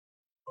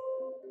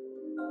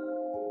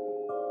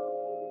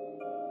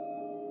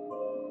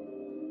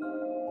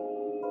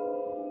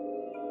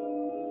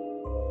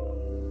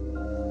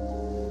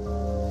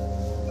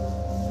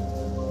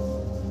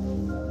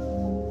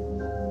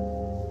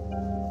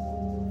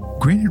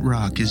Granite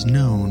rock is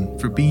known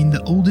for being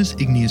the oldest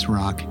igneous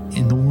rock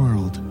in the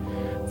world,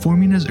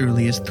 forming as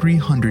early as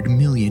 300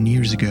 million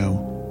years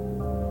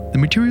ago. The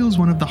material is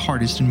one of the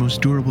hardest and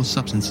most durable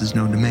substances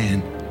known to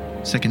man,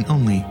 second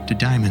only to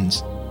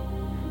diamonds.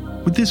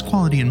 With this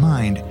quality in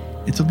mind,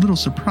 it's a little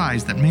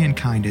surprised that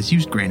mankind has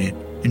used granite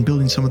in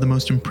building some of the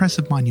most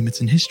impressive monuments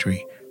in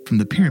history, from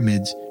the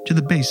pyramids to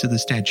the base of the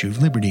Statue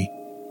of Liberty.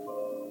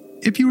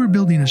 If you were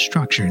building a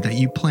structure that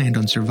you planned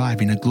on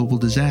surviving a global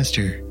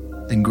disaster,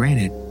 then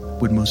granite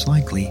would most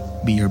likely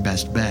be your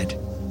best bet.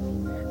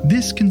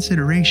 This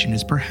consideration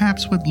is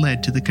perhaps what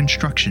led to the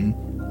construction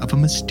of a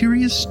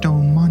mysterious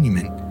stone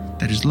monument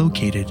that is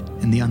located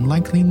in the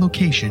unlikely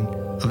location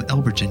of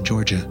Elberton,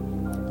 Georgia,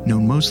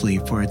 known mostly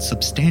for its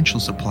substantial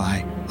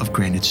supply of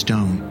granite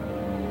stone.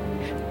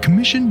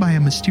 Commissioned by a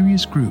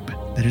mysterious group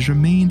that has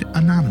remained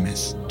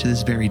anonymous to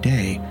this very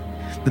day,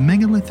 the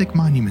megalithic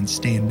monuments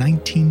stand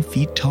 19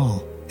 feet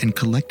tall and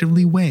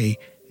collectively weigh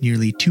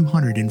nearly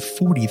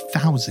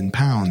 240,000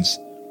 pounds.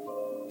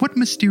 What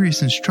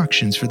mysterious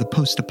instructions for the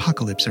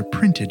post-apocalypse are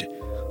printed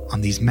on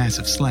these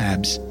massive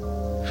slabs?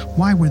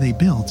 Why were they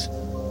built?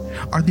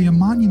 Are they a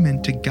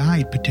monument to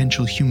guide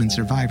potential human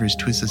survivors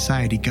to a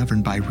society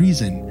governed by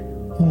reason,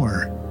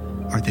 or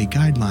are they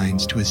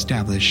guidelines to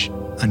establish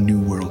a new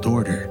world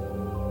order?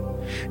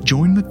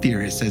 Join the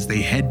theorists as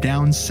they head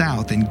down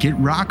south and get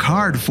rock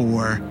hard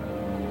for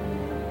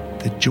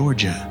the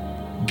Georgia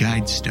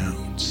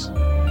Guidestones.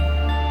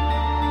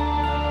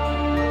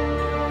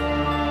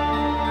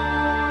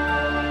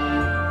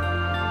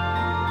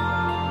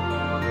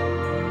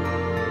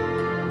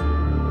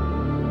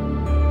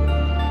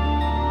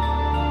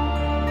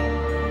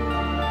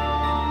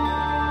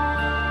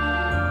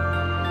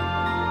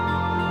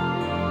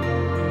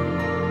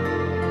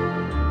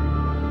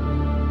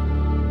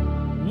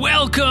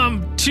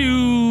 Welcome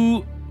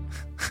to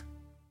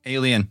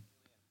Alien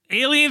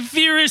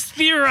Theorist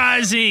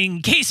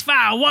Theorizing, Case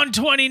File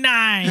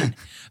 129,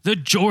 the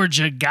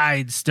Georgia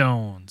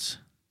Guidestones.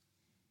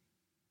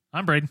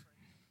 I'm Braden.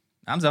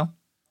 I'm Zell.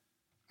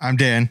 I'm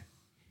Dan.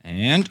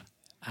 And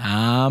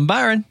I'm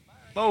Byron.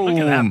 boom. Look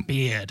at that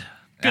beard.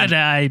 Good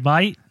eye,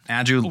 mate.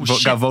 Andrew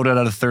shit. got voted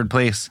out of third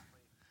place.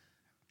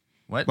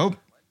 What? Whoa.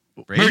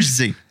 Braden?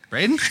 Emergency.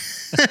 Braden?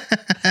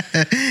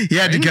 He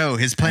had to go.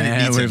 His planet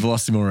And needs we've him.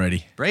 lost him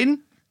already.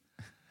 Braden?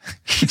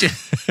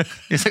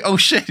 He's like, oh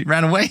shit, he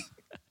ran away.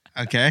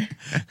 Okay.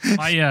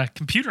 My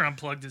computer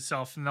unplugged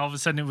itself, and all of a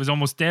sudden it was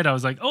almost dead. I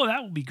was like, oh,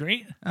 that would be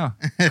great. Oh,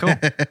 cool.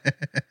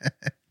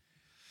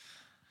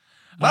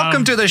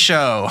 Welcome to the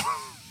show.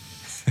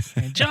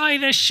 Enjoy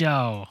the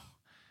show.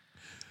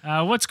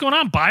 What's going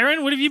on,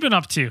 Byron? What have you been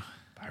up to?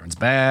 Byron's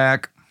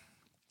back.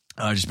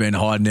 I've just been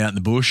hiding out in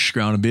the bush,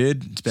 growing a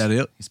beard. That's about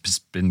it. He's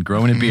just been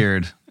growing a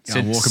beard.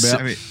 Gonna walk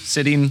about.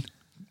 Sitting,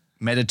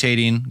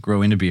 meditating,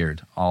 growing a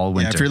beard all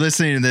winter. Yeah, if you're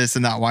listening to this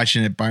and not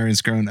watching it,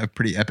 Byron's grown a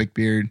pretty epic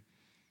beard.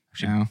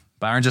 Now.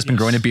 Byron's just been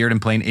growing a beard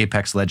and playing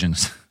Apex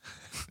Legends.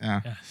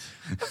 Yeah.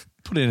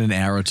 Put in an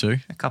hour or two.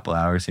 A couple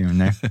hours here and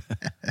there.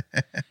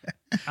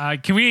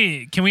 Can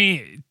we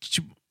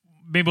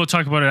maybe we'll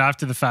talk about it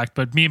after the fact,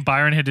 but me and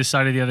Byron had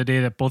decided the other day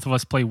that both of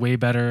us play way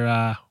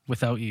better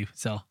without you.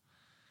 So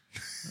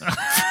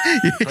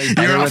Play You're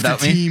better off without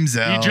the me. team,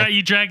 Zell.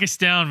 you drag us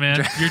down,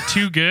 man. You're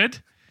too good.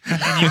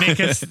 And you make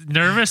us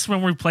nervous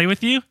when we play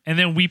with you, and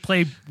then we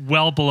play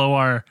well below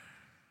our.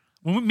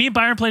 When me and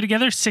Byron play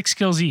together, 6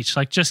 kills each,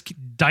 like just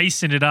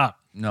dicing it up.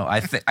 No, I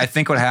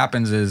think what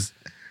happens is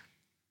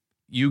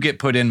you get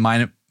put in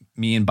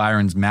me and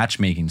Byron's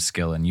matchmaking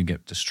skill, and you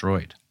get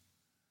destroyed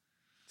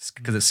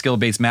because it's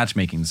skill-based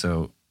matchmaking.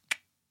 So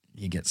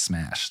you get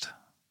smashed.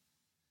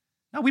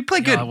 No, we play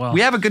good. Yeah, well. We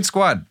have a good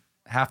squad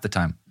half the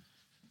time.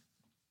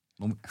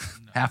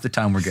 Half the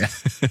time we're good.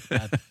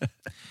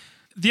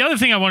 The other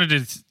thing I wanted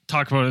to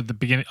talk about at the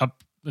beginning, at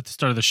the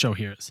start of the show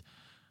here is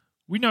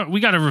we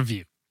got a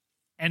review.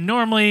 And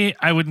normally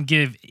I wouldn't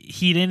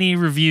heed any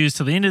reviews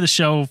till the end of the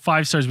show.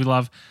 5 stars we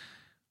love.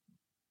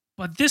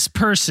 But this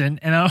person,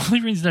 and the only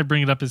reason I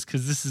bring it up is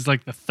because this is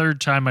like the 3rd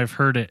time I've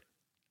heard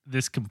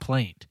this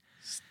complaint.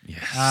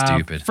 Yeah,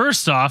 stupid.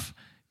 First off,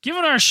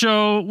 given our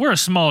show, we're a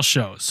small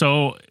show.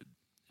 So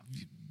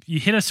you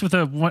hit us with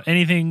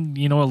anything,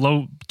 a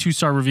low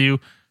 2-star review,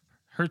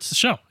 hurts the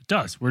show. It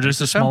does. We're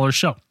just a smaller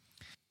show.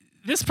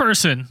 This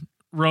person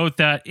wrote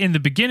that in the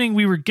beginning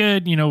we were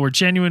good, we're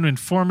genuine,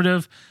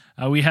 informative.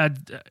 We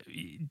had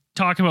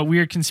talk about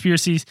weird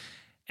conspiracies.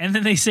 And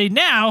then they say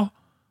now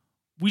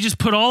we just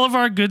put all of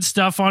our good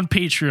stuff on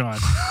Patreon.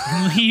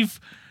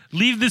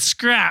 leave the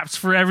scraps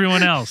for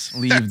everyone else.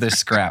 Leave the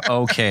scrap.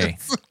 Okay.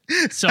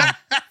 So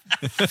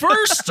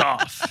first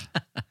off,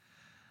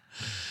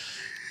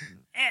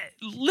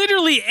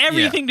 literally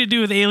everything to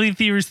do with Alien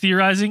Theorist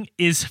Theorizing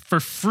is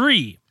for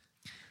free.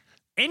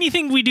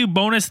 Anything we do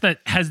bonus that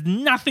has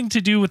nothing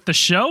to do with the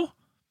show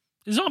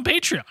is on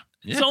Patreon.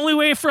 Yeah. It's the only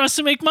way for us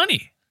to make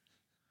money.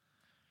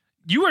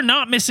 You are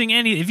not missing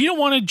any. If you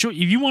want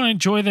to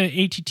enjoy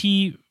the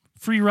ATT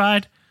free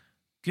ride,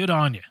 good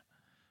on you.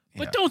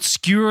 But don't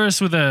skewer us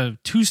with a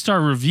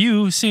 2-star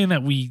review saying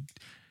that we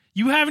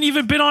You haven't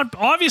even been on.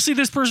 Obviously,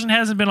 this person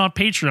hasn't been on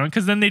Patreon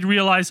because then they'd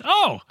realize,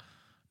 oh,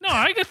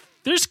 no,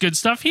 there's good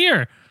stuff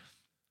here.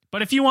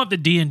 But if you want the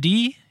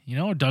D&D,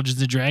 Dungeons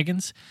and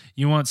Dragons,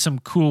 you want some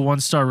cool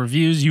 1-star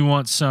reviews, you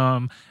want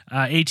some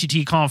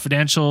ATT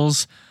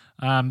confidentials,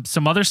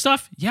 some other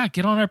stuff,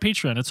 get on our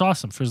Patreon. It's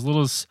awesome. For as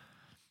little as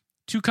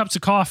 2 cups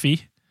of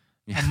coffee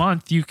a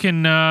month, you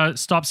can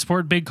stop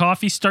supporting Big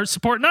Coffee, start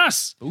supporting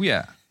us. Oh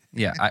yeah.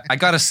 Yeah, I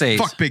gotta say,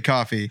 Fuck Big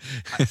Coffee.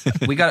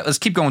 let's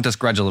keep going with this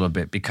grudge a little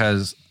bit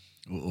because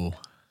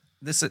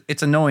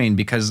it's annoying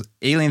because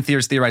Alien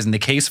Theories Theorizing the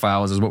Case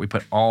Files is what we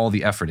put all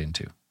the effort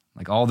into.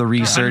 Like all the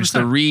research,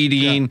 the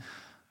reading,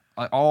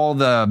 all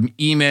the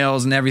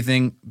emails and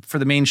everything for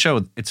the main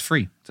show. It's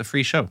free. It's a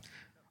free show.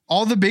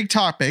 All the big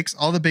topics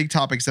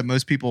that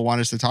most people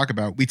want us to talk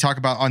about, we talk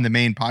about on the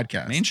main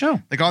podcast. Main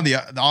show. Like on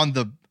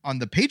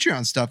the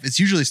Patreon stuff, it's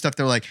usually stuff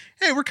they're like,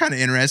 hey, we're kind of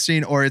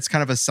interesting, or it's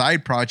kind of a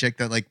side project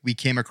that like we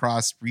came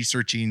across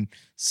researching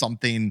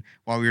something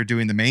while we were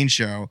doing the main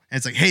show. And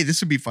it's like, hey,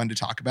 this would be fun to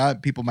talk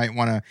about. People might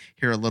want to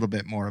hear a little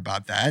bit more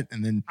about that.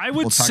 And then I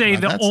would say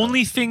the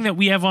only thing that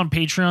we have on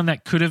Patreon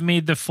that could have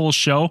made the full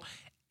show,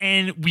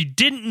 and we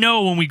didn't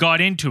know when we got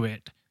into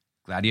it,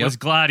 Gladio? was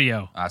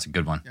Gladio. Oh, that's a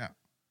good one. Yeah.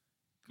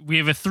 We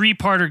have a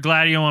 3-parter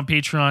Gladio on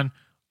Patreon.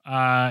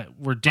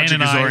 Where Dan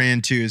and I,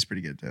 Kazorian 2 is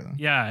pretty good too.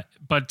 Yeah,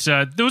 but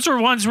those are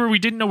ones where we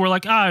didn't know. We're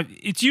like,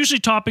 it's usually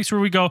topics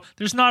where we go,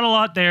 there's not a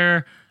lot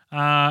there,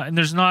 and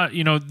there's not,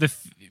 we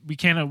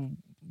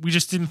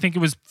just didn't think it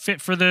was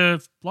fit for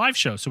the live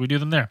show, so we do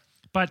them there.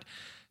 But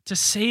to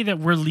say that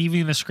we're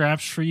leaving the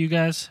scraps for you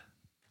guys,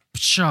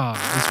 pshaw,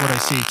 is what I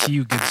say to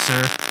you, good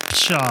sir.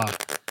 Pshaw.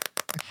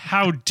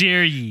 How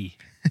dare ye?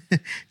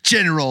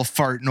 General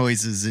fart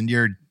noises in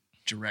your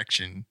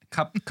direction.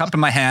 Cup in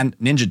my hand,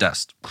 ninja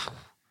dust.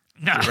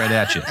 Nah. Right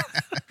at you.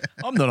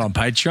 I'm not on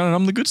Patreon and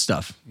I'm the good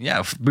stuff.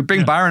 Yeah, we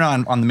bring Byron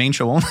on the main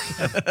show only.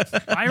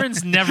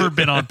 Byron's never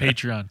been on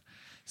Patreon.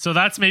 So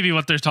that's maybe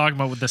what they're talking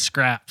about with the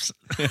scraps.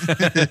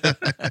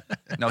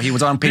 No, he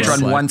was on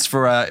Patreon once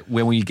for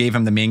when we gave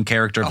him the main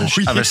character of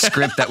a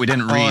script that we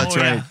didn't read. Oh, that's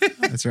right.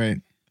 That's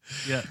right.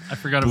 Yeah, I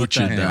forgot about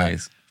Butchered that. that.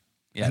 Anyways,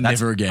 yeah,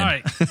 Never again. All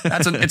right.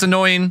 it's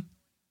annoying.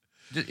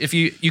 If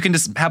you can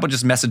just how about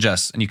just message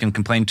us and you can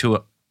complain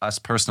to us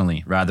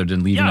personally rather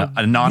than leaving an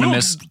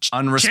anonymous, chances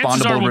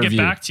unrespondable are we'll review.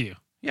 get back to you.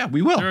 Yeah,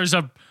 we will. There's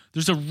a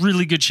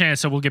really good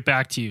chance that we'll get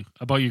back to you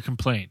about your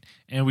complaint,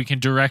 and we can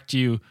direct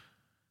you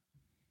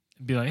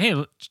and be like, hey,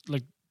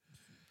 like,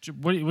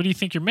 what do you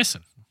think you're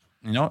missing?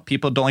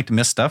 People don't like to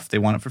miss stuff. They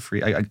want it for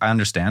free. I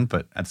understand,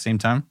 but at the same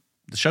time,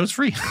 the show's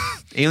free.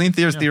 Alien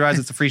Theories Theorize,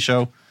 it's a free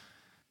show.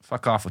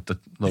 Fuck off with the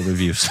low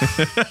reviews.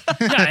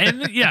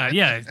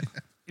 Yeah.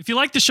 If you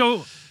like the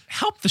show,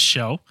 help the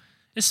show,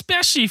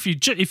 especially if you're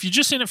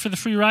just in it for the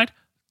free ride.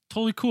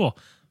 Totally cool.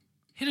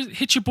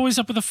 Hit your boys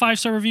up with a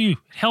 5-star review.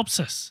 It helps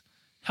us.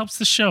 Helps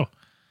the show.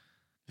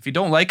 If you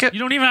don't like it, You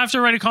don't even have to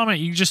write a comment.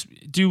 You can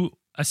just do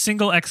a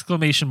single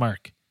exclamation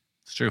mark.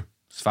 it's true.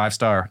 It's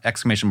 5-star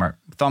exclamation mark.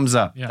 Thumbs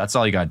up. Yeah. That's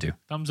all you got to do.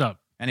 Thumbs up.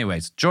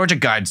 Anyways, Georgia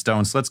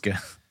Guidestones.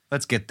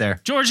 Let's get there.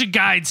 Georgia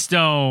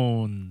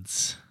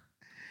Guidestones.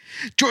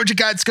 Georgia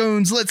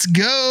Guidestones, let's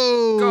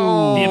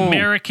go. The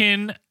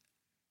American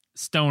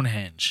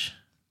Stonehenge.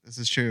 This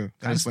is true.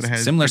 Kind That's of what it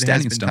has, similar it has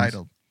standing been stones.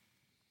 titled.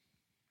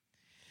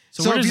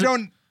 So So what if is you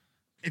it?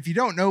 if you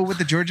don't know what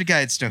the Georgia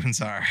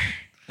Guidestones are,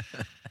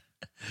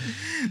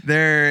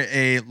 they're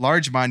a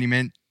large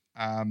monument,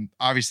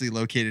 obviously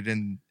located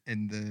in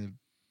the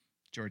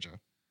Georgia.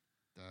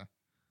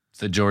 It's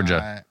the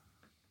Georgia.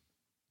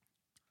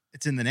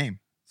 It's in the name.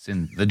 It's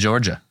in the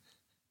Georgia.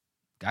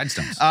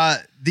 Guidestones.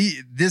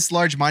 This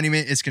large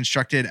monument is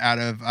constructed out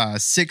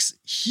of 6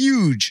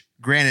 huge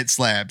granite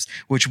slabs,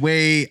 which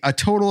weigh a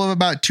total of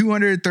about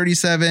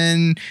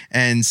 237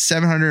 and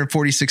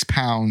 746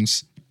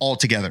 pounds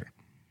altogether.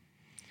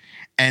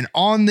 And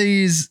on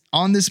this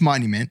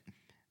monument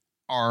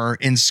are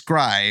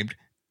inscribed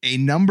a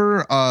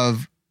number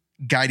of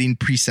guiding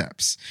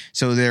precepts.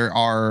 So there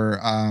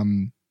are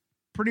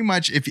pretty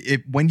much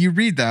if when you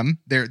read them,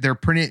 they're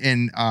printed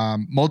in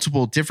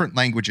multiple different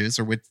languages,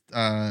 or what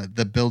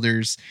the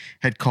builders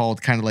had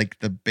called kind of like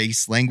the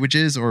base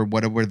languages, or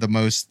what were the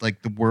most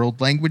like the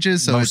world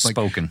languages. So Most it's like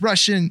spoken.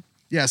 Russian,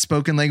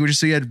 spoken languages.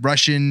 So you had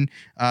Russian,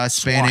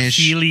 Spanish,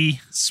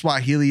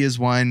 Swahili is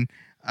one.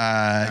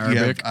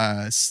 Arabic. You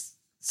have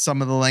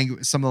some of the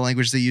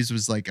language they used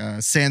was like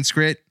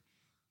Sanskrit,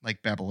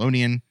 like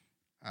Babylonian.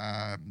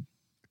 A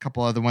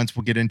couple other ones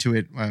we'll get into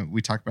it.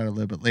 We talk about it a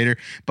little bit later.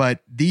 But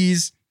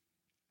these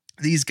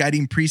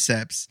guiding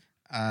precepts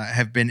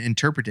have been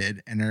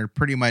interpreted and are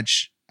pretty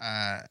much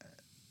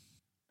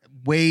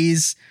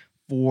ways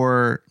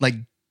for like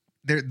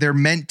they're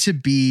meant to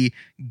be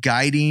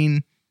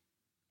guiding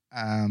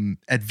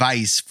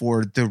advice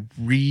for the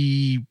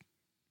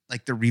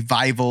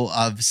revival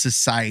of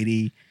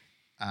society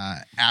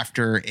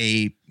after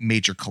a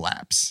major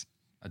collapse.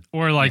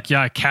 Or like,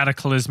 a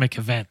cataclysmic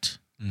event.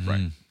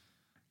 Right.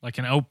 Like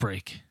an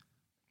outbreak.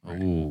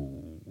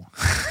 Ooh.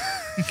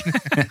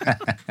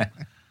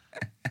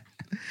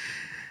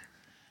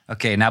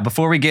 Okay, now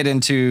before we get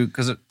into,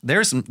 because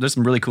there's some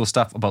really cool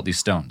stuff about these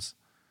stones.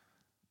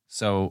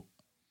 So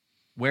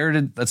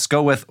let's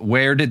go with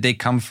where did they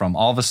come from?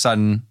 All of a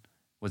sudden,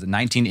 was it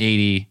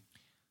 1980?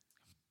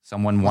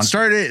 Someone It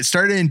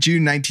started in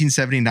June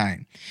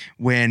 1979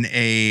 when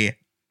he's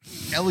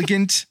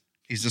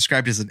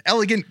described as an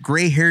elegant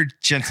gray-haired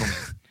gentleman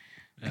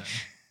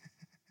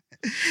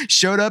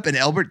showed up in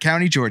Elbert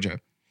County, Georgia,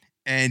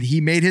 and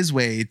he made his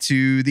way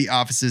to the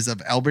offices of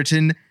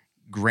Alberton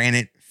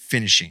Granite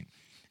Finishing.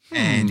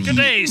 And Good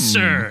day,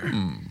 sir.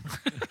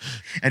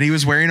 and he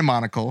was wearing a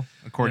monocle,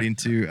 according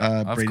to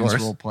Brady's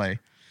course. role play.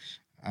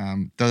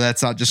 Though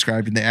that's not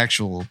described in the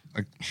actual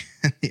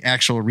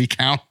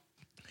recount.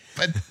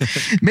 But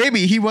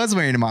maybe he was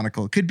wearing a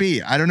monocle. Could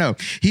be. I don't know.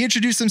 He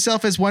introduced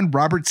himself as one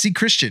Robert C.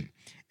 Christian,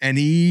 and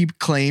he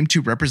claimed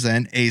to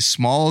represent a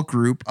small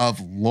group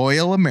of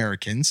loyal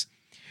Americans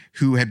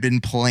who had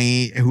been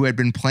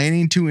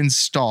planning to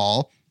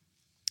install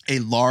a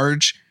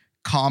large,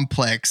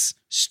 complex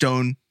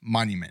stone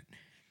monument.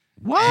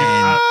 What?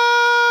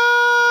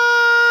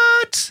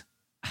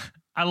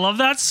 I love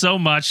that so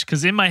much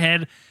because in my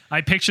head,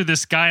 I picture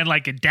this guy in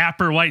like a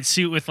dapper white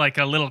suit with like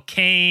a little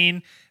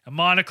cane, a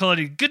monocle.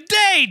 And good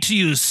day to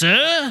you,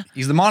 sir.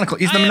 He's the monocle.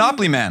 He's the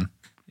Monopoly man.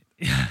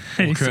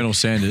 Or Colonel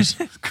Sanders.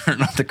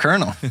 The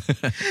Colonel.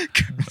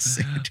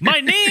 My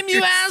name,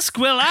 you ask?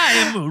 Well, I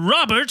am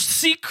Robert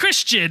C.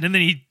 Christian. And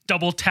then he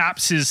double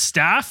taps his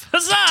staff.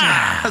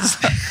 Huzzah!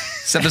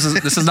 Except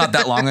this is not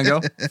that long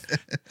ago.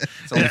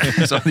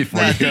 It's only 4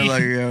 Not years. that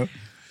long ago.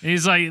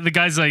 He's like, the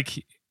guy's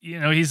like,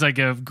 he's like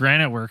a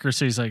granite worker.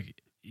 So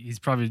he's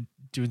probably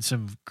doing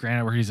some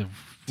granite work. He's like,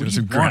 what do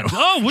you want?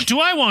 Oh, what do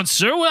I want,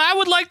 sir? Well, I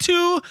would like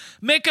to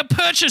make a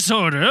purchase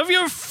order of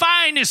your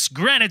finest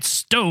granite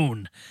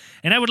stone.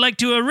 And I would like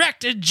to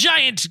erect a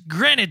giant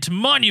granite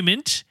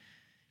monument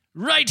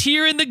right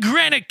here in the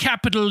granite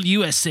capital,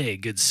 USA,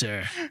 good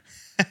sir.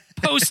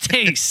 Post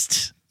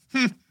haste.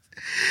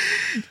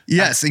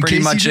 Yes, in pretty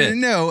case much you it.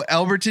 didn't know,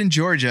 Alberton,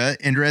 Georgia,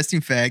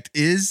 interesting fact,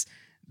 is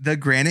the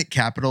granite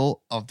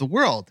capital of the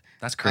world.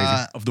 That's crazy.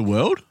 Of the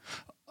world?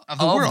 Of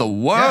the of world. the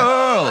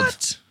world.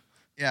 What?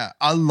 Yeah,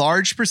 a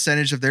large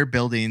percentage of their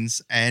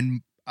buildings,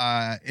 and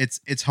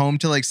it's home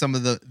to like some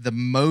of the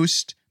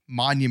most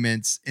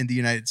monuments in the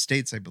United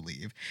States, I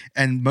believe.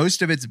 And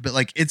most of its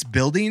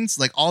buildings,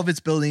 like all of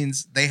its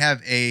buildings, they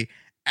have a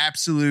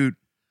absolute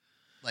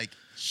like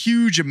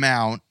huge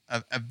amount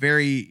of a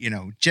very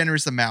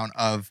generous amount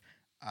of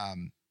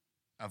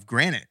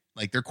granite.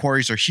 Like their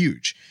quarries are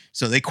huge,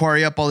 so they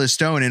quarry up all this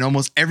stone, and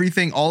almost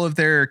everything, all of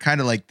their kind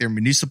of like their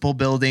municipal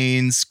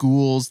buildings,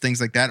 schools,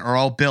 things like that, are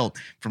all built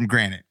from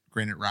granite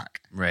rock.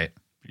 Right.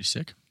 Pretty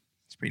sick.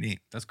 It's pretty neat.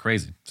 That's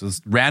crazy. So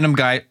this random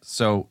guy,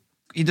 so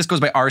he just goes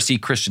by R.C.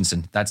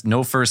 Christensen. That's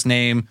no first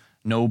name,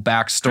 no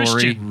backstory.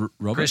 Christian.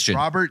 Robert? Christian.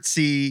 Robert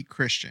C.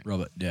 Christian.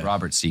 Robert, yeah.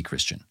 Robert C.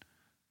 Christian.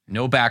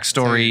 No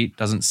backstory.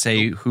 Doesn't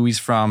say who he's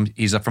from.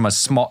 He's from a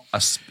small.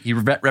 He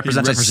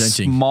represents a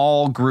representing.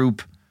 small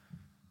group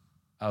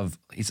of.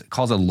 He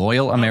calls it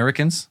loyal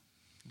Americans.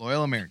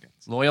 Loyal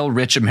Americans. Loyal,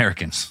 rich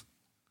Americans.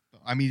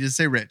 I mean, you just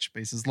say rich, but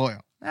he says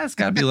loyal. That's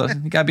gotta be.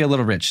 You gotta be a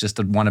little rich just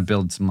to want to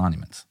build some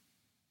monuments.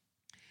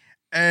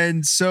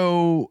 And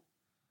so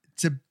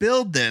to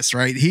build this,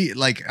 right, he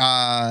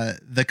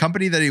the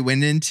company that he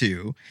went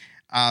into,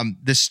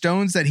 the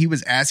stones that he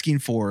was asking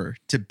for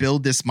to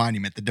build this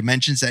monument, the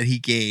dimensions that he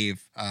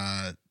gave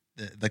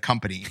the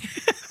company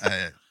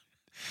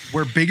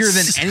were bigger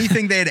than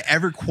anything they had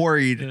ever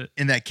quarried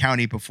in that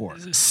county before.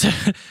 So,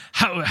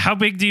 how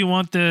big do you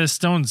want the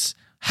stones?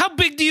 How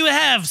big do you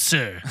have,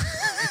 sir?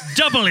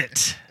 Double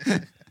it.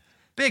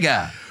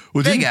 Bigger.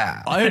 Well, didn't-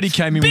 Bigger. I heard he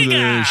came in with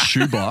Bigger. a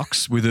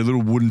shoebox with a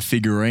little wooden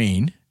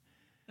figurine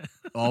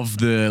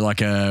of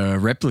a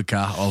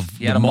replica of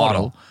He had the a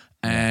model. model.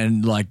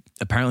 And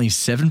apparently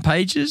 7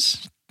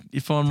 pages,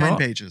 if I'm 10 right.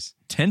 pages.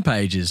 10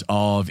 pages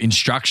of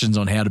instructions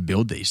on how to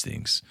build these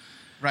things.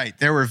 Right.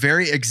 There were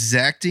very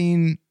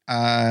exacting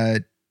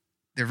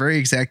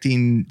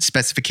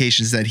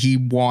specifications that he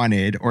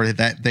wanted, or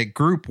that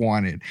group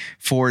wanted,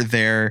 for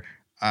their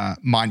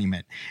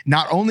monument.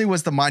 Not only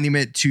was the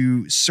monument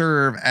to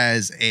serve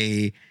as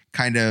a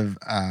kind of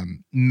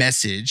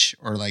message,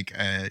 or like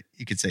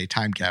you could say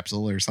time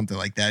capsule or something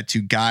like that, to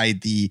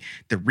guide the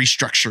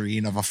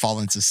restructuring of a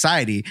fallen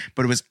society,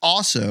 but it was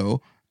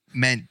also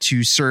meant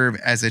to serve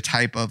as a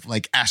type of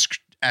like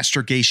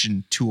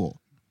astrogation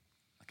tool.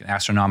 Like an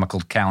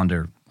astronomical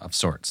calendar of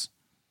sorts.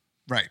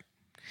 Right.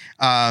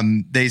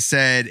 They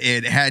said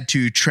it had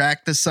to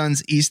track the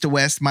sun's east to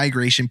west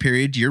migration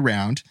period year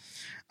round.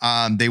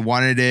 They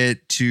wanted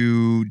it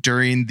to,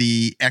 during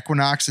the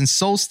equinox and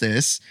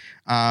solstice,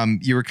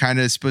 you were kind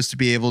of supposed to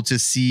be able to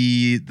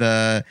see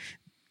if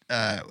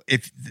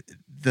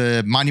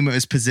the monument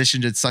was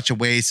positioned in such a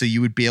way so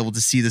you would be able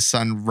to see the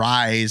sun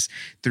rise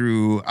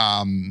through,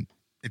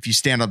 if you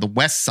stand on the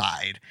west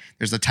side,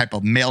 there's a type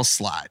of mail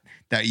slot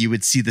that you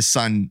would see the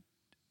sun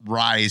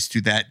rise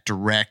through that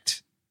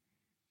direct,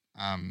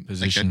 like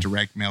Position. that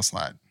direct mail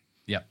slot.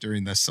 Yep.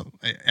 during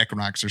the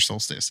equinox or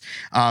solstice.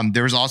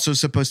 There was also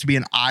supposed to be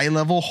an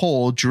eye-level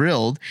hole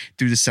drilled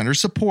through the center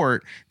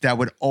support that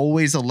would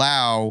always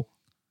allow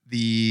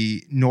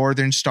the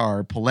northern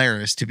star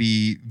Polaris to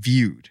be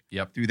viewed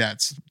through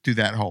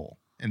that hole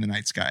in the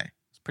night sky.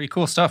 It's pretty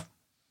cool stuff.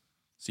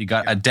 So you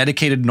got a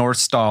dedicated North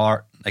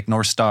Star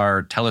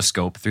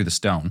telescope through the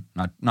stone,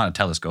 not a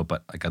telescope,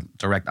 but like a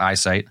direct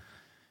eyesight.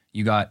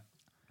 You got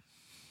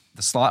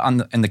the slot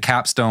in the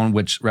capstone,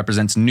 which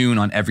represents noon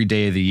on every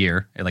day of the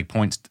year. It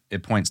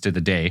points to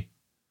the day.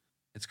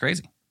 It's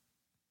crazy.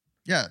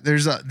 Yeah,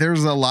 there's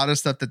a lot of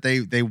stuff that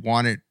they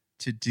wanted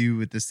to do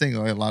with this thing,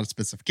 a lot of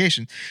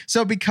specifications.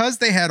 So because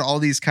they had all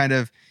these kind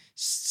of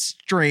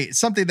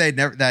something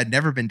that had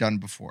never been done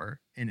before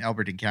in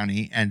Alberton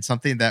County, and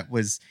something that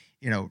was,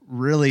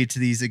 really to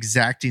these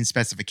exacting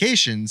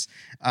specifications,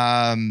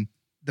 the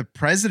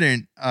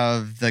president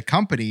of the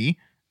company,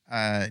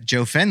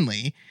 Joe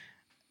Fenley,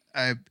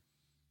 how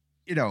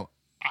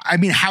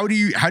do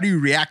you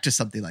react to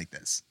something like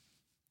this?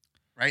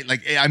 Right?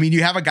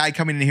 You have a guy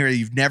coming in here,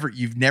 you've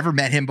never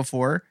met him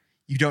before.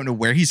 You don't know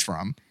where he's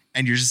from.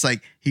 And you're just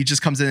like, he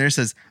just comes in there and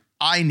says,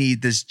 I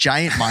need this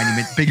giant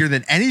monument bigger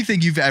than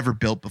anything you've ever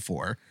built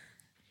before.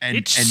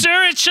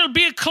 Sir, it shall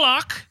be a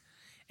clock,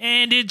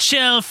 and it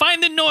shall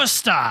find the North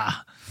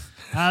Star.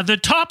 The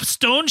top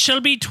stone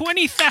shall be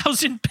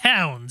 20,000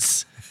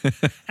 pounds.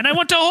 And I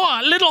want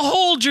a little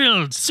hole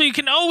drilled so you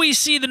can always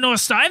see the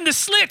North Star and the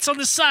slits on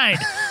the side.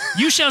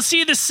 You shall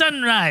see the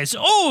sunrise.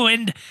 Oh,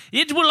 and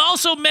it will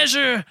also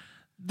measure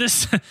the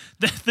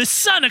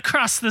sun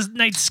across the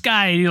night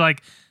sky. And you're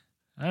like,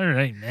 all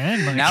right,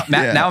 man.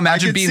 Now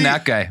imagine being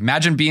that guy.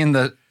 Imagine being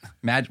what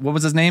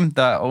was his name?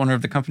 The owner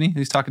of the company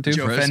who's talking to?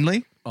 Joe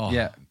Fenley? Oh,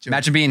 yeah.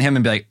 Imagine being him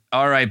and be like,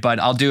 all right, bud,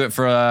 I'll do it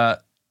for,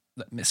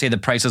 say the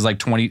price is like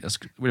 20,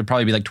 would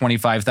probably be like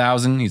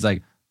 25,000. He's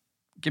like,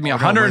 give me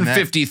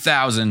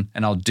 150,000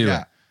 and I'll do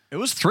it. It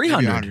was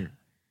 300.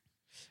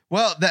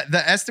 Well,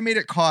 the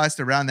estimated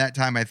cost around that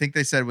time, I think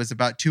they said, was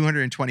about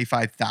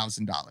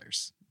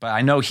 $225,000. But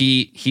I know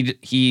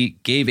he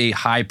gave a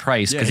high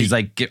price because he's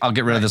like, I'll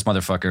get rid of this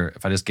motherfucker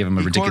if I just give him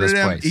a ridiculous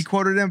price. He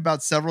quoted him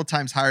about several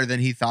times higher than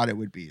he thought it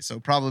would be.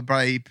 So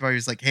probably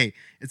was like, hey,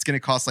 it's going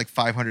to cost like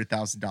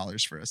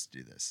 $500,000 for us to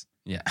do this.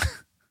 Yeah.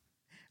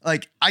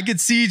 Like, I could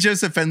see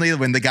Joseph Fenley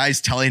when the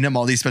guy's telling him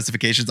all these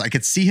specifications. I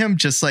could see him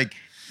just like,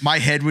 my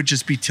head would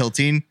just be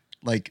tilting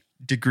like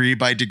degree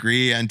by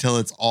degree until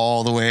it's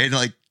all the way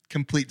like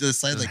complete to the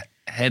side. Like,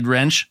 head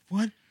wrench.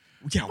 What?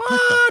 Yeah, what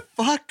the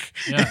fuck?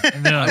 Yeah,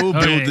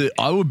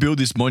 I will build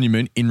this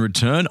monument. In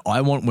return,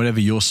 I want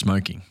whatever you're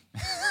smoking.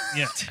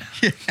 Yeah.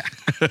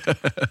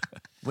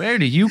 Where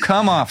do you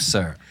come off,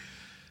 sir?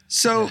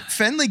 So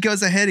Fenley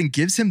goes ahead and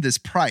gives him this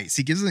price.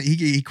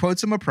 He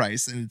quotes him a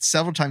price, and it's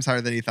several times higher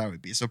than he thought it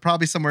would be. So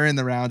probably somewhere in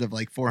the round of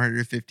like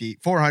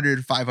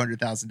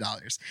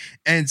 $500,000.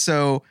 And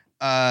so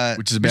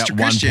which is about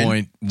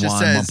 1.1,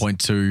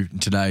 1.2 in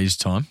today's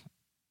time.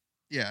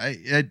 Yeah,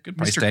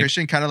 Mr.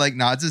 Christian kind of like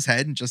nods his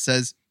head and just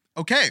says,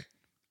 "Okay,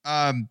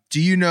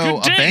 do you know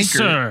a banker?"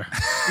 Sir.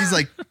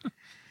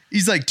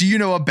 He's like, "Do you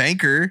know a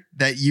banker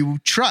that you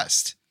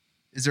trust?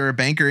 Is there a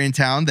banker in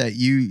town that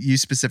you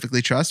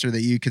specifically trust or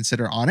that you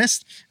consider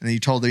honest?" And then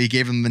he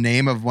gave him the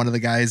name of one of the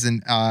guys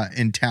in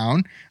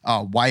town,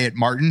 Wyatt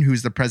Martin,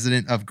 who's the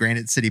president of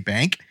Granite City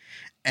Bank.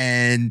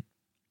 And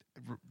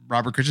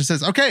Robert Christian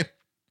says, "Okay,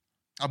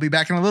 I'll be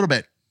back in a little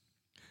bit."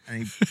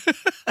 And he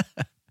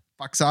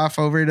fucks off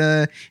over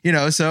to,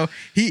 so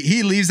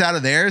he leaves out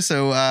of there.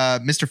 So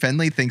Mr.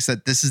 Fenley thinks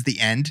that this is the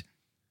end.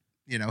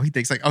 He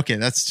thinks like, okay,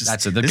 that's it.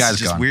 The guy's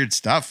just gone. Weird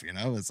stuff.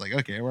 It's like,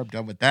 okay, we're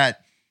done with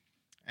that.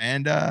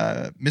 And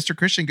Mr.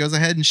 Christian goes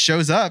ahead and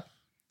shows up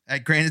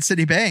at Granite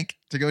City Bank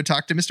to go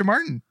talk to Mr.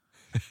 Martin.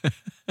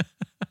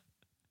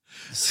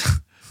 It's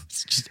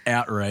just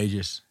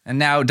outrageous. And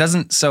now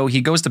so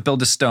he goes to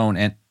build a stone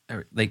and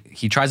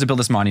he tries to build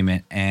this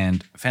monument,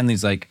 and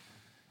Fenley's like,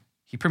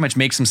 he pretty much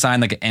makes him sign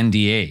like an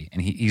NDA,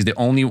 and he's the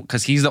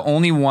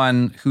only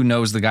one who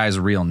knows the guy's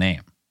real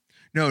name.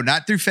 No,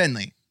 not through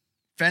Fenley.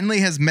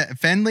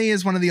 Fenley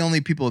is one of the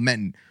only people who met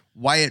him.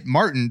 Wyatt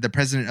Martin, the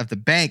president of the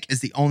bank, is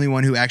the only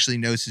one who actually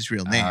knows his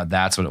real name.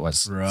 That's what it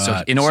was. Right.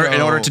 So in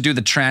order to do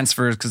the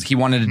transfers, because he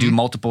wanted to do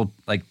multiple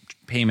like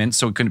payments,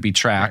 so it couldn't be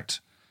tracked. Right.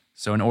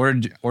 So in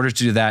order to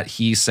do that,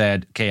 he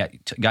said, "Okay,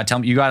 you got to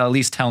at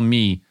least tell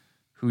me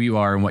who you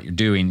are and what you're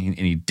doing." And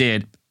he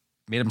did.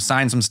 Made him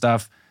sign some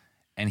stuff.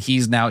 And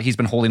he's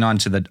been holding on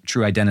to the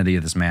true identity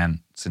of this man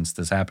since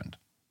this happened.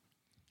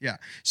 Yeah.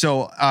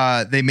 So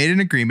they made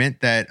an agreement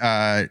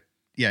that,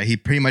 he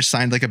pretty much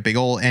signed like a big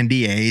old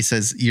NDA. He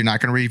says, you're not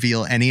going to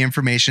reveal any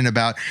information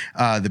about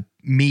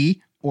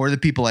me or the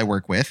people I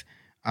work with,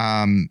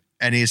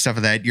 any stuff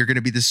of that. You're going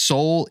to be the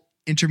sole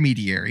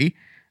intermediary,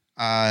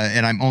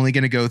 and I'm only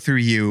going to go through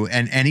you.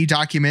 And any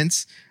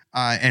documents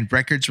and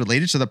records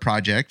related to the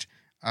project,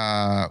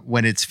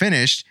 when it's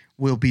finished,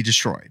 will be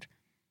destroyed.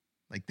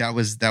 Like that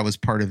was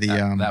part of the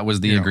that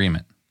was the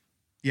agreement.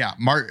 Yeah,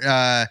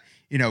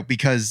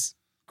 because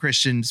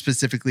Christian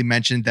specifically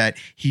mentioned that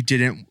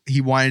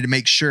he wanted to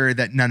make sure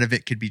that none of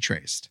it could be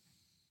traced.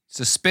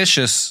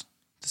 Suspicious,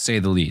 to say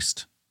the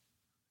least.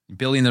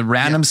 Building a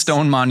random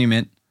stone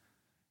monument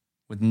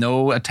with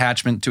no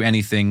attachment to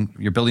anything.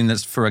 You're building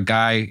this for a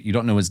guy. You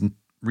don't know his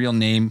real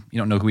name. You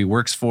don't know who he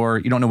works for.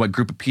 You don't know what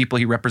group of people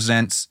he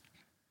represents.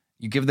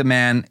 You give the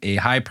man a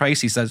high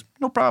price. He says,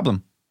 no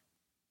problem.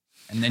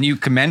 And then you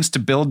commence to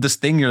build this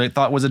thing you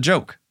thought was a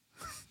joke.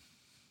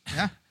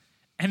 Yeah.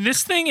 And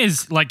this thing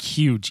is like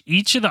huge.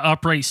 Each of the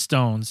upright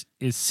stones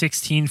is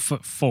 16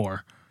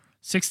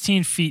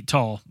 feet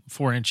tall,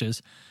 4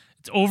 inches.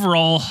 Its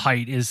overall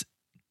height is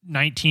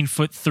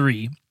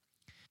 19'3".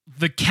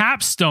 The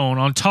capstone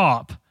on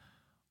top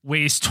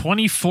weighs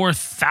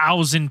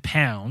 24,000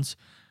 pounds.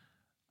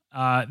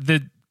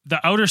 The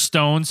outer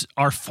stones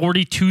are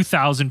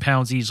 42,000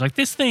 pounds each. Like,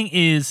 this thing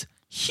is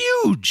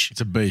huge.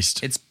 It's a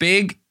beast. It's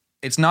big.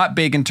 It's not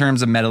big in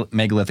terms of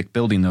megalithic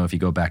building, though, if you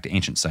go back to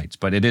ancient sites.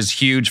 But it is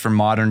huge for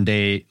modern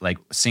day, like,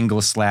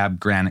 single slab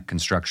granite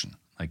construction.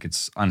 Like,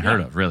 it's unheard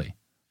of, really.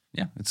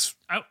 Yeah, it's...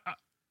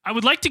 I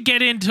would like to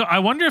get into... I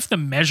wonder if the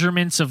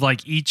measurements of,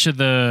 like, each of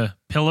the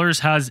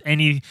pillars has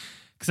any...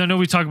 Because I know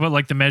we talk about,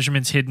 like, the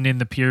measurements hidden in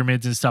the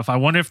pyramids and stuff. I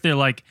wonder if they're,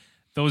 like,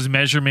 those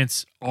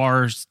measurements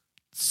are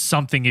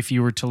something if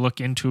you were to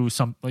look into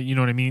some... You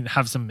know what I mean?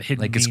 Have some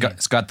hidden like, meaning.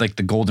 it's got, like,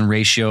 the golden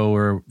ratio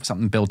or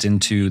something built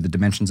into the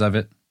dimensions of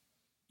it.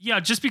 Yeah,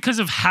 just because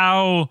of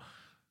how,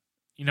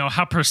 you know,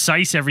 how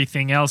precise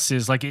everything else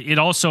is. Like, it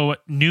also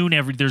noon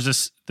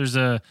there's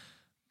a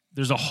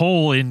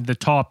hole in the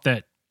top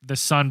that the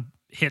sun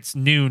hits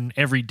noon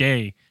every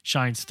day,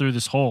 shines through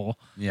this hole.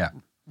 Yeah.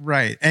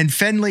 Right. And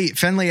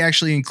Fenley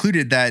actually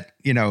included that,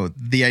 you know,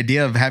 the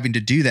idea of having to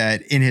do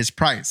that in his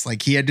price.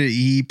 Like,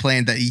 he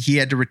planned that he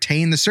had to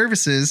retain the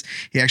services.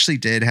 He actually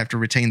did have to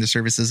retain the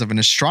services of an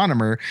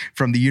astronomer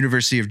from the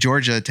University of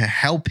Georgia to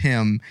help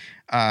him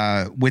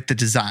with the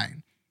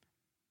design,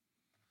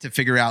 to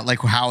figure out like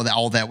how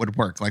all that would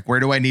work. Like, where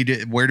do we need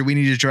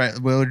to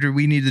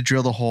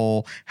drill the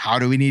hole? How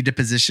do we need to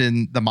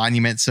position the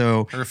monument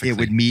so it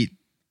would meet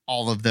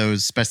all of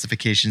those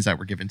specifications that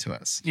were given to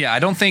us? Yeah, I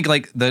don't think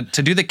like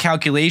to do the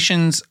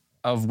calculations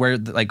of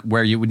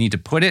where you would need to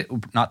put it,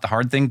 not the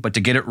hard thing, but to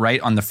get it right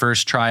on the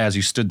first try as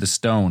you stood the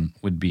stone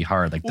would be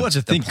hard. Like, well, that's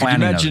the thing. Could you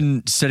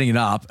imagine setting it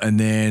up and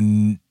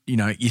then, you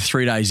know, you're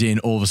 3 days in,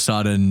 all of a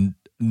sudden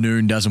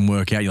noon doesn't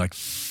work out. You're like,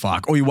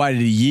 fuck. Or you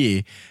waited a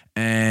year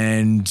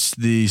and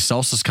the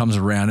solstice comes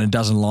around and it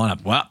doesn't line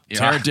up. Well,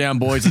 tear it down,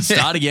 boys, and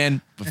start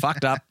again. We're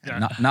fucked up.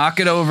 Yeah. Knock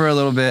it over a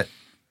little bit.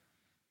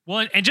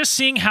 Well, and just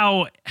seeing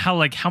how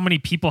many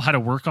people had to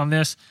work on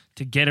this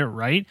to get it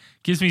right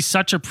gives me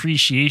such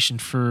appreciation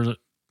for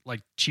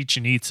like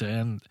Chichen Itza,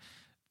 and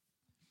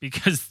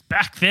because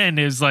back then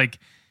it was like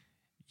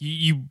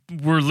you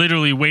were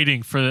literally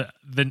waiting for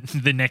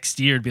the next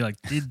year to be like,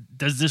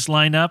 does this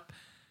line up?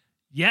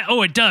 Yeah.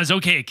 Oh, it does.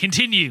 Okay.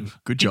 Continue.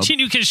 Good job.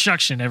 Continue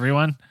construction,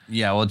 everyone.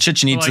 Yeah. Well,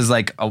 Chichen Itza is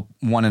like the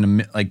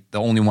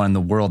only one in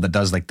the world that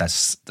does like the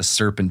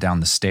serpent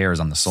down the stairs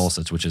on the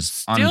solstice, which is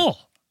still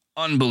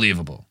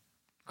unbelievable,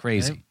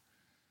 crazy. Okay.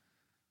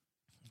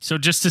 So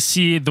just to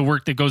see the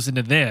work that goes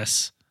into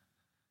this.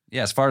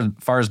 Yeah. As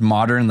far as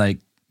modern, like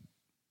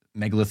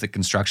megalithic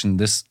construction,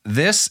 this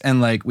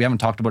and like, we haven't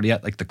talked about it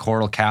yet, like the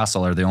Coral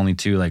Castle are the only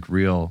two like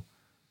real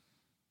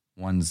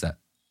ones that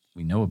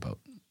we know about,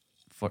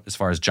 as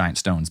far as giant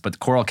stones. But the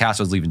Coral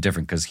Castle is even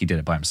different because he did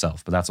it by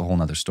himself, but that's a whole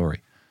nother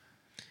story.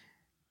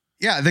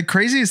 Yeah. The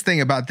craziest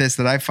thing about this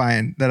that I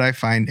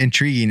find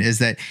intriguing is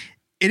that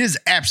it is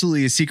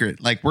absolutely a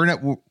secret. Like, we're not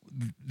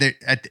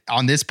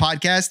on this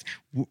podcast,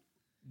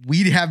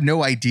 we have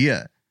no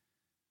idea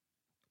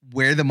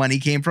where the money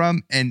came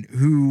from and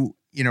who,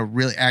 you know,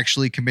 really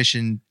actually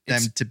commissioned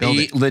them to build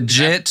it.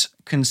 Legit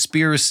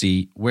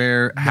conspiracy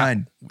where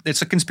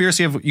it's a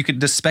conspiracy of, you could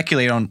just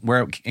speculate on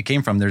where it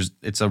came from.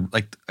 It's a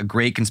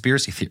great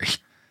conspiracy theory.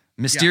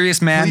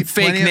 Mysterious man,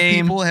 fake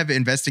name. People have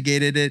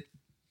investigated it.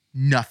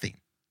 Nothing.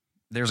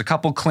 There's a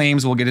couple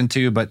claims we'll get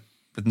into, but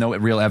with no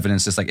real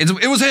evidence. Just like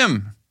it was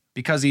him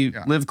because he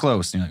lived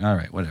close. And you're like, all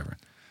right, whatever.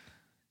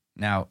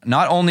 Now,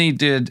 not only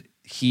did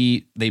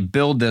they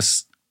build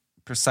this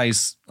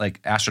precise, like,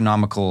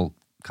 astronomical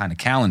kind of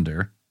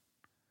calendar,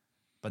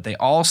 but they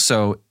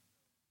also,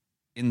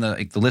 in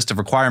the list of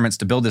requirements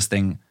to build this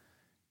thing,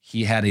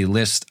 he had a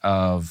list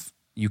of,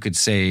 you could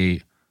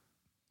say,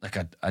 like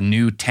a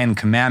new 10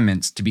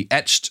 commandments to be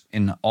etched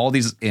in all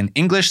these, in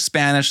English,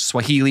 Spanish,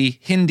 Swahili,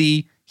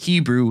 Hindi,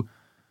 Hebrew,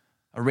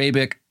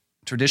 Arabic,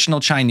 traditional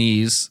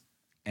Chinese,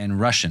 and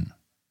Russian.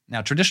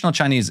 Now, traditional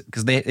Chinese,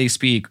 because they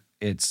speak,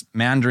 it's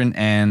Mandarin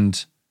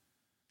and...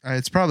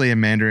 it's probably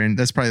in Mandarin.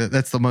 That's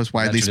the most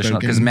widely spoken.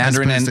 Because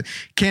Mandarin and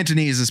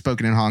Cantonese is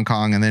spoken in Hong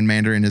Kong, and then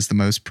Mandarin is the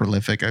most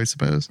prolific, I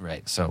suppose.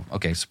 Right. So,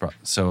 okay.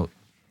 So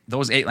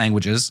those 8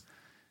 languages,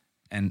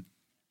 and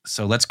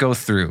so let's go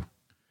through,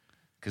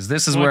 because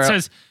this is where it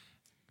says,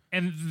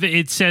 and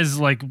it says,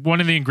 like,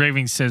 one of the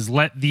engravings says,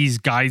 "Let these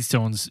guide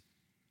stones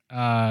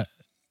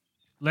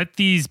let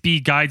these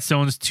be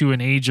guidestones to an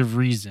age of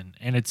reason.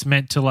 And it's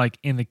meant to, like,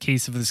 in the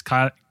case of this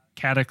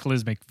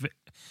cataclysmic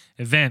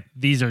event,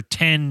 these are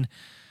 10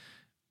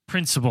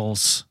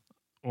 principles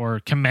or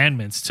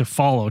commandments to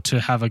follow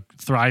to have a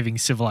thriving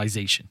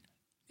civilization.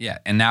 Yeah,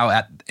 and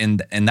now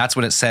and that's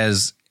what it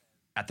says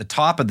at the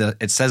top of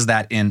it says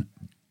that in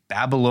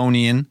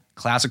Babylonian,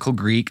 Classical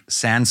Greek,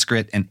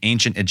 Sanskrit, and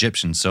Ancient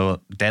Egyptian,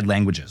 so dead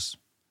languages.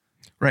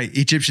 Right.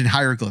 Egyptian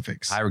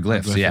hieroglyphics.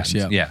 Hieroglyphs,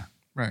 yeah.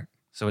 Right.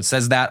 So it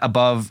says that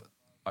above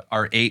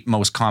our 8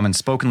 most common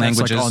spoken That's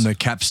languages. like on the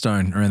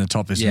capstone around the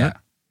top, isn't it?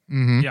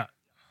 Yeah.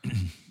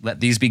 Let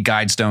these be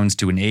guidestones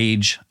to an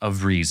age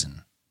of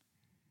reason.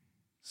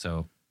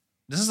 So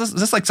this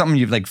is like something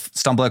you like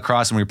stumble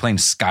across when we were playing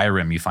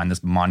Skyrim. You find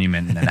this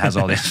monument and it has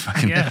all these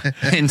fucking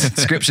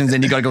inscriptions,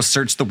 and you got to go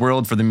search the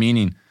world for the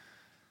meaning.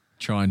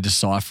 Try and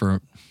decipher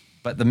it.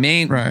 But the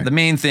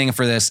main thing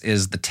for this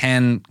is the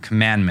 10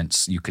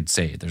 commandments, you could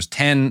say. There's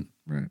 10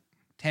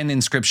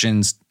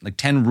 inscriptions, like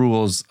 10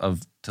 rules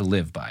to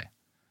live by.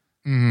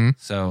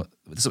 So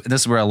this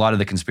is where a lot of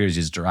the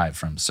conspiracies derive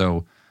from.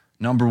 So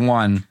number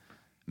 1,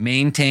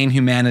 maintain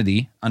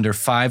humanity under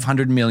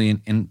 500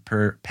 million in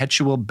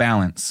perpetual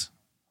balance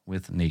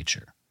with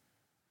nature.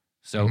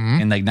 So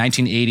in like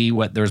 1980,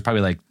 there was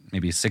probably like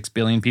maybe 6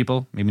 billion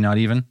people, maybe not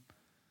even.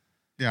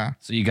 Yeah.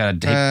 So you gotta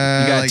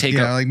take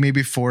out like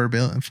maybe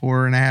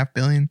 4.5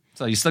 billion.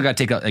 So you still gotta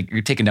take out, like,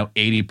 you're taking out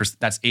 80%.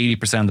 That's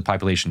 80% of the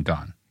population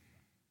gone.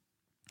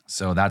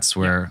 So that's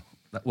where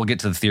we'll get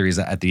to the theories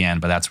at the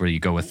end, but that's where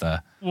you go with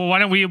the. Well, why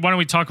don't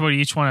we talk about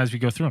each one as we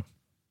go through them?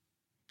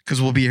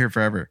 Because we'll be here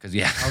forever. Because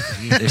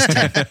there's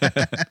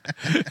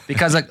 10.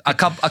 Because a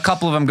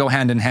couple of them go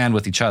hand in hand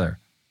with each other.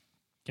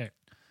 Okay.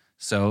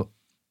 So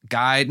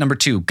number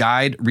 2,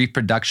 guide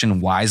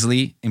reproduction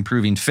wisely,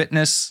 improving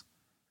fitness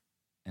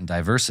and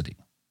diversity.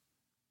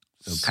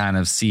 So kind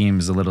of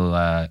seems a little,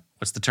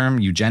 what's the term?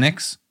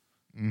 Eugenics,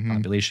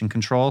 population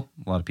control.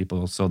 A lot of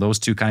people. So those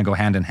two kind of go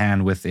hand in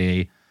hand with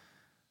a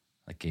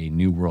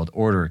new world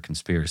order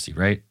conspiracy,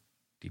 right?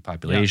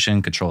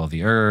 Depopulation, control of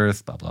the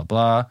earth, blah, blah,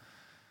 blah.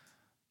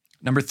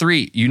 Number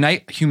 3,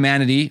 unite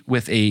humanity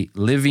with a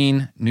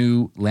living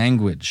new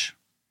language.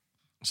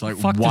 It's like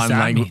Fuck does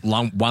that mean?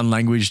 one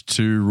language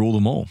to rule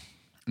them all.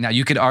 Now,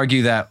 you could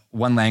argue that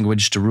one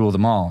language to rule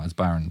them all, as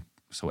Byron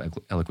so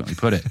eloquently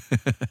put it,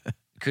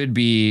 could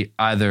be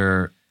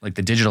either like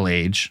the digital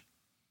age,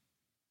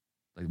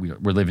 like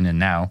we're living in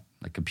now,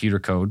 like computer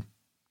code,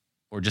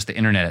 or just the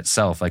internet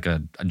itself, like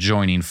a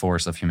joining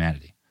force of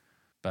humanity.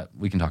 But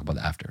we can talk about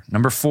that after.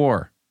 Number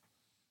 4.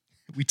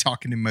 We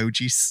talking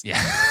emojis. Yeah.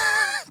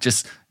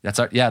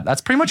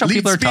 That's pretty much how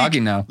people are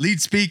talking now.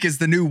 Lead speak is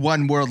the new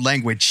one world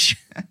language.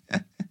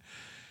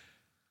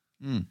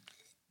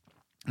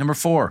 Number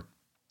 4.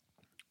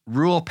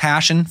 Rule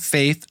passion,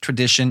 faith,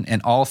 tradition,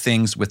 and all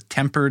things with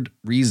tempered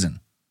reason.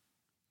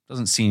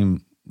 Doesn't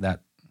seem that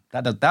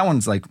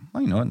one's like,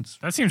 well, it's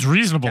That seems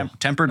reasonable.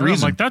 tempered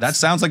reason. Like, that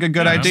sounds like a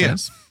good idea.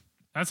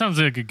 That sounds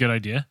like a good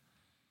idea.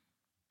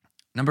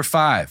 Number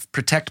 5,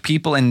 protect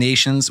people and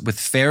nations with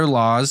fair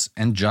laws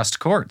and just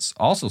courts.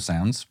 Also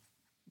sounds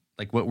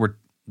like what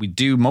we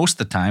do most of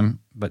the time,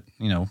 but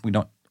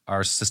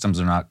our systems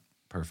are not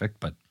perfect,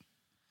 but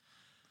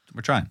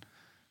we're trying.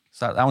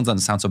 So that one doesn't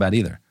sound so bad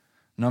either.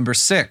 Number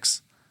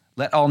 6,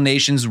 let all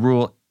nations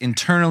rule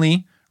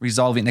internally,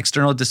 resolving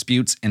external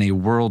disputes in a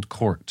world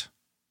court.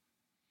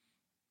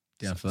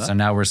 Yeah, for that. So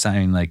now we're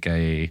saying like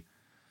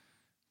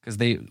because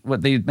they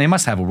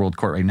must have a world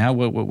court right now.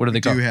 What are they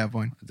called? Do have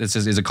one. Is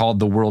it called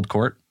the World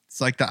Court?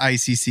 It's like the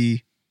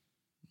ICC.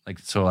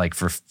 Like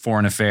for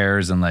foreign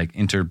affairs and like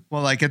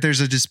Well, like if there's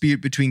a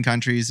dispute between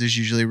countries, is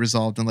usually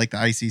resolved in like the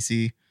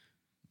ICC.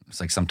 It's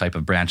like some type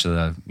of branch of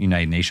the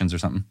United Nations or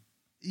something.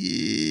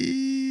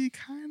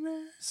 Kind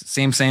of.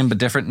 Same, but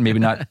different. Maybe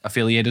not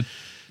affiliated.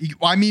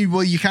 I mean,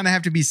 well, you kind of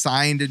have to be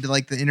signed into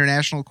like the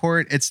international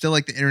court. It's still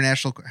like the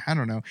international. I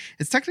don't know.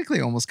 It's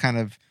technically almost kind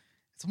of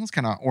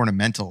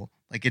ornamental.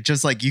 Like it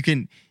just like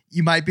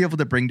you might be able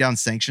to bring down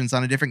sanctions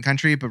on a different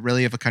country, but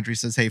really if a country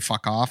says, hey,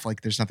 fuck off,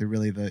 like there's nothing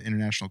really the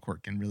international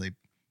court can really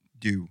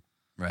do.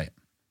 Right.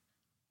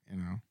 So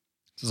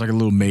it's like a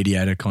little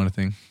mediator kind of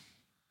thing.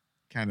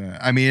 Kind of.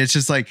 I mean, it's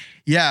just like,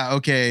 yeah,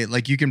 okay,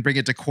 like you can bring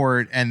it to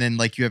court and then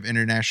like you have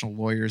international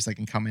lawyers that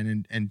can come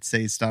in and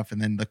say stuff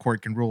and then the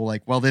court can rule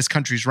like, well, this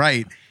country's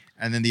right.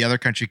 And then the other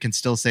country can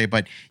still say,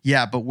 but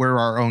we're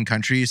our own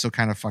country. So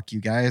kind of fuck you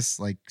guys.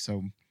 Like,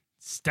 so.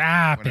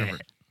 Stop Whatever.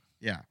 it.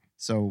 Yeah.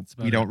 So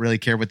we don't really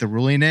care what the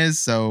ruling is.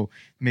 So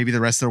maybe the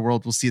rest of the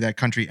world will see that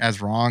country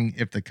as wrong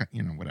if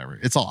whatever.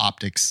 It's all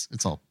optics.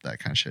 It's all that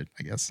kind of shit,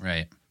 I guess.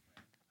 Right.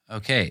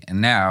 Okay.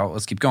 And now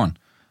let's keep going.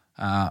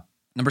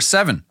 Number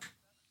 7,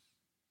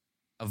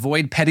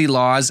 avoid petty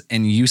laws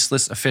and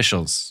useless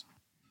officials.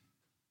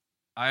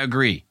 I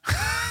agree.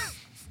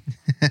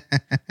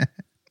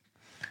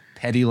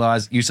 Petty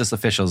laws, useless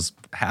officials.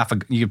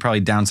 You could probably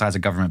downsize a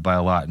government by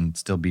a lot and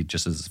still be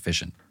just as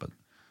efficient, but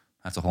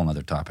that's a whole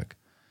nother topic.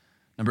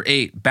 Number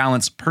 8,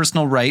 balance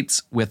personal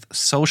rights with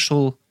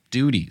social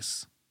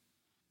duties.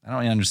 I don't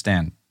really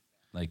understand.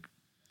 Like,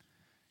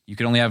 You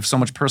can only have so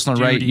much personal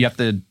right. Duty. You have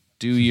to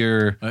do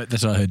your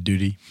That's what I heard,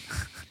 duty.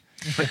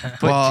 I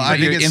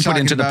think your it's input talking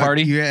into the about,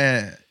 party.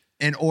 Yeah,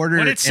 in order.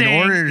 What it's in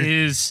saying order.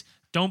 is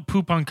don't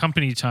poop on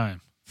company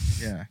time.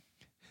 Yeah.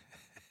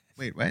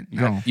 Wait, what? You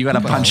got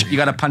to punch. You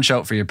got to punch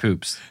out for your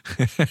poops.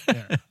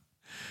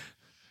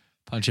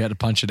 Punch out to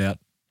punch it out.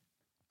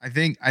 I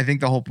think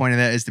the whole point of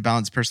that is to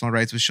balance personal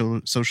rights with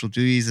social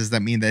duties. Does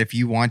that mean that if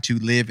you want to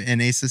live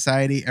in a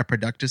society, a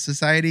productive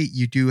society,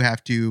 you do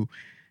have to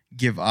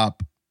give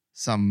up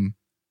some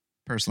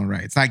personal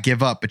rights? Not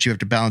give up, but you have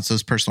to balance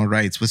those personal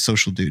rights with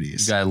social You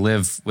duties. got to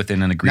live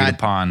within an agreed Not-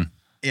 upon.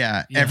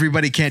 Yeah, Yeah.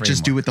 everybody can't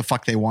just do Framework. what the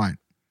fuck they want.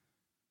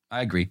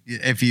 I agree.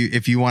 If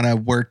you want to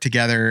work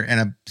together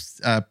in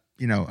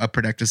a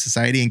productive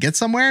society and get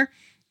somewhere,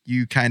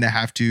 you kind of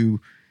have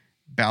to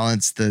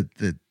balance the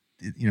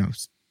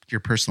your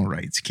personal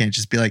rights. You can't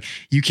just be like,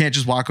 you can't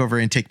just walk over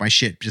and take my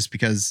shit just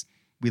because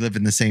we live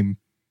in the same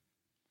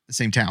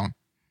town.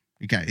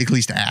 You got at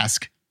least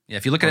ask. Yeah,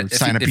 if you look Or at it,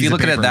 sign a if piece you of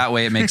look at it paper. that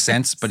way, it makes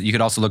sense. But you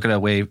could also look at it a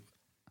way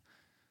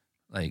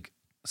like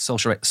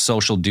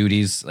social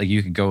duties. Like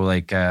you could go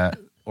like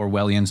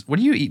Orwellians. What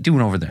are you doing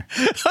over there?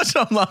 That's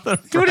what I'm laughing.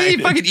 What are you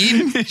fucking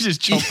eating? He's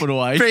just chomping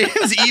away.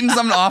 He's eating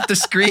something off the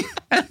screen.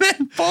 And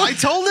then I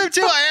told him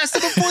to. I asked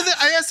him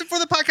before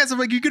the podcast. I'm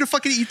like, you gonna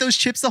fucking eat those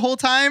chips the whole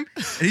time?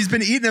 And he's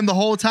been eating them the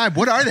whole time.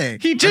 What are they?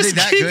 He just are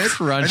they that keeps good? Are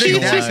crunching they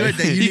that away. good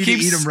that you He need to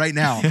keeps- eat them right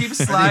now? keeps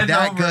Are they sliding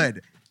that over.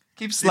 good?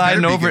 keep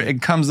sliding better be over. good.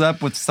 It comes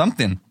up with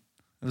something.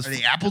 It was- Are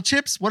they apple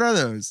chips? What are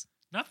those?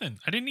 Nothing.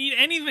 I didn't eat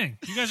anything.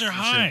 You guys are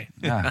high.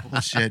 yeah.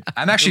 Bullshit.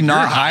 I'm actually You're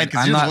not high high. 'cause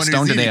I'm you're the not one who's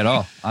stoned today eating. at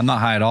all. I'm not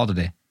high at all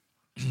today.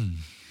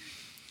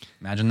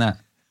 Imagine that.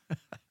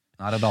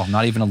 Not at all.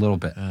 Not even a little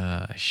bit.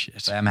 Shit.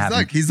 But I'm happy.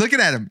 Look, he's looking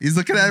at him. He's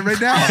looking at him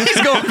right now.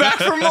 He's going back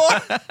for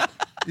more.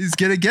 He's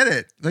gonna get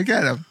it. Look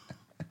at him.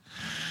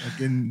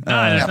 Fucking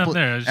there's nothing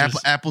there. It's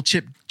just- apple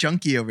chip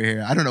junkie over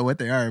here. I don't know what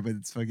they are, but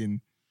it's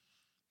fucking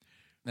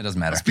It doesn't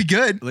matter. must be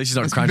good. At least he's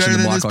not Must be crunching better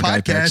the than mic this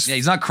like Apex. podcast. Yeah,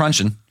 he's not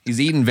crunching. He's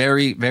eating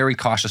very, very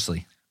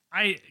cautiously.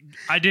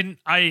 I didn't.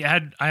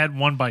 I had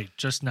one bite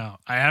just now.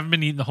 I haven't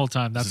been eating the whole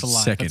time. That's a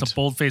lie. Second. That's a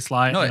bold-faced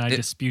lie, No, and I it-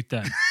 dispute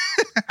that.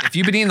 If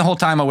you've been eating the whole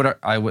time, I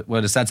would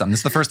have said something. This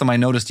is the first time I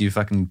noticed you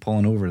fucking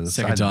pulling over to the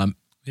Second side. time.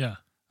 Yeah.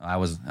 I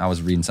was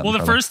reading something. Well,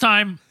 the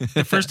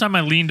probably. first time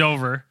I leaned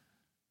over,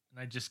 and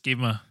I just gave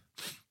him a.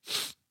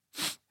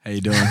 How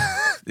you doing?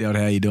 The old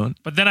how you doing?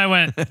 But then I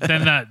went.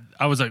 Then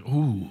I was like,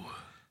 ooh.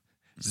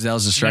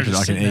 Zell's And distracted. I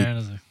just can sitting there, eat. and I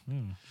was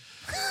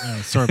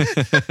like,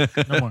 Yeah,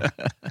 sorry. No more.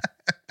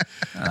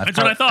 That's part-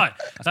 what I thought.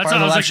 That's part what of I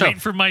the was live like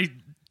show.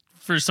 waiting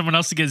for someone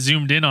else to get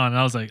zoomed in on. And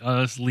I was like, oh,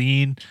 let's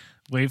lean,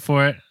 wait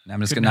for it. Now I'm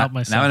just Couldn't gonna. help Now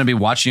myself. I'm gonna be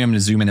watching him to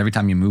zoom in every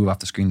time you move off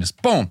the screen. Just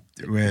boom,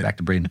 Do it. back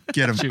to Braden.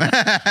 Get him. Shoot.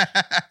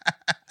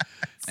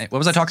 Hey, what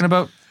was I talking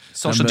about?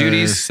 Social Number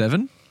duties.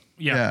 7.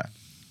 Yeah. Yeah.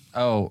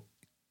 Oh,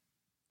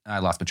 I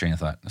lost my train of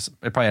thought. It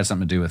probably had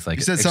something to do with like.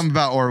 You said something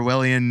about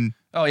Orwellian.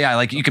 Oh yeah,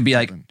 like you could be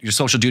like your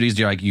social duties.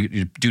 You're like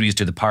your duties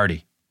to the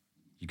party.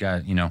 You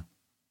got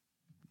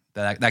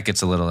that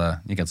gets a little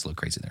it gets a little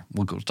crazy there.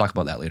 We'll talk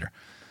about that later.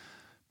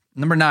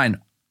 Number 9,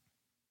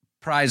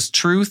 prize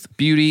truth,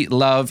 beauty,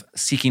 love,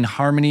 seeking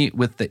harmony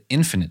with the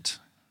infinite.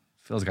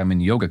 Feels like I'm in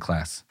yoga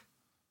class.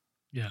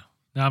 Yeah.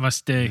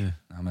 Namaste.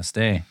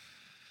 Namaste.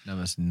 No,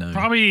 that's no.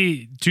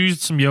 Probably do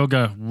some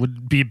yoga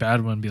would be a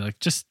bad one. Be like,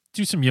 just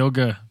do some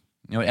yoga.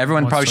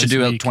 Everyone Once, probably should twice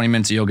a do week. 20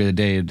 minutes of yoga a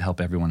day. It'd help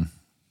everyone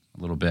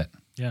a little bit.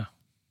 Yeah.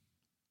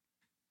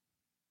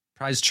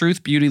 Prize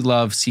truth, beauty,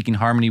 love, seeking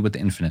harmony with the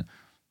infinite.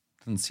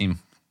 That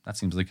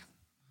seems like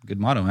a good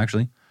motto,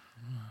 actually.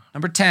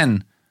 Number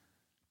 10,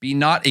 be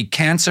not a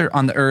cancer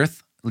on the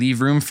earth.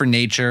 Leave room for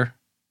nature.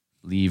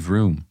 Leave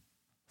room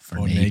for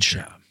For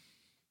nature.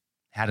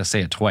 Had to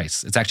say it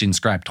twice. It's actually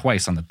inscribed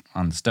twice on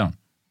the stone.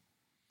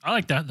 I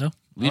like that though. I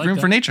Leave like room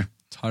that. for nature.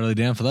 Totally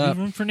down for that. Leave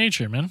room for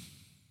nature, man.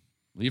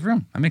 Leave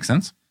room. That makes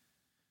sense.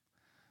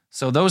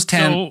 So those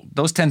 10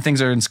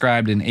 things are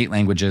inscribed in 8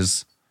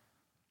 languages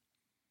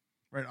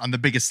Right on the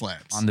biggest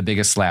slabs. on the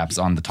biggest slabs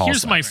on the tall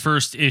Here's my slabs.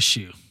 first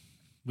issue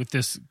with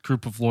this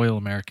group of loyal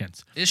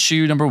Americans.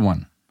 Issue number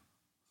 1.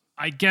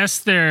 I guess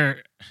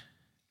they're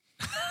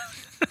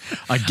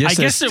I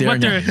guess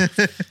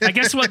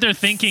what they're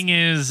thinking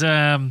is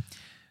that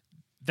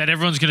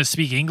everyone's going to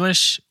speak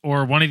English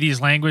or one of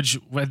these language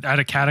at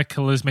a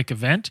cataclysmic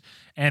event,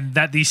 and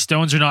that these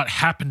stones are not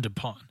happened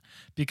upon.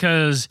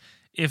 Because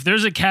if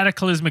there's a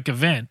cataclysmic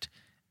event,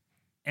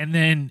 and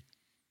then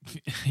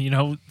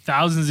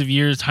thousands of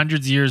years,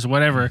 hundreds of years,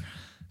 whatever,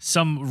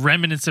 some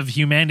remnants of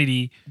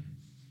humanity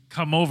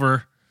come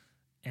over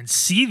and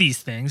see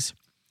these things,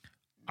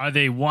 are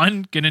they,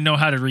 one, going to know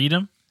how to read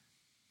them?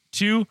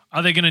 2,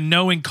 are they going to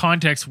know in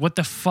context what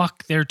the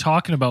fuck they're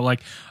talking about? Like,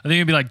 are they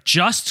going to be like,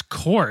 just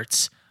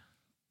courts?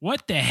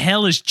 What the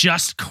hell is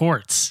just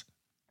courts?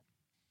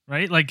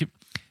 Right? Like,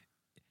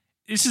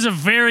 this is a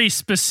very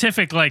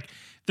specific, like,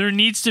 there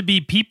needs to be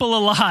people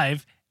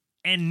alive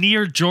and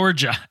near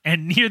Georgia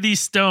and near these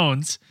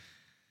stones.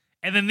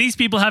 And then these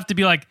people have to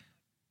be like,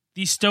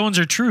 these stones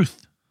are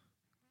truth.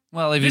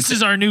 Well, if This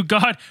is our new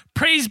god.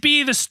 Praise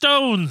be the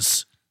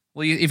stones.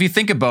 Well, if you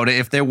think about it,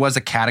 if there was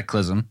a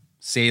cataclysm,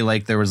 say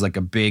like there was like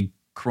a big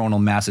coronal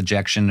mass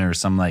ejection or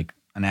some like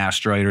an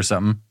asteroid or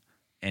something,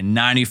 and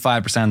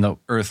 95% of the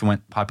Earth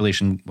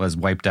population was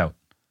wiped out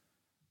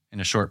in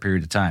a short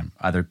period of time.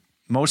 Either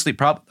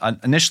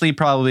initially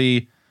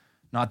probably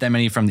not that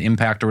many from the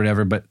impact or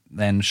whatever, but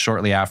then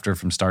shortly after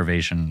from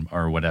starvation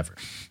or whatever,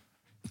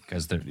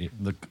 because the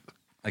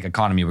like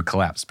economy would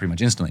collapse pretty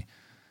much instantly.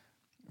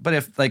 But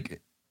if there's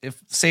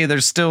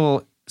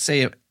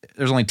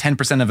only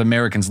 10% of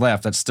Americans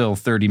left, that's still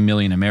 30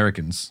 million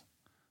Americans.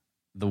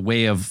 The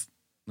way of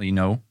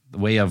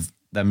the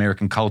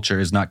American culture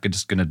is not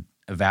just going to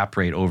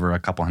evaporate over a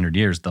couple hundred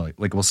years. Though,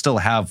 like we'll still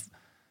have,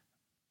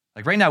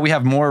 like right now we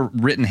have more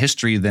written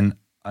history than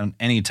on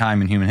any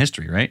time in human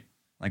history, right?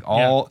 Like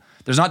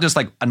there's not just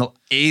like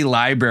a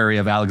library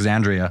of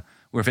Alexandria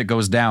where if it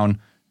goes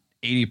down,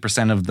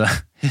 80% of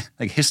the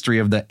like history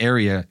of the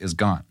area is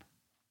gone.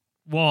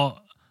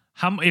 Well,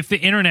 if the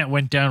internet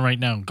went down right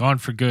now, gone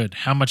for good,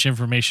 how much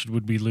information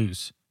would we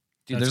lose?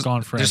 Dude, That's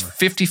gone forever. There's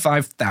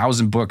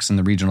 55,000 books in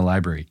the regional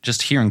library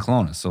just here in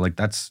Kelowna. So like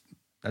that's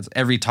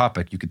every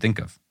topic you could think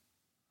of.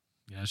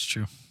 Yeah, that's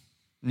true.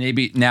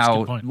 Maybe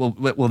now That's a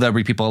good will there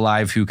be people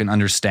alive who can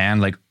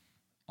understand like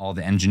all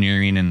the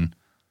engineering and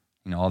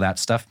all that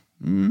stuff?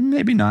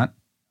 Maybe not.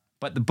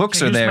 But the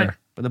books are there.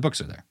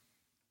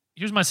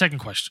 Here's my second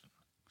question.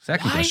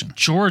 Second Why question.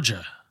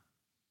 Georgia?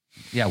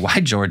 Yeah, why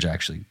Georgia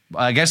actually?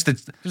 I guess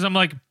that's Because I'm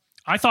like,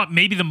 I thought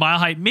maybe the Mile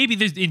High, maybe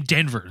there's in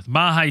Denver,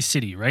 Mile High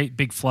City, right?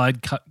 Big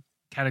flood,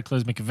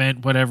 cataclysmic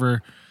event,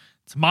 whatever.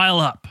 It's a mile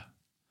up.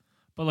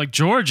 But like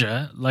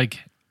Georgia, like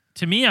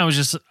to me, I was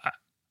just,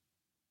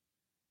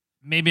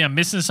 maybe I'm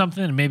missing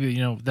something. And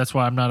maybe, that's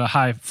why I'm not a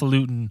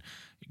highfalutin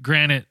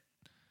granite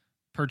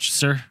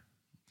purchaser.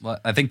 well,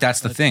 I think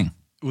that's the thing.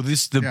 Well,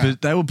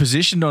 they were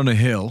positioned on a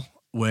hill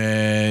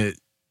where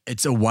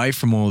it's away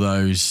from all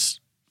those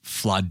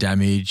flood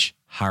damage,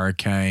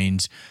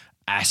 hurricanes,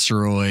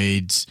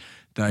 asteroids.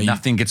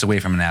 Nothing gets away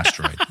from an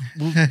asteroid.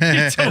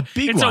 It's, a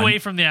big it's one. away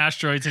from the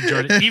asteroids in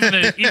Georgia. Even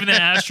the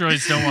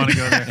asteroids don't want to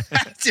go there.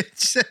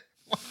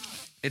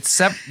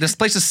 This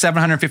place is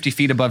 750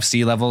 feet above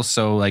sea level,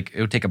 so like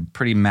it would take a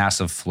pretty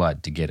massive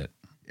flood to get it.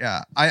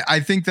 Yeah,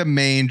 I think the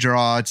main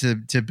draw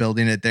to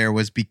building it there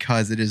was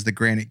because it is the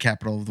granite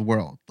capital of the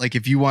world. Like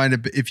if you want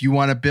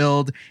to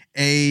build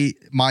a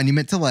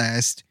monument to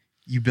last,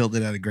 you build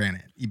it out of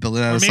granite. You build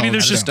it out of Maybe solid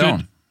there's just stone.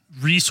 good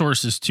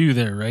resources too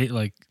there, right?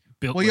 Like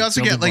built. Well, you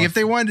also get like if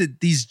they wanted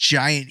these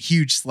giant,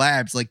 huge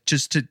slabs, like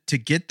just to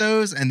get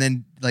those and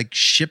then like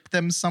ship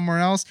them somewhere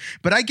else.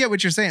 But I get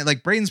what you're saying.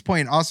 Like Braden's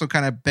point also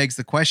kind of begs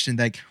the question,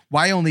 like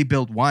why only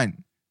build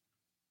one?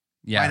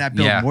 Yeah, Why not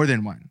build more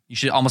than one? You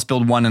should almost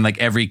build one in like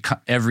every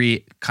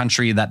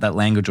country that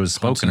language was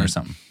spoken or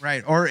something.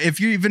 Right. Or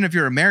even if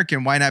you're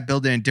American, why not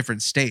build it in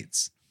different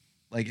states?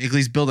 Like at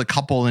least build a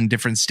couple in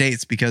different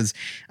states because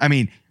I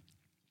mean,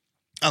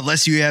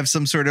 unless you have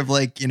some sort of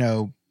like,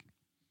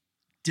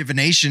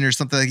 divination or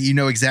something,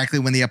 like exactly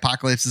when the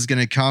apocalypse is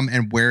going to come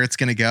and where it's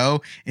going to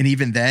go. And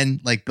even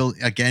then, like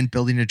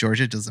building in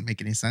Georgia doesn't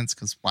make any sense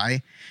because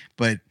why?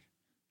 But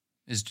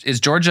is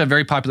Georgia a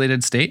very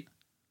populated state?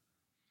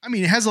 I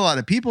mean, it has a lot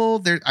of people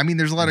there. I mean,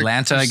 there's a lot of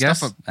Atlanta, I guess.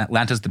 stuff.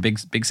 Atlanta's the big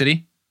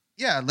city.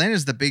 Yeah,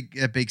 Atlanta's the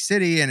big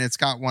city, and it's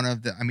got one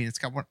of the. I mean, it's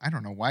got one. I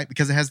don't know why,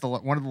 because it has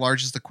one of the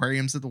largest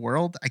aquariums of the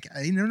world.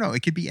 I don't know.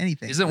 It could be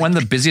anything. Is it one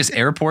of the busiest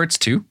airports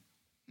too?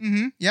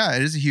 Mm-hmm. Yeah,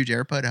 it is a huge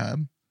airport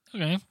hub.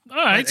 Okay, all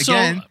right. But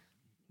again, so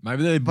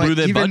maybe they blew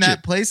their even budget.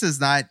 that place is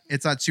not.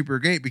 It's not super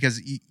great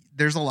because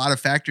there's a lot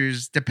of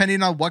factors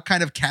depending on what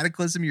kind of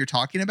cataclysm you're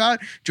talking about.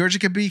 Georgia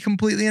could be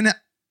completely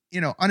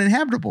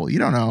uninhabitable. You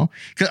don't know.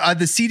 The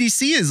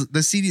CDC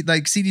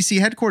CDC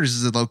headquarters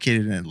is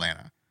located in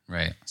Atlanta.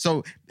 Right.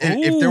 So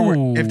if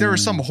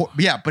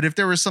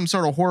there were some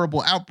sort of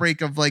horrible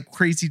outbreak of like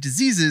crazy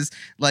diseases,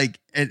 like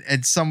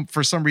and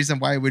for some reason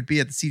why it would be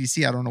at the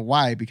CDC, I don't know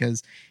why.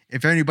 Because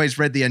if anybody's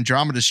read the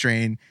Andromeda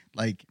strain,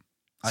 like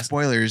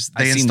spoilers,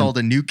 they installed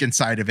a nuke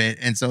inside of it,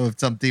 and so if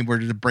something were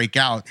to break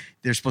out,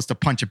 they're supposed to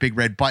punch a big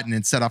red button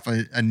and set off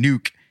a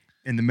nuke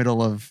in the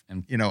middle of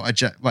a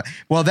jet.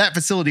 Well, that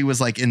facility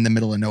was like in the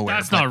middle of nowhere.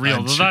 that's not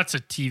real. That's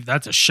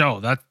a show.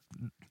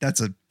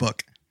 That's a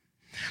book.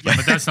 Yeah,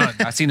 but that's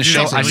not. I've seen the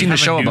show. I've seen the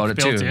show about it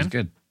too. It was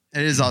good.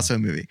 It is also a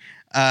movie.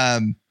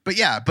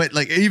 But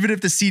like even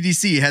if the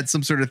CDC had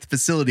some sort of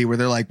facility where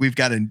they're like, we've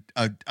got an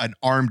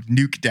armed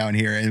nuke down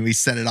here and we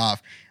set it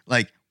off,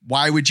 like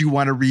why would you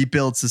want to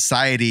rebuild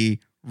society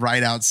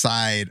right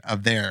outside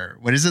of there?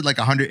 What is it like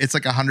 100? It's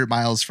like 100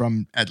 miles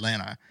from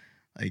Atlanta.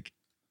 Like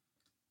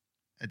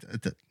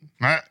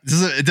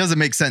it doesn't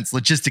make sense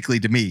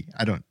logistically to me.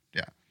 I don't.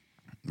 Yeah.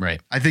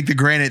 Right. I think the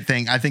granite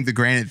thing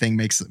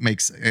makes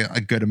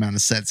a good amount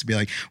of sense to be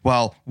like,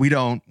 well, we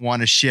don't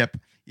want to ship,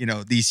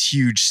 these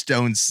huge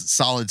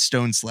solid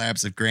stone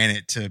slabs of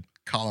granite to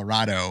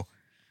Colorado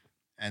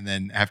and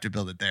then have to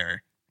build it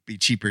there. Be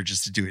cheaper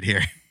just to do it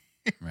here.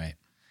 Right.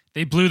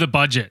 They blew the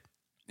budget.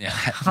 Yeah.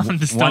 On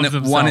the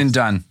stones one and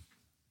done.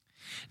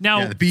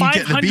 Now, Yeah, the bean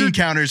 500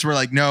 counters were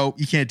like, no,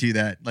 you can't do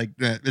that. Like,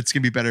 it's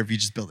gonna be better if you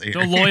just build 8.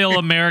 the loyal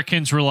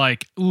Americans were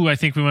like, ooh, I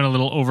think we went a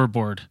little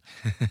overboard.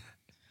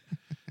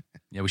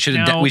 Yeah, we should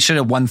Now- have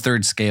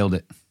 1/3 scaled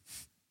it.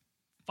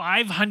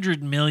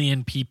 500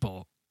 million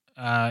people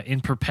in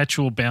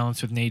perpetual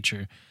balance with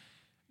nature.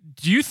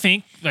 Do you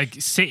think,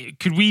 like, say,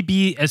 could we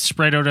be as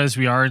spread out as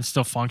we are and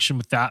still function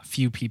with that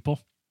few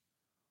people?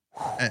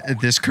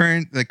 At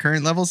the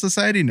current level of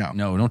society, no.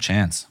 No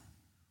chance.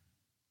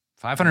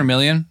 500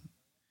 million?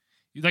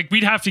 Like,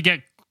 we'd have to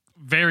get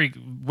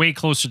way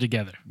closer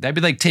together. That'd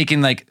be like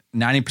taking like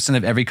 90%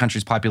 of every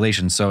country's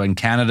population. So in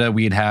Canada,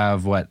 we'd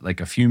have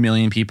like a few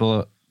million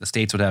people. The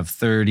States would have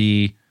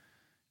 30.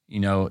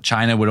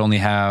 China would only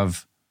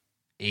have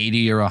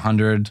 80 or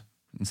 100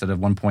 instead of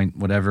 1 point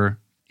whatever.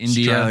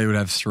 India Australia would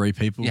have 3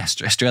 people. Yeah,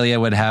 Australia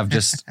would have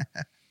just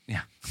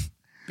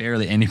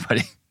barely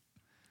anybody.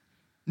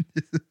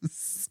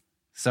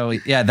 So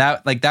yeah,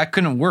 that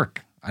couldn't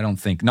work. I don't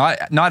think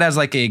not as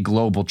like a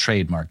global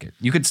trade market.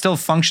 You could still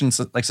function,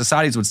 like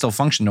societies would still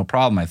function, no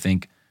problem. I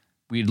think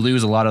we'd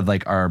lose a lot of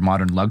like our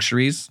modern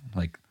luxuries,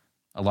 like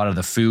a lot of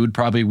the food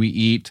probably we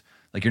eat.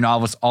 Like you're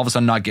not all of a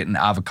sudden not getting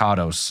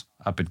avocados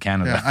up in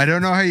Canada. Yeah, I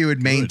don't know how you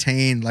would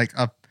maintain like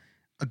a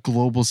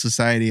global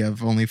society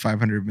of only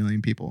 500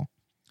 million people.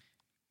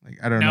 Like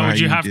I don't know. Now, how would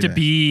you have do to that.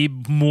 be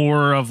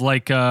more of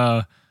like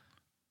a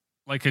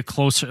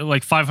closer,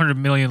 like 500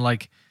 million?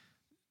 Like,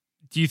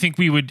 do you think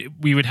we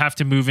would have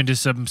to move into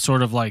some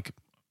sort of like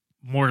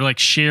more like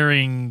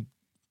sharing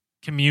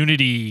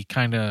community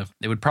kind of?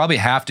 It would probably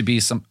have to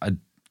be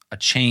a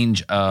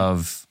change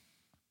of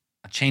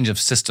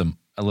system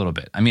a little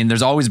bit. I mean,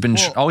 there's always been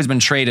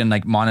trade in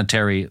like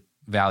monetary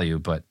value,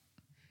 but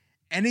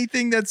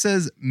anything that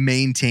says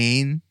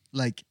maintain,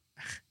 like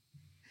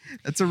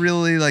that's a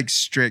really like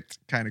strict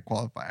kind of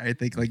qualifier. I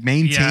think like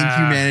maintain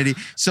humanity.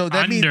 So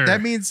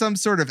that means some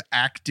sort of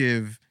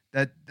active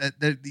that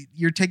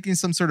you're taking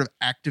some sort of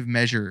active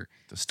measure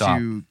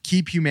to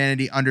keep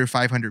humanity under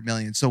 500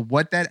 million. So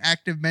what that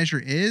active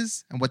measure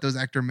is and what those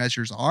active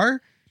measures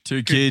are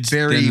 2 kids,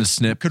 then the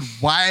snip. Could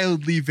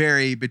wildly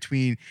vary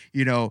between,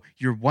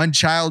 your one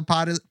child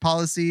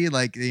policy,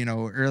 like,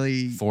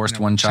 early forced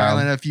one child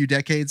a few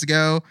decades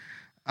ago,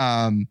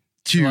 to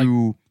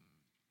like,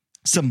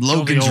 some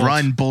Logan's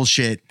Run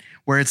bullshit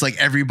where it's like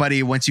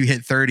everybody, once you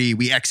hit 30,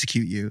 we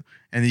execute you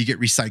and then you get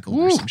recycled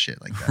or some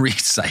shit like that.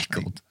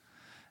 Recycled.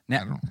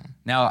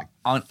 Now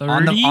on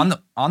 30?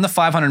 the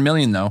 500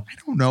 million though. I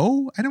don't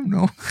know.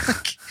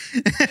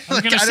 I was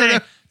gonna say,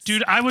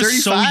 dude, I was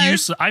 35? So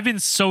useless. I've been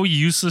so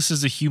useless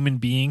as a human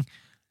being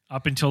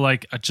up until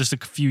like just a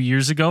few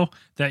years ago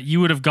that you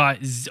would have got,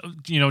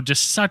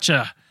 just such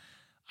a.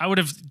 I would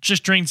have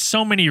just drained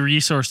so many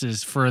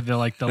resources for the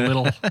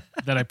little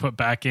that I put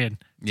back in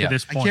to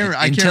this point. I can't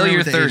Until remember you're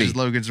what the 30. age is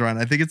Logan's Run.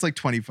 I think it's like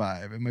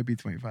 25. It might be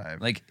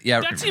 25. Like, yeah,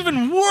 that's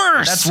even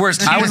worse. That's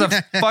worse. I was a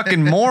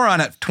fucking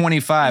moron at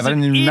 25. I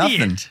didn't know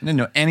nothing. I didn't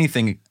know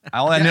anything.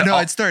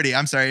 It's 30.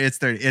 I'm sorry. It's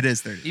 30. It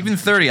is 30. Even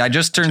 30. I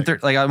just turned 30.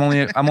 Like I'm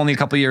only a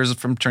couple years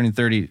from turning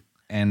 30,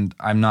 and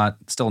I'm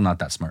still not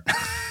that smart.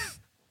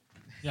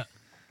 Yeah.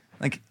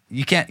 Like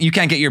you can't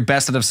get your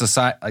best out of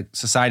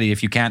society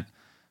if you can't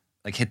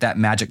like hit that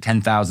magic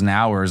 10,000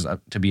 hours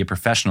to be a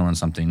professional in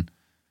something.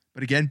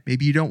 But again,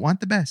 maybe you don't want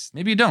the best.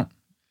 Maybe you don't.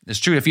 It's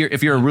true. If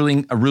you're a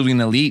ruling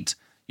elite,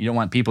 you don't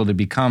want people to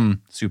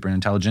become super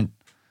intelligent.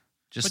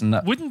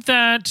 Wouldn't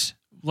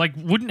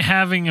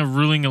having a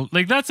ruling,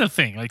 like that's a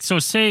thing. Like, so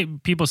say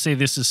people say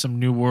this is some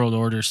New World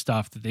Order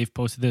stuff that they've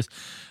posted this,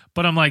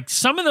 but I'm like,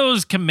 some of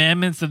those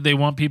commandments that they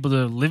want people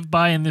to live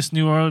by in this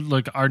New World,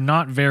 like, are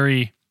not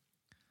very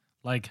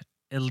like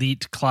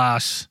elite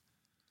class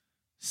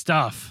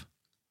stuff.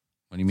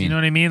 What do you mean? You know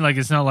what I mean? Like,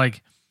 it's not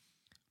like,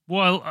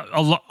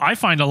 well, I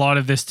find a lot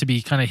of this to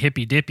be kind of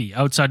hippy dippy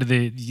outside of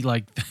the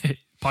like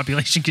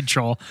population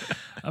control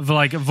of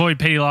like avoid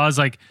petty laws.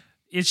 Like,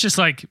 it's just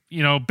like,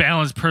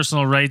 balance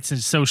personal rights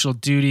and social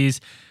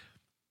duties.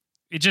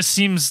 It just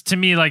seems to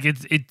me like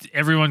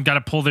everyone got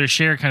to pull their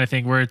share kind of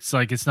thing, where it's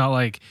like, it's not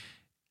like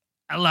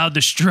allow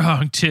the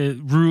strong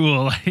to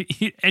rule.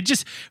 It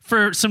just,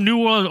 for some New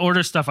World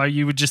Order stuff,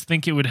 you would just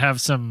think it would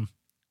have some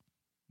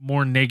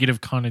more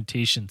negative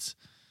connotations.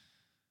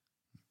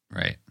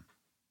 Right.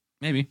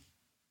 Maybe.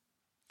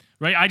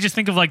 Right. I just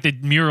think of like the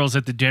murals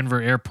at the Denver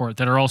airport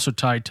that are also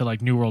tied to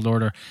like New World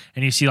Order.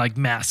 And you see like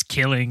mass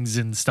killings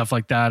and stuff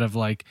like that of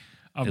like,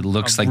 it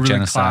looks like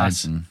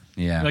genocides and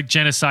like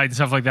genocide and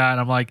stuff like that.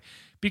 And I'm like,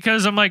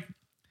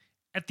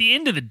 at the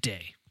end of the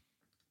day,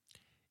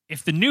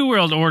 if the New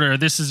World Order,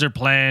 this is their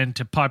plan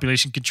to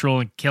population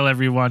control and kill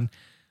everyone,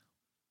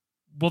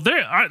 well,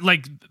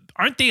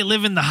 aren't they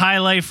living the high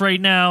life right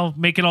now,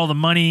 making all the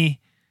money,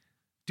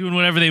 doing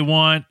whatever they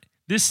want?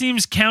 This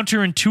seems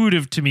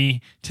counterintuitive to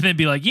me to then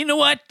be like, you know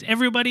what,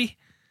 everybody,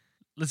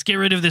 let's get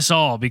rid of this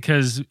all.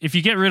 Because if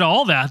you get rid of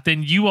all that,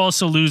 then you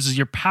also lose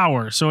your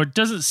power. So it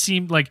doesn't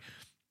seem like,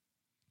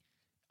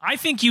 I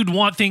think you'd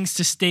want things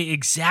to stay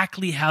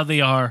exactly how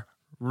they are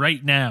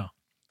right now.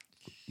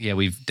 Yeah,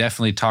 we've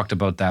definitely talked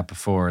about that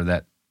before,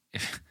 that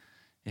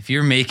if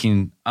you're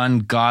making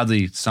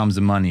ungodly sums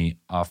of money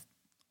off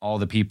all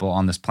the people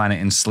on this planet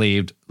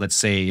enslaved, let's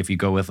say if you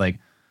go with like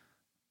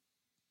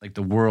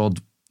the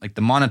world, like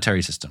the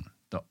monetary system,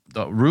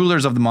 the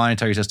rulers of the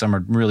monetary system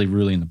are really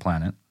ruling the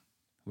planet,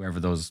 whoever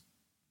those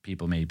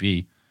people may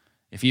be.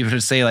 If you were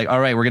to say like, all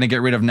right, we're going to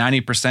get rid of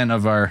 90%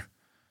 of our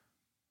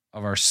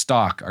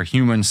stock, our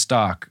human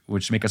stock,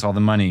 which make us all the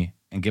money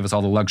and give us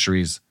all the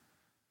luxuries,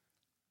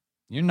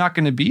 you're not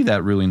going to be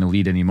that ruling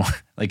elite anymore.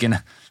 like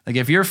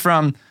if you're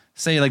from,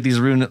 say, like these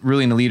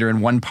ruling elite are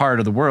in one part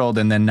of the world,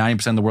 and then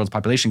 90% of the world's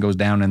population goes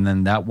down, and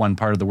then that one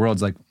part of the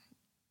world's like,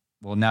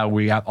 well, now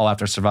we all have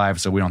to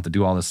survive, so we don't have to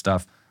do all this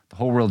stuff. The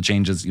whole world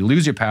changes. You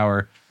lose your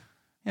power.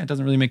 Yeah, it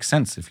doesn't really make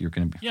sense if you're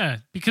going to be. Yeah,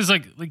 because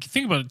like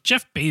think about it.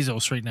 Jeff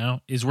Bezos right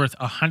now is worth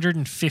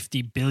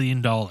 $150 billion.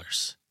 You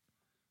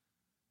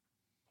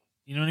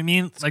know what I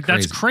mean? Like crazy.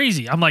 that's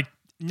crazy. I'm like,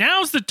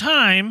 now's the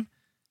time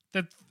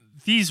that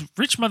these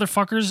rich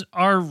motherfuckers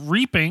are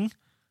reaping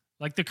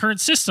like the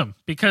current system,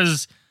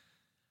 because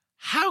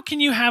how can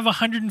you have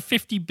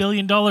 $150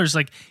 billion?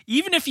 Like,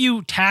 even if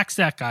you tax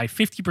that guy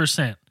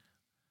 50%,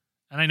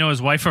 and I know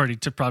his wife already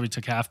probably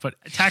took half, but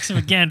tax him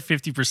again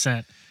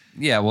 50%.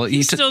 Yeah, well,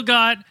 He's still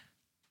got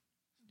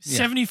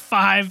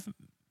 $75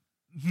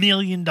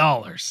 million,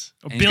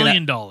 $1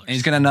 billion. And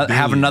he's going to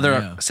have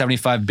another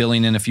 75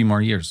 billion in a few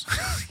more years.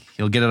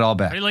 He'll get it all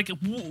back. Right? Like,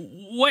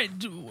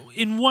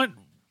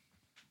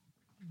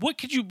 what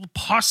could you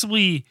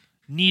possibly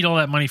need all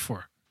that money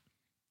for?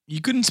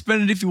 You couldn't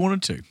spend it if you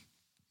wanted to.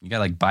 You got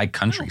to like buy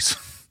countries.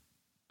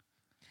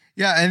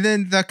 Yeah, and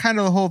then the kind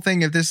of the whole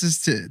thing, if this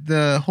is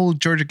the whole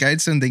Georgia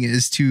Guidestone thing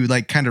is to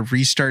like kind of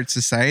restart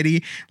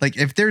society. Like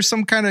if there's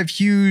some kind of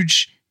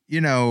huge,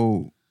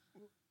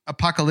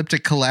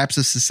 apocalyptic collapse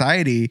of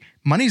society,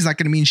 money's not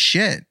going to mean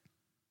shit.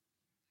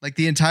 Like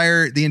the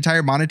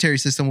entire monetary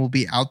system will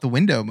be out the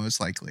window most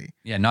likely.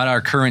 Yeah, not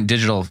our current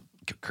digital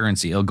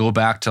currency. It'll go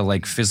back to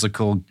like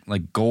physical,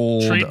 like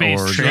gold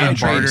Trade-based, or Trade,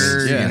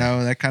 barter,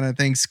 yeah. that kind of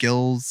thing,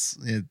 skills,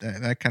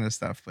 that kind of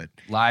stuff. But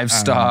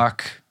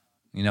livestock,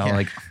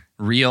 like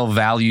real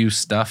value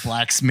stuff.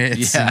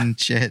 Blacksmiths and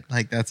shit.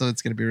 Like that's what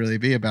it's going to really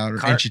be about.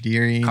 Or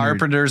engineering.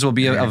 Carpenters will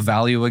be of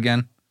value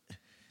again.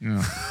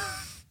 Yeah.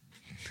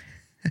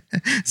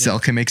 Cell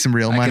can make some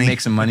real I money. can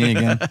make some money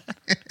again.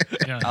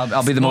 Yeah.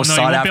 I'll be the most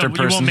sought after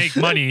person. You won't make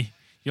money.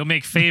 You'll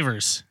make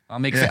favors. I'll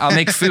make food.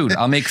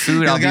 I'll make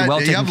food. I'll be well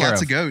taken care of. You have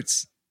lots of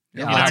goats.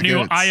 In our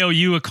new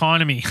IOU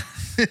economy.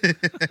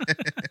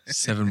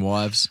 7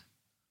 wives.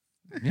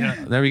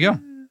 Yeah, there we go.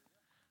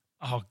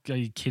 Oh, are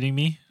you kidding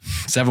me?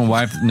 7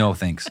 wives? No,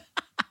 thanks.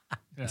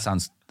 Yeah.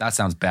 That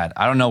sounds bad.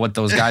 I don't know what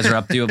those guys are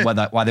up to,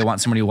 why they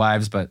want so many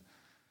wives, but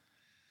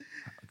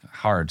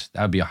hard.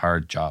 That would be a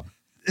hard job.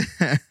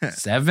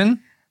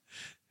 7?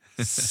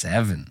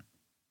 7.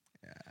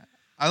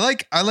 I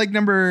like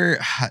number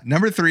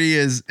 3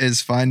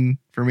 is fun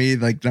for me.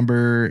 Like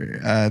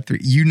number 3,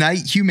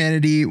 unite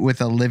humanity with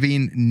a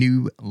living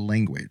new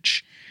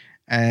language.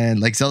 And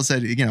like Zell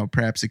said,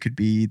 perhaps it could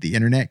be the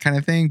internet kind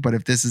of thing. But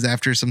if this is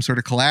after some sort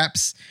of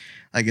collapse,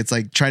 like it's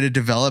like try to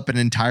develop an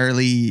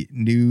entirely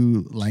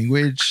new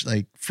language.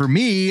 Like for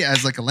me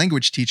as like a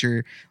language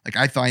teacher, like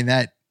I find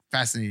that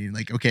fascinating.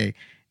 Like, okay,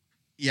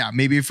 yeah,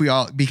 maybe if we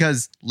all,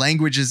 because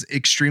language is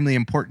extremely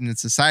important in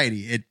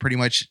society. It pretty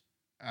much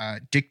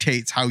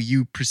dictates how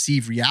you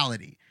perceive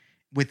reality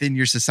within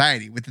your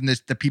society, within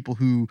the people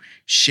who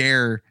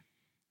share,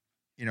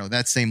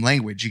 that same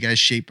language. You guys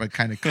shape a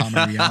kind of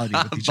common reality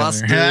with each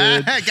other.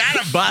 Got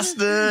him.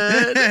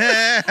 Busted.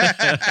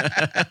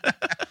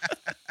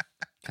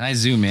 Can I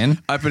zoom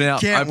in? Open it up.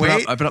 Can't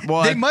wait. Open up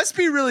wide. They must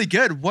be really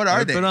good. What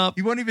are they? Open up.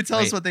 You won't even tell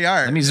us what they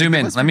are. Let me zoom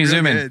in. Let me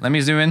zoom in. Let me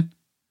zoom in.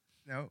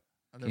 No.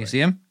 Can you see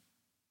him?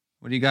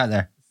 What do you got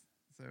there?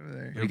 It's over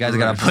there. You guys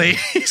got a plate.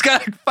 He's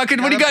got a fucking.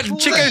 What do you got?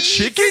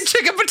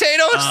 Chicken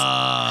potatoes.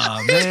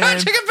 Oh, He's got man.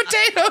 chicken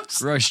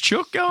potatoes. Roast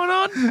chook going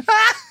on.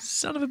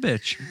 Son of a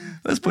bitch.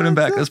 Let's put him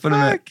back. Let's put him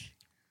back.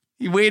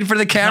 He waited for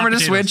the camera to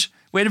potatoes. switch.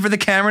 Waited for the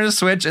camera to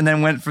switch, and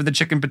then went for the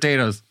chicken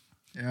potatoes.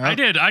 Yeah. I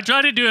did. I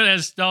tried to do it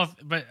as stealth,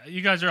 but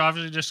you guys are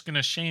obviously just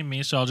gonna shame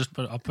me, so I'll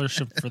push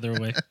it further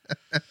away.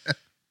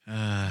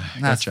 That's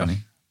Gotcha. funny.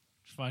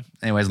 It's fine.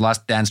 Anyways,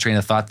 lost Dan's train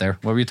of thought there.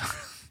 What were you talking?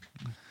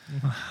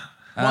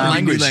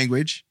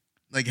 Language.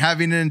 Like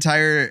having an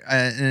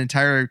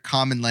entire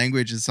common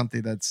language is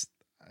something that's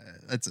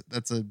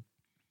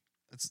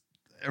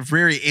a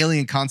very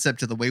alien concept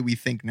to the way we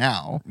think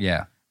now.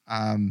 Yeah.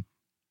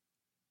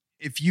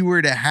 If you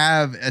were to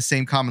have a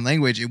same common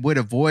language, it would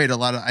avoid a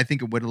lot of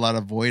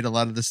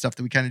the stuff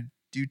that we kind of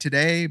do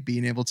today,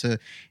 being able to,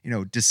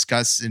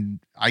 discuss and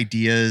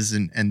ideas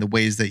and the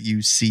ways that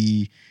you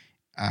see,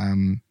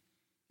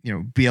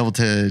 be able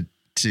to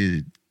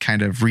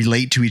kind of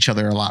relate to each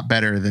other a lot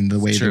better than the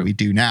way that we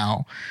do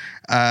now.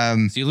 So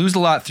you lose a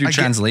lot through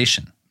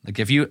translation. Like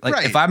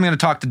if I'm going to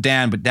talk to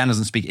Dan, but Dan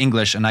doesn't speak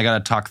English, and I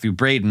got to talk through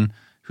Braden,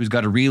 who's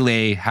got to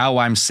relay how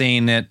I'm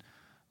saying it,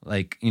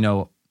 like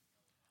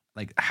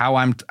how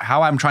I'm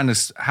trying to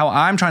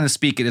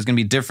speak it is going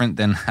to be different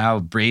than how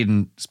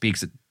Braden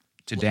speaks it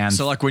to Dan.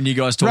 So like when you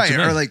guys talk Right. to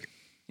me. Or like,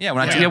 yeah,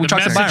 when Yeah, we the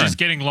talked to message Byron. is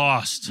getting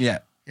lost. Yeah.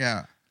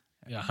 yeah.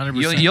 Yeah,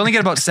 100%. You only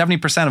get about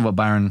 70% of what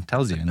Byron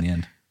tells you in the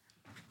end.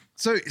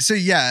 So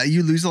yeah,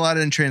 you lose a lot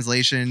in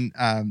translation.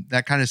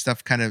 That kind of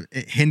stuff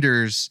it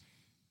hinders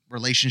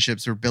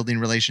relationships or building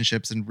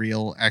relationships and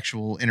real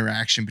actual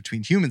interaction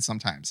between humans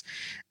sometimes.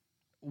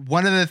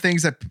 One of the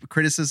things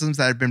criticisms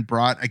that have been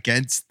brought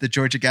against the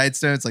Georgia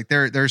Guidestones, like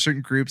there are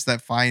certain groups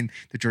that find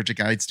the Georgia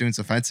Guidestones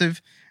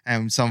offensive,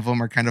 and some of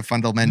them are kind of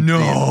fundamental.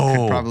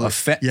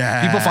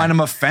 Yeah. People find them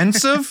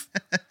offensive?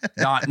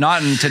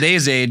 not in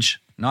today's age.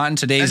 Not in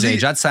today's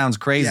age. That sounds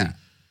crazy. Yeah.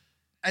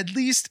 At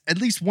least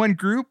one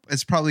group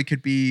is probably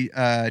could be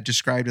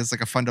described as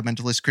like a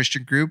fundamentalist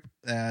Christian group.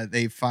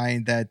 They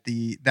find that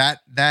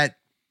that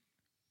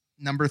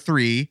number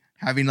 3,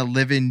 having a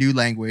live-in new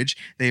language,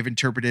 they've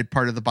interpreted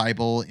part of the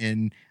Bible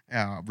in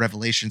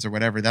Revelations or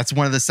whatever. That's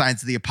one of the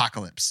signs of the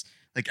apocalypse.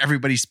 Like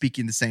everybody's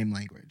speaking the same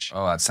language.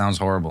 Oh, that sounds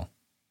horrible.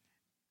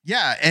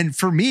 Yeah, and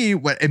for me,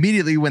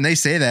 immediately when they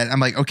say that, I'm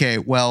like, okay,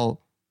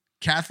 well,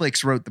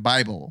 Catholics wrote the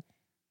Bible,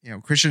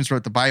 Christians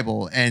wrote the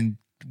Bible, and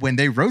when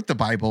they wrote the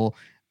Bible,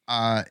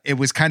 it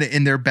was kind of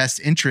in their best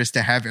interest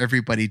to have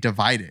everybody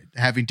divided,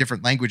 having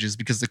different languages,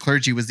 because the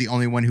clergy was the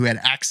only one who had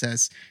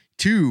access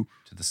to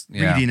this,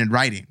 reading and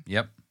writing.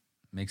 Yep.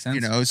 Makes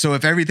sense. So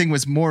if everything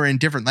was more in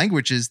different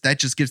languages, that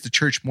just gives the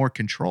church more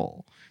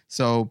control.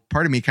 So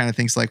part of me kind of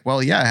thinks like,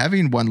 well, yeah,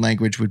 having one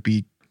language would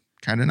be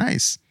kind of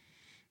nice.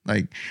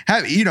 Like,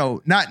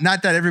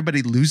 not that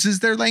everybody loses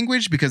their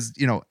language, because,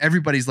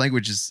 everybody's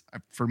language is,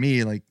 for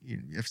me, like,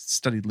 I've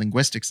studied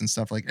linguistics and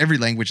stuff, like every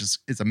language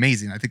is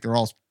amazing. I think they're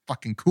all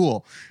fucking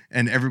cool,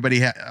 and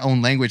everybody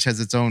own language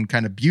has its own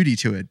kind of beauty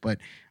to it. But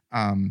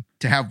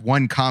to have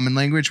one common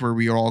language where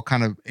we are all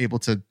kind of able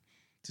to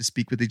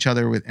speak with each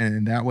other and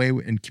in that way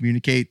and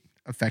communicate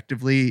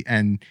effectively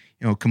and,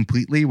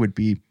 completely would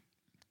be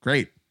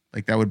great.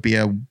 Like that would be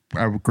a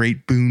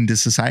great boon to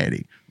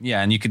society.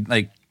 Yeah. And you could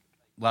a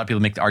lot of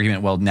people make the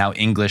argument, well, now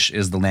English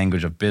is the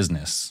language of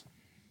business.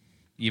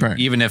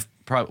 Even if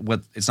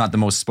it's not the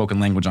most spoken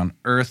language on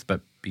earth, but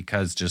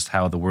because just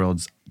how the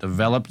world's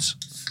developed,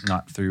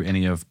 not through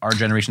any of our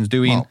generation's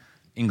doing,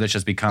 English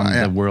has become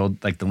the world,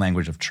 like the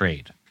language of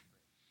trade.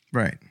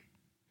 Right.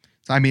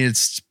 So, I mean,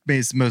 it's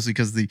mostly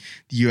because the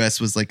U.S.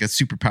 was like a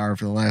superpower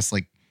for the last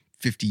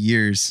 50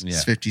 years,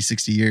 50,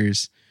 60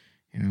 years.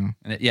 And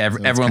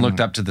everyone looked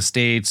up to the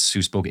States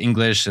who spoke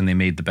English, and they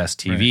made the best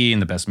TV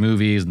and the best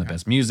movies and the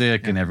best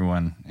music, and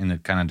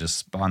it kind of just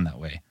spawned that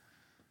way.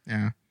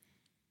 Yeah.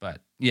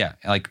 But yeah,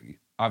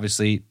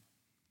 obviously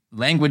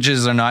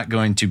languages are not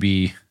going to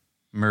be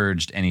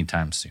merged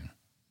anytime soon.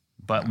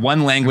 But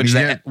one language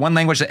that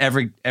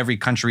every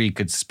country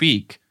could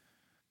speak,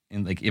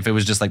 and if it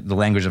was just the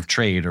language of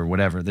trade or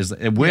whatever,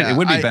 it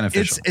would be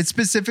beneficial. It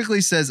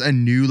specifically says a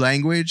new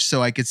language,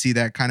 so I could see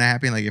that kind of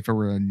happening. Like if it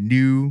were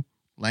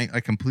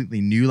a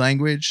completely new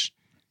language,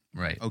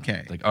 right?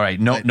 Okay, all right.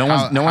 No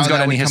one's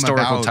got any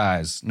historical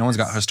ties. No one's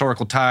got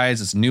historical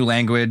ties. It's a new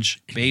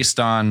language based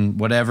on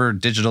whatever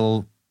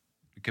digital.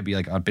 It could be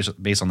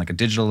based on a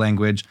digital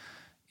language,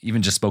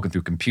 even just spoken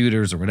through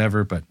computers or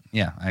whatever. But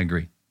yeah, I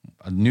agree.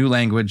 A new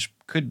language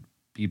could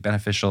be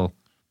beneficial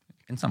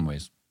in some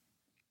ways.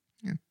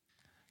 Yeah.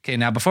 Okay,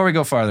 now before we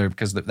go farther,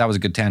 because that was a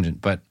good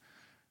tangent, but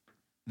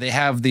they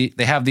have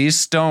these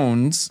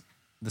stones.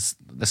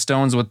 The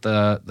stones with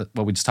the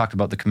what we just talked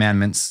about, the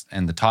commandments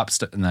and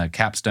the and the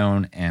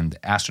capstone and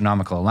the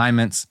astronomical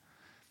alignments,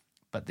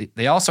 but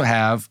they also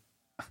have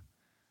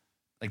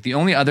the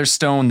only other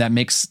stone that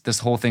makes this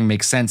whole thing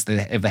make sense.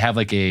 If they have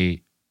a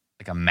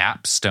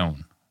map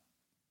stone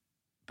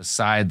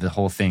beside the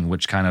whole thing,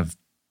 which kind of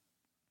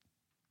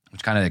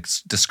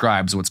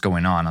describes what's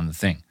going on the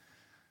thing.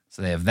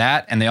 So they have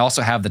that, and they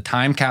also have the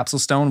time capsule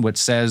stone, which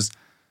says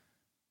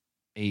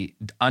a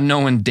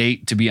unknown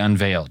date to be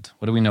unveiled.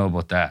 What do we know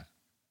about that?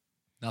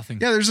 Nothing.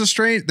 Yeah, there's a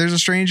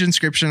strange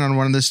inscription on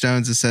one of the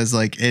stones that says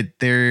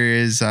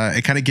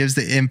it kind of gives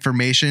the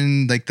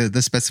information,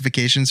 the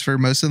specifications for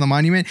most of the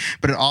monument,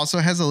 but it also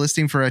has a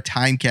listing for a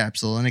time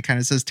capsule, and it kind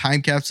of says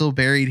time capsule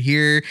buried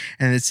here,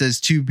 and it says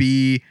to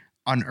be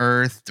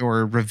unearthed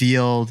or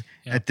revealed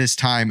at this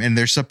time, and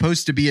there's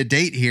supposed to be a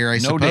date here, I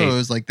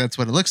suppose. Date. That's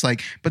what it looks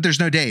like, but there's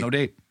no date. No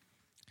date.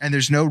 And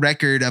there's no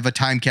record of a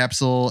time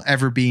capsule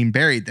ever being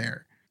buried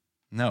there.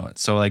 No.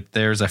 So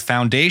there's a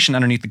foundation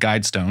underneath the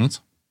guide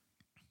stones.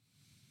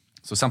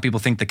 So some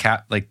people think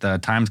the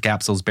time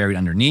capsule is buried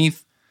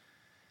underneath.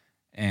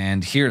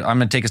 And here I'm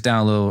going to take us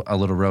down a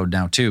little road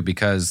now too,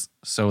 because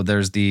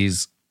there's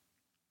the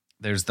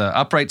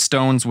upright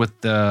stones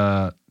with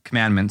the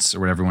commandments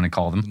or whatever you want to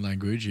call them.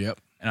 Language, yep.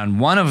 And on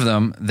one of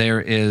them there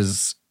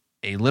is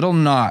a little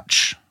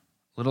notch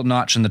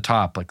in the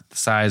top, the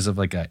size of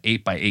an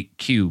 8x8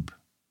 cube.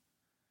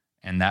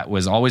 And that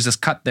was always just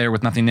cut there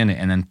with nothing in it.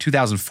 And then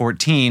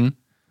 2014,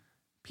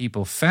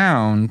 people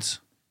found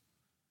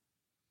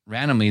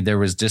randomly there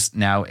was just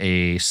now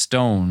a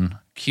stone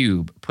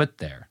cube put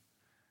there.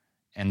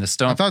 And the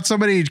stone. I thought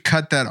somebody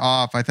cut that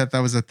off. I thought that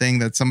was a thing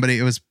that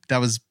that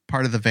was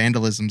part of the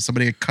vandalism.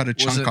 Somebody had cut a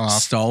Was chunk it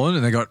off. stolen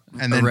and they got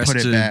And then put it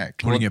arrested back.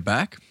 putting it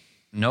back?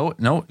 No, It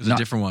was a not-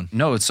 different one.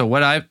 No, so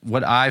what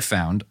I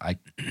found, I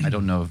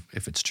don't know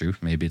if it's true,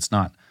 maybe it's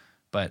not,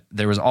 but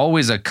there was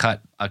always a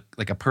cut,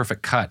 like a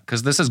perfect cut,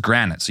 because this is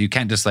granite, so you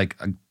can't just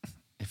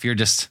if you're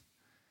just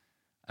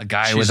a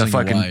guy with a Chiseling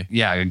fucking away.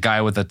 a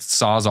guy with a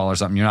sawzall or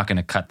something, you're not going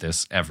to cut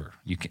this ever.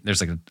 There's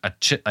like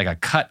a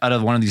cut out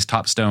of one of these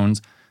top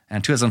stones, and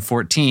in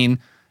 2014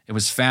 it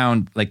was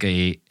found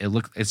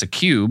it's a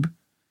cube,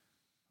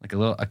 like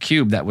a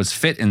cube that was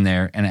fit in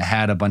there, and it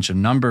had a bunch of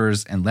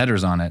numbers and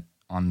letters on it.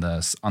 On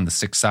the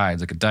six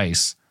sides, like a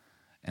dice.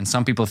 And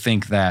some people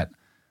think that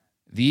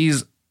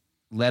these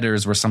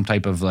letters were some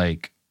type of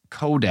like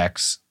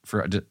codex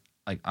for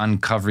like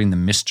uncovering the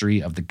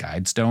mystery of the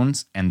guide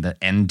stones and the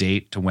end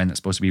date to when it's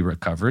supposed to be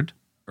recovered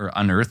or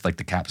unearthed, like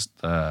the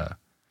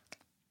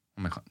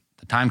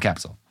time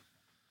capsule.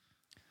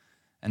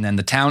 And then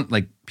the town,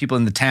 like people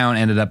in the town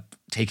ended up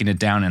taking it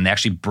down and they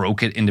actually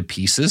broke it into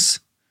pieces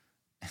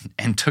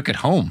and took it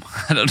home.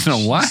 I don't know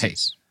why.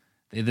 Jesus.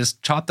 They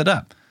just chopped it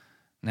up.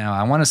 Now,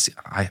 I want to see,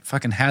 I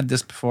fucking had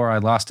this before I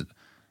lost it,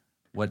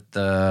 what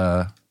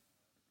the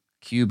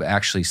cube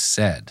actually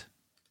said.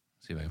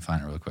 See if I can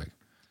find it real quick.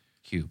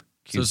 Cube.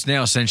 So it's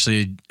now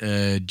essentially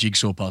a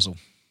jigsaw puzzle.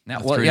 Now,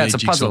 A well, yeah, 3D it's a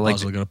jigsaw puzzle. Like,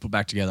 puzzle got to put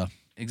back together.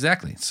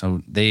 exactly.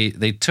 So they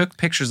took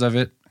pictures of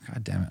it.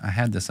 God damn it. I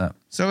had this up.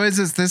 So this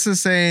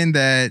is saying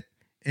that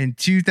in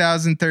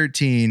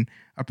 2013,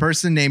 a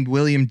person named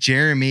William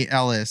Jeremy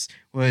Ellis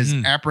was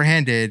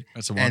apprehended,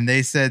 That's the one. and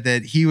they said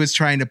that he was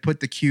trying to put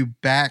the cube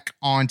back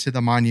onto the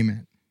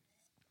monument.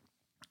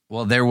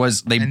 Well, there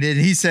was, And then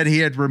he said he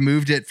had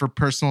removed it for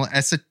personal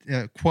esoteric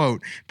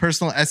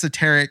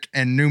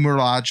and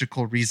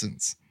numerological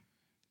reasons.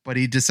 But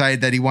he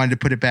decided that he wanted to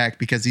put it back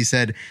because he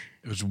said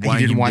It was he weighing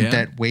didn't him want down.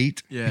 that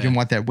weight. Yeah. He didn't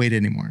want that weight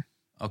anymore.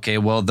 okay,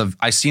 well,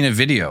 I seen a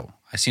video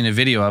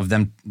of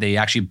them. They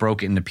actually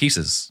broke it into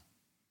pieces.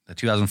 The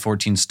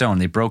 2014 stone.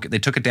 They broke it. They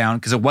took it down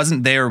because it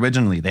wasn't there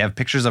originally. They have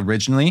pictures of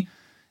originally,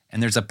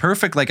 and there's a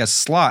perfect like a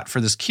slot for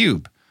this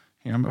cube.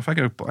 Here, I think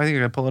I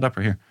could pull it up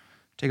right here.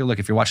 Take a look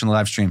if you're watching the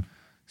live stream.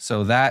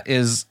 So that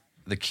is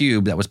the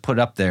cube that was put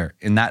up there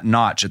in that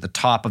notch at the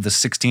top of the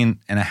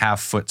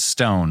 16.5-foot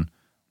stone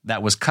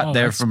that was cut Oh,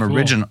 there that's from cool.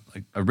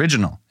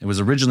 original. It was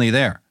originally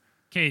there.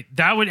 Okay,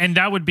 that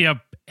would be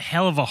a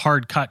hell of a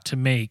hard cut to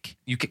make.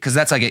 Because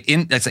that's like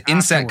that's an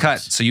inset cut.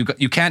 Afterwards. So you're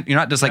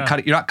not just like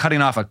cutting. You're not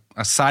cutting off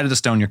a side of the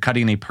stone. You're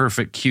cutting a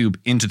perfect cube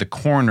into the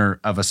corner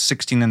of a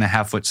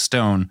 16.5-foot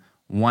stone.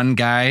 One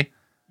guy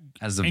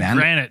as the And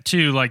vandal. granite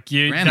too, like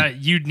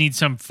you'd need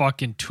some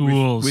fucking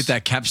tools With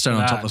that capstone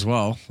for on top that. as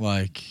well.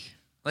 Like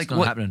Like it's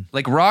not happening.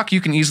 Like rock,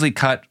 you can easily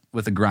cut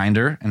with a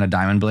grinder and a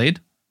diamond blade,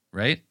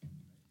 right?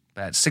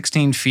 But at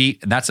 16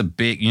 feet, that's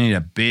you need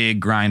a big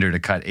grinder to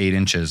cut 8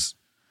 inches.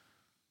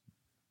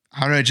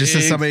 I don't know. It just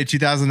says Big. somebody in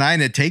 2009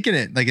 had taken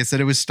it. Like I said,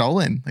 it was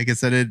stolen. Like I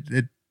said,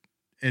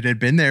 it had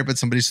been there, but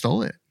somebody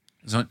stole it.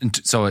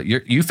 So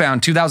you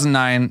found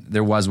 2009.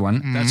 There was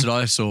one. That's what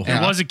I saw.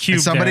 There was a cube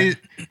And somebody,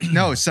 there.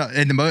 no, so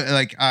in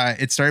the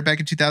it started back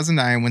in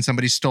 2009 when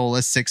somebody stole a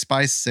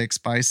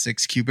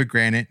 6x6x6 cube of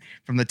granite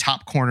from the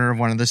top corner of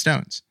one of the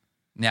stones.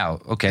 Now,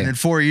 okay, And then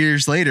 4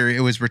 years later,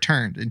 it was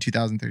returned in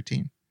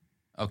 2013.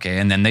 okay,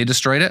 and then they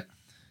destroyed it.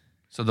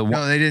 So the one.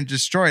 No, they didn't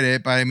destroy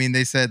it, but I mean,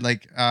 they said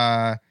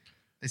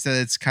they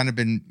said it's kind of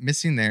been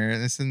missing there.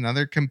 This is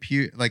another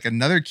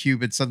another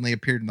cube had suddenly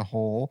appeared in the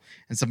hole,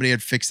 and somebody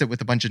had fixed it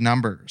with a bunch of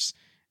numbers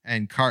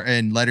and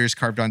letters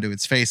carved onto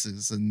its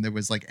faces. And there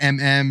was like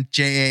MM,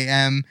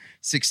 JAM,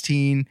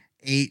 16,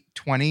 8,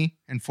 20,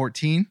 and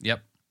 14.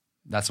 Yep.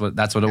 That's what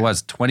it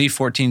was.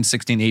 2014,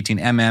 16, 18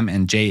 mm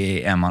and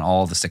JAM on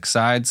all the 6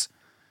 sides.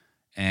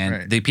 And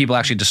Right. the people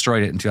actually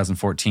destroyed it in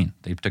 2014.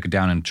 They took it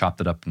down and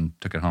chopped it up and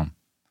took it home.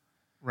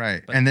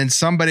 Right. And then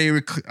somebody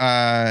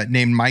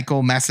named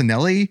Michael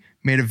Massinelli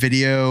made a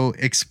video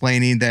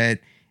explaining that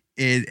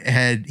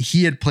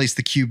he had placed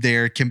the cube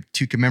there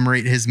to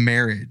commemorate his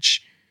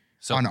marriage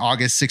So on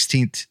August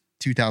 16th,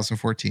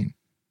 2014.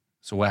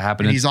 so what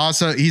happened?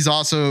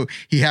 And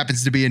he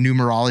happens to be a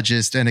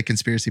numerologist and a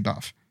conspiracy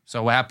buff.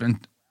 So what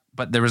happened?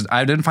 But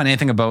I didn't find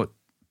anything about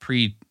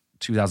pre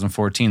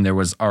 2014. There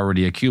was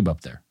already a cube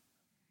up there.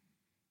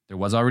 There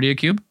was already a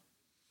cube?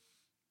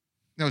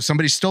 No,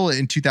 somebody stole it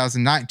in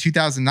 2009.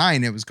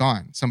 2009, it was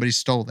gone. Somebody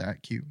stole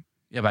that cube.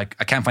 Yeah, but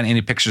I can't find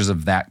any pictures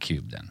of that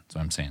cube then. That's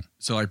what I'm saying.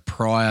 So like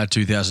prior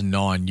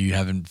 2009, you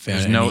haven't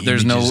found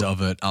There's no images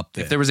of it up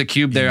there. If there was a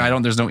cube there,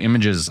 there's no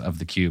images of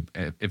the cube.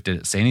 If did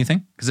it say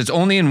anything? Because it's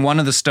only in one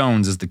of the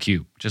stones is the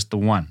cube. Just the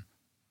one.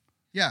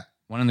 Yeah.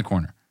 One in the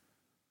corner.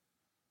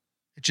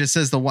 It just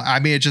says the one. I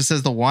mean, it just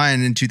says the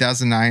one in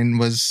 2009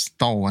 was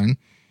stolen.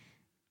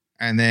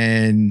 And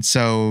then,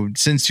 so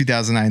since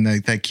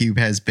 2009, that cube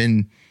has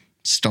been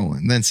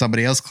stolen. Then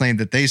somebody else claimed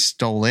that they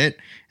stole it.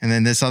 And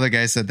then this other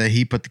guy said that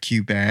he put the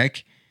cube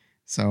back.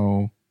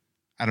 So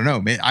I don't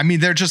know. I mean,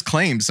 they're just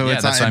claims, so Yeah,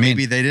 it's that's not. what I mean.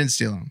 Maybe they didn't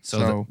steal them.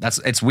 So,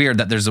 It's weird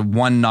that there's a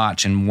one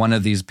notch in one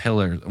of these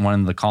pillars, one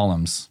of the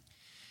columns.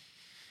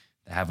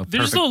 They have a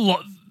There's perfect a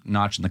lot.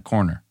 notch in the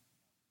corner.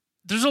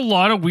 There's a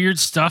lot of weird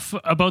stuff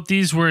about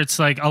these where it's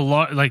like a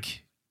lot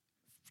like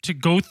to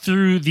go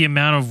through the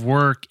amount of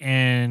work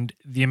and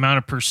the amount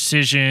of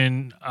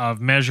precision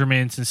of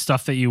measurements and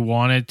stuff that you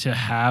wanted to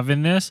have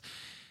in this.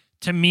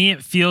 To me,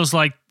 it feels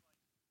like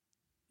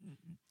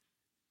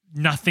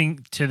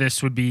nothing to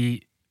this would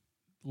be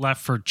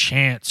left for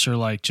chance or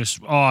like just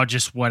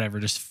whatever,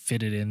 just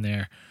fit it in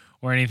there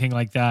or anything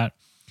like that.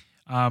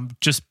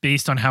 Just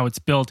based on how it's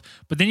built.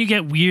 But then you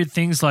get weird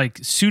things like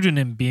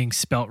pseudonym being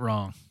spelt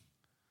wrong.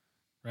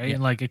 Right. Yeah.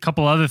 And like a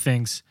couple other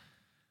things.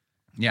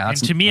 Yeah,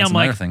 that's, And to me, that's I'm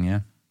another like- thing.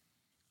 Yeah,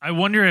 I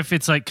wonder if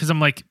it's like, cause I'm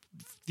like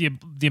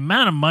the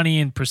amount of money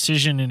and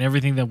precision and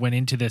everything that went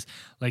into this,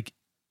 like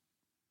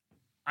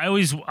I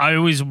always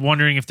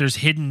wondering if there's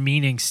hidden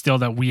meaning still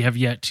that we have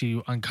yet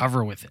to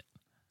uncover with it.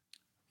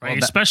 Right. Well,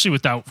 that- Especially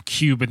with that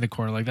cube in the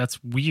corner. Like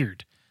that's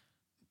weird.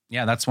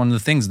 yeah, that's one of the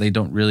things they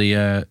don't really.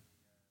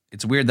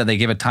 It's weird that they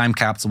give a time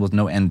capsule with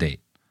no end date.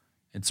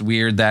 It's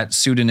weird that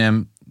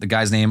pseudonym, the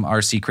guy's name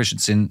R.C.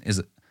 Christensen is,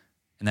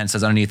 and then it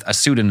says underneath a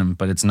pseudonym,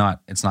 but it's not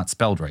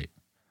spelled right.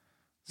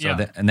 So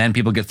Yeah. and then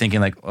people get thinking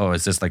like, oh,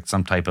 is this like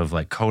some type of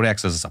like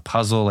codex? Is this a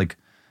puzzle? Like,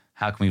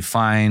 how can we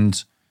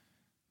find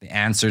the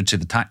answer to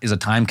the time? Is a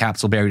time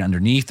capsule buried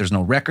underneath? There's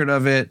no record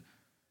of it.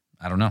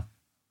 I don't know.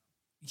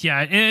 Yeah,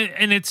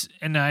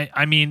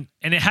 I mean,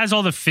 it has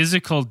all the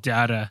physical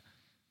data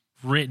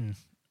written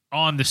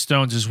on the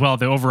stones as well.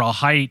 The overall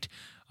height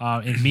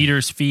in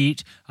meters,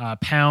 feet,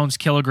 pounds,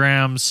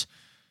 kilograms,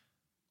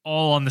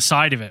 all on the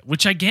side of it.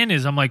 Which again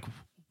is, I'm like,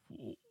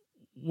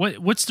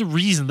 what's the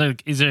reason?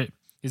 Like, is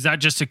that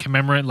just to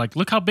commemorate? Like,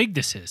 look how big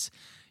this is.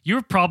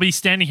 You're probably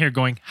standing here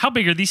going, how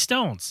big are these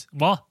stones?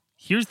 Well,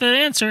 here's the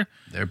answer.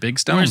 They're big Or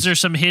stones. is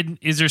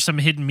there some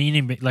hidden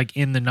meaning like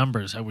in the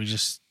numbers that we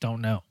just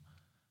don't know?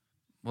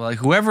 Well, like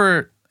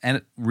whoever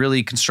and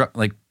really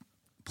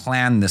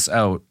planned this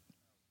out,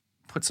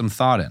 put some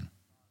thought in.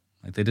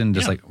 Like they didn't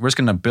just Yeah. like, we're just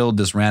going to build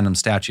this random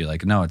statue.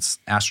 Like, no, it's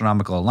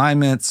astronomical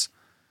alignments.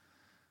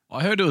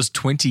 I heard it was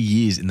 20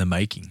 years in the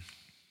making.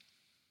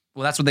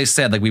 Well, that's what they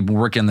said. Like, we've been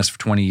working on this for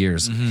 20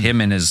 years. Mm-hmm.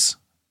 Him and his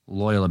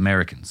loyal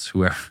Americans,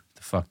 whoever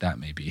the fuck that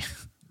may be.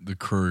 The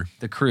crew.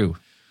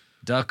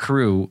 The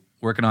crew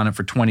working on it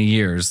for 20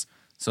 years.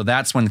 So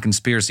that's when the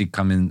conspiracy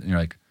come in. And you're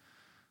like,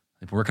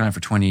 they've been working on it for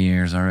 20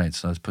 years. All right.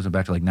 So let's put it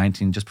back to like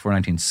just before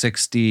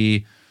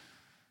 1960.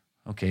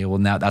 Okay. Well,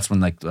 now that's when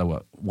like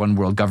one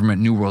world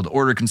government, new world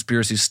order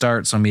conspiracies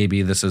start. So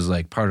maybe this is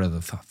like part of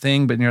the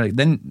thing. But you're like,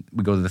 then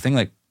we go to the thing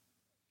like,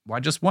 why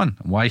just one?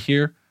 Why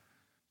here?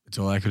 It's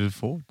all I could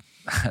afford.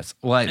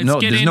 Well, Let's no,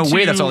 get there's no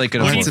way into- that's all they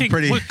could what do you it's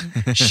afford. a think-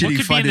 pretty what shitty could be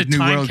in funded the New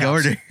time World capsule?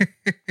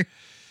 Order.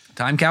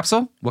 Time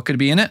capsule? What could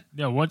be in it?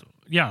 Yeah. What?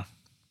 Yeah.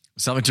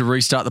 Something to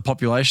restart the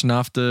population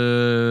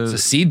after It's a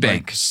seed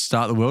bank.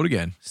 start the world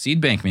again.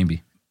 Seed bank,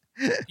 maybe.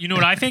 You know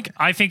what I think?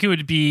 I think it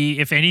would be,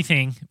 if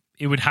anything,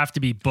 it would have to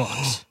be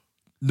books.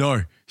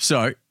 No.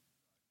 So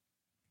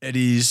it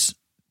is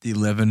the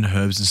 11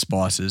 herbs and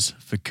spices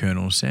for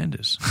Colonel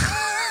Sanders.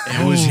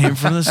 It was him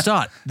from the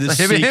start. The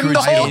Him the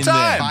secret's whole in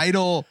time.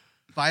 there.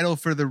 Vital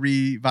for the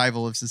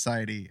revival of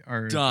society,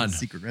 or Done. the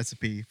secret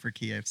recipe for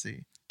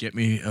KFC. Get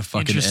me a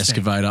fucking Interesting.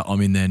 excavator.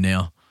 I'm in there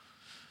now.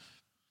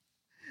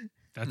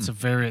 That's a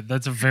very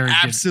good,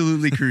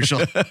 Absolutely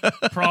crucial.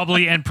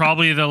 probably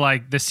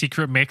the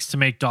secret mix to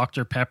make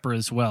Dr. Pepper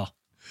as well.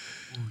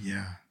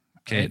 Yeah.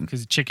 Okay.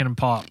 Because chicken and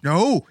pop.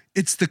 No,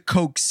 it's the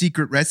Coke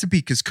secret recipe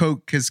because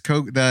Coke, the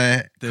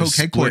Coke split.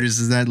 headquarters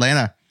is in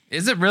Atlanta.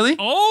 Is it really?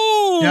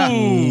 Oh, Yeah.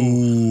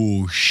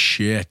 Oh,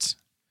 shit.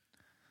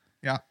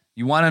 Yeah.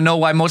 You want to know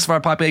why most of our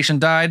population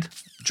died?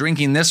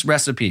 Drinking this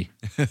recipe.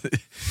 Yeah.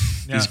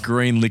 This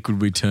green liquid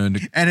we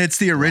turned. And it's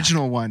the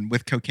original one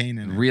with cocaine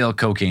in it. Real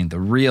cocaine, the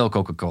real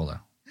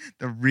Coca-Cola.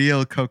 The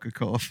real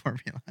Coca-Cola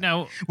formula.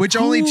 Now, Which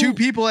only who- 2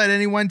 people at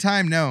any one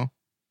time know.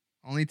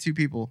 Only 2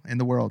 people in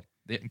the world,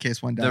 The- in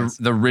case one The, dies.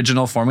 the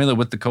original formula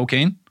with the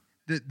cocaine?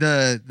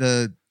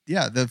 The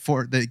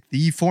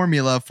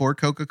formula for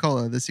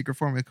Coca-Cola, the secret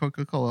formula of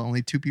Coca-Cola,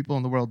 only 2 people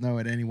in the world know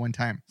at any one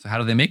time. So how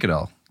do they make it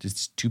all?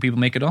 Just 2 people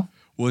make it all?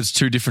 Well, it's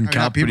 2 different I mean,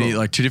 not companies, people.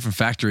 like 2 different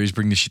factories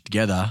bring the shit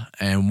together,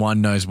 and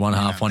one knows one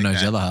half, one like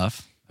knows that. the other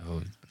half.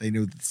 Oh, They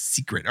know the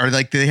secret, or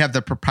like they have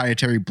the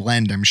proprietary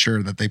blend, I'm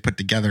sure, that they put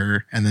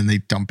together and then they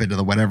dump into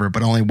the whatever,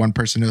 but only one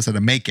person knows how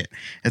to make it.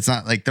 It's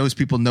not like those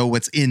people know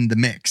what's in the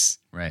mix.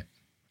 right.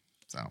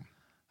 So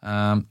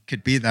Um,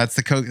 could be that's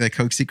the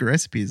Coke secret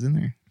recipe is in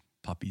there.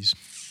 Puppies.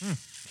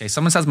 okay,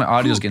 someone says my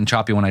audio is getting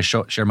choppy when I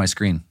share my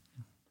screen.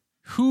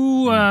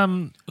 who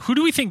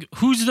do we think?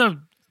 Who's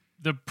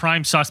the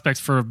prime suspects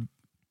for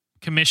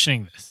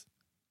commissioning this?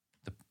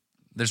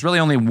 There's really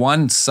only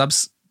one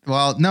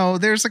Well, no,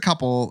 there's a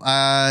couple.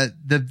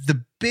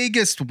 The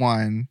biggest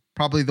one,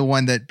 probably the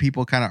one that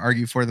people kind of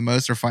argue for the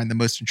most or find the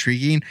most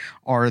intriguing,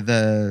 are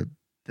the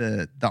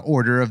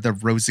order of the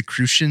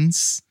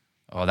Rosicrucians.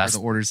 Oh, Or that's the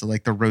orders of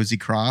like the Rosy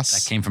Cross.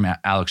 that came from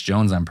Alex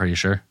Jones, I'm pretty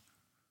sure.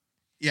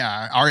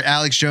 Yeah, our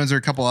Alex Jones or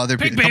a couple other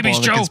Big Babies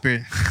Joe.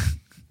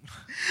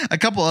 a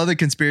couple other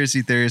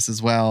conspiracy theorists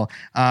as well.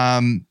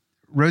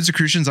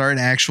 Rosicrucians are an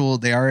actual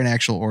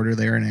order.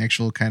 They are an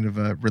actual kind of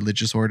a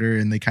religious order,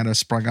 and they kind of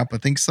sprung up, I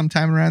think,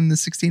 sometime around the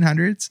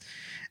 1600s.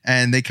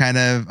 And they kind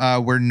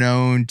of were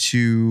known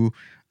to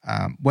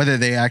whether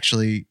they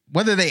actually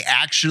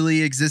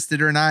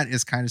existed or not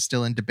is kind of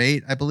still in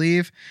debate, I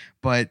believe.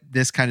 But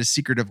this kind of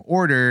secretive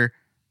order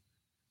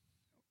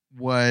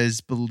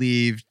was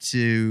believed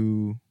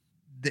to.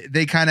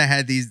 They kind of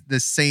had the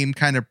same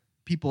kind of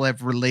people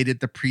have related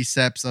the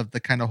precepts of the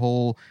kind of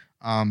whole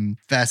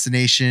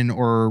fascination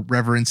or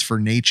reverence for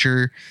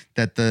nature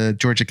that the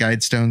Georgia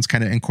Guidestones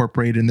kind of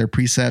incorporate in their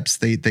precepts.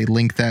 They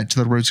link that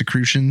to the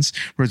Rosicrucians.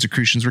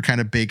 Rosicrucians were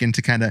kind of big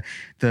into kind of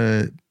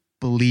the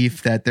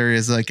belief that there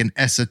is like an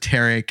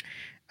esoteric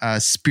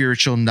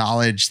spiritual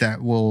knowledge that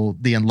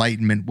the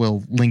Enlightenment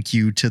will link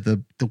you to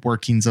the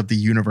workings of the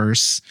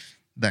universe,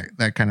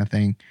 that kind of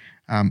thing.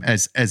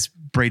 As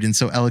Braden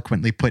so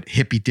eloquently put,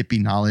 hippy dippy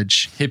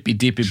knowledge. Hippy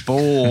dippy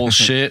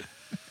bullshit.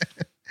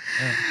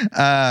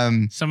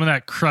 Some of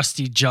that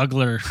crusty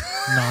juggler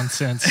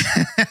nonsense.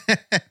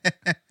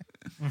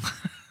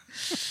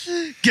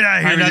 Get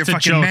out of here with That's your a fucking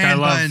joke. man I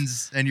love-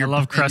 buns and your, I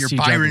love and your crusty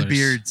Byron jugglers.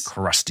 beards.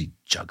 Crusty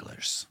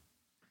jugglers.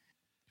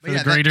 For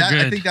the greater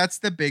good. I think that's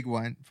the big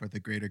one for the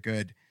greater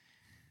good.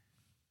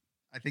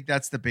 I think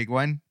that's the big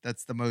one.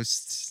 That's the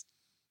most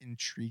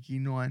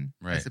intriguing one,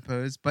 I Right.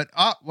 suppose. But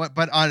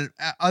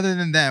other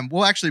than them,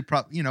 we'll actually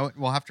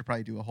we'll have to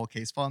probably do a whole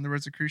case file on the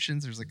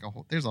Rosicrucians.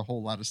 There's a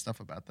whole lot of stuff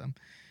about them.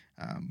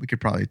 We could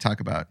probably talk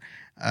about.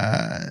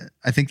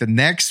 I think the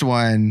next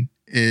one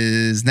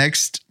is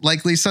next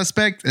likely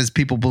suspect, as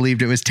people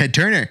believed it was Ted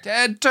Turner.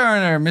 Ted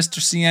Turner, Mr.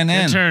 CNN.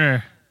 Ted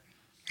Turner.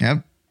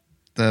 Yep.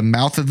 The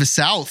mouth of the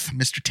South,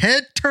 Mr.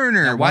 Ted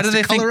Turner. Now, why wants do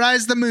they to think-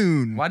 colorize the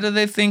moon? Why do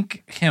they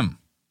think him?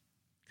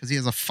 Because he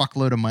has a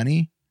fuckload of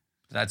money.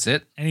 That's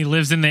it. And he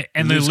lives in the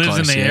lives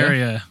close, yeah.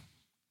 area,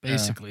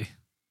 basically.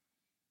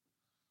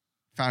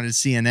 Founded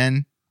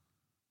CNN.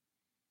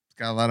 He's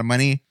got a lot of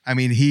money. I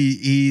mean,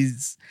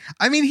 he's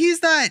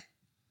not.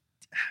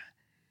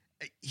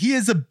 He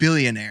is a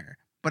billionaire,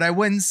 but I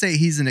wouldn't say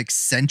he's an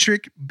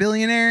eccentric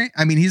billionaire.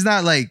 I mean, he's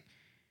not like.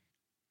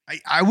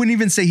 I wouldn't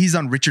even say he's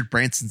on Richard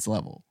Branson's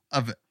level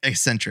of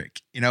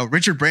eccentric.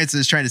 Richard Branson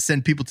is trying to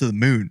send people to the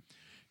moon.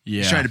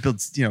 Yeah. He's trying to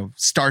build,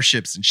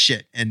 starships and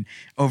shit. And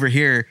over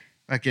here,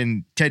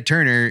 fucking Ted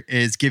Turner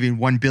is giving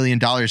 $1 billion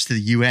to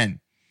the UN.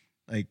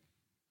 Like,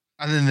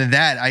 other than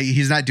that,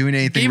 he's not doing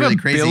anything Gave really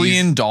 $1 crazy.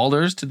 billion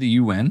to the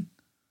UN.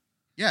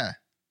 Yeah,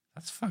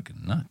 That's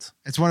fucking nuts.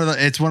 it's one of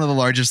the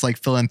largest like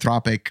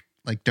philanthropic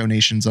like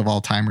donations of all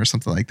time or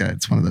something like that.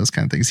 It's one of those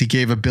kind of things. He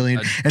gave $1 billion,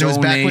 and it was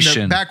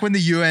back when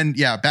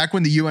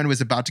the UN was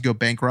about to go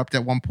bankrupt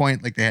at one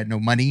point. Like they had no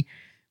money.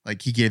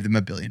 Like he gave them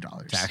 $1 billion.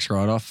 Tax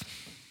write-off.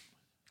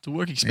 It's a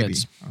work Maybe.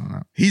 expense. I don't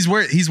know. He's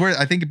worth.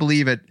 I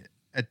believe at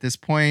this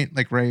point,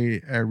 like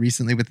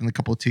recently within a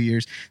couple of 2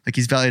 years, like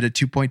he's valued at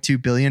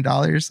 $2.2 billion.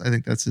 I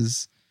think that's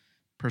his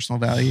personal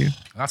value.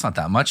 That's not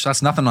that much.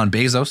 That's nothing on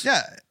Bezos.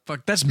 Yeah.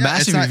 Fuck, that's Yeah,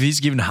 massive it's not- if he's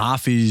given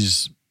half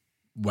his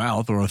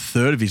wealth or a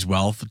third of his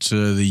wealth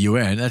to the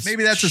UN.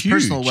 Maybe that's his huge.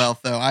 personal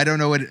wealth, though. I don't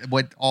know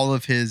what all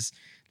of his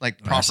like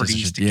Oh, that's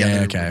properties just- together.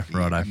 yeah, okay, would be.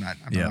 righto. I'm not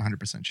Yeah.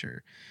 100%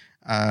 sure.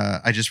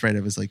 I just read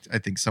it was like I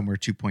think somewhere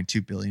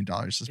 $2.2 billion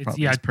is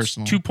probably his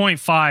personal.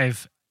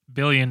 2.5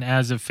 billion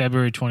as of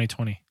February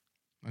 2020.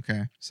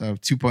 Okay, so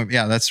 2.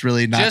 Yeah, that's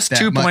really not Just that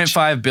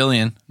 2.5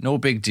 billion. No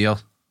big deal.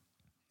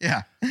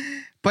 Yeah.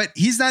 But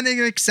he's not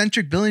an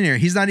eccentric billionaire.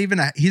 He's not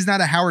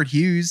a Howard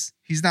Hughes.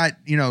 He's not,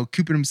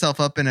 cooping himself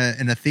up in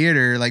a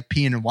theater, like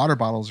peeing in water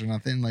bottles or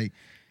nothing. Like,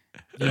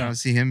 I don't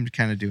see him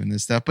kind of doing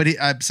this stuff. But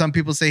some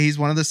people say he's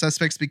one of the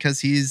suspects because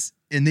he's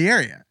in the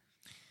area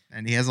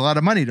and he has a lot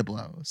of money to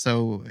blow.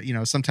 So,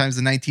 sometimes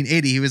in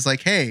 1980, he was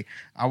like, hey,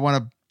 I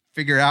want to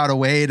figure out a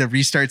way to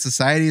restart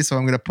society. So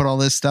I'm going to put all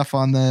this stuff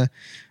on the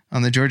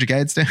Georgia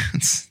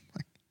Guidestones.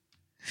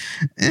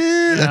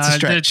 That's a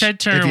stretch. The Ted if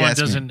Turner you one ask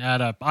me. doesn't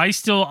add up. I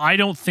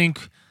don't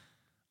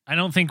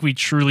think we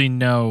truly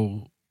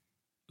know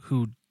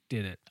who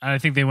did it. I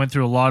think they went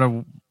through a lot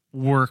of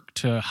work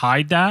to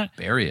hide that.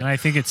 Bury it. And I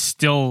think it's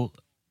still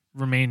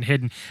remained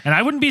hidden. And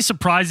I wouldn't be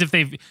surprised if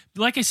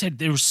like I said,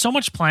 there was so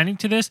much planning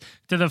to this,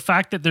 to the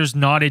fact that there's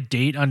not a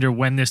date under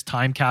when this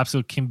time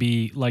capsule can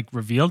be like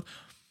revealed.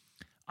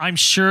 I'm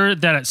sure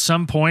that at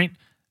some point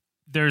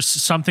there's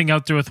something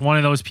out there with one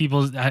of those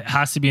people that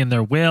has to be in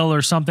their will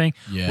or something,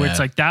 where it's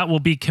like that will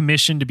be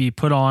commissioned to be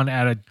put on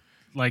at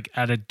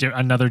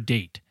another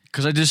date.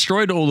 Because they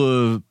destroyed all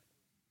the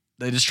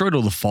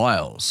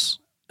files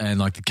and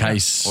like the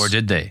case. Or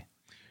did they?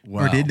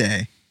 Wow. Or did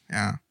they?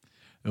 Yeah.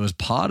 It was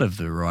part of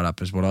the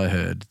write-up is what I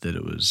heard, that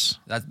it was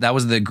That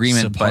was the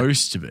agreement.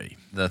 supposed to be.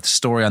 But the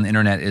story on the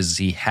internet is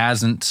he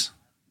hasn't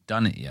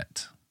done it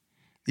yet.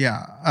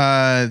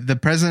 Yeah. The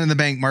president of the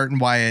bank, Martin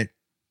Wyatt,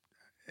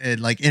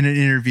 like in an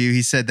interview,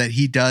 he said that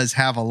he does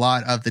have a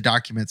lot of the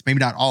documents, maybe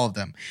not all of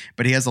them,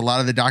 but he has a lot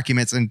of the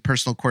documents and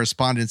personal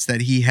correspondence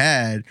that he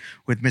had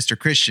with Mr.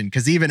 Christian.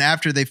 Because even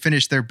after they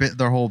finished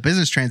their whole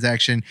business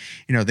transaction,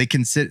 you know,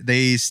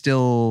 they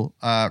still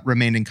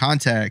remained in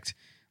contact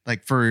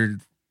like for,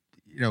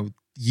 you know,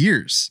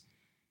 years,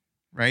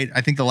 right?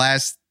 I think the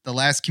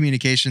last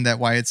communication that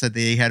Wyatt said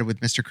they had with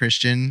Mr.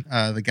 Christian,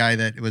 the guy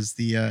that was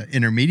the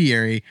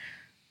intermediary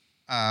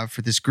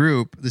for this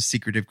group, this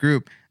secretive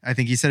group, I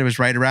think he said it was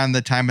right around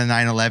the time of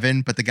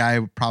 9/11, but the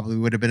guy probably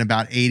would have been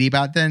about 80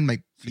 about then.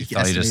 Like he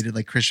estimated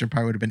like Christian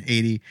probably would have been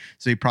 80.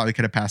 So he probably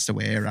could have passed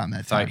away around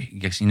that time. I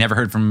guess he never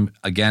heard from him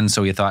again.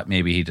 So he thought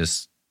maybe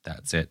that's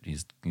it.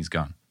 He's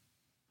gone.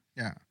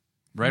 Yeah.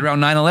 Right around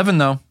 9/11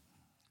 though.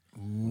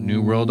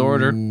 New World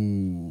Order.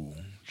 Ooh,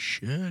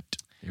 shit.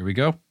 Here we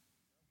go.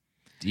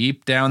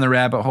 Deep down the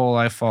rabbit hole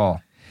I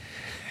fall.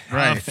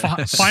 Right.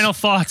 Final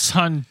thoughts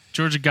on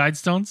Georgia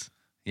Guidestones?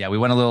 Yeah, we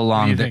went a little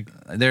long. What do you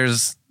think?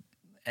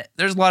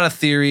 There's a lot of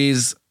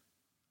theories.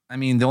 I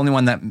mean, the only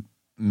one that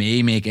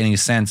may make any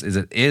sense is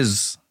it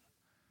is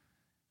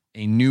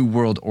a new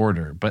world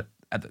order, but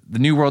the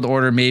new world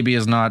order maybe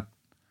is not.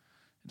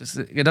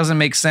 It doesn't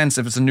make sense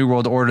if it's a new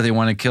world order. They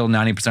want to kill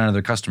 90% of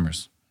their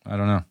customers. I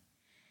don't know.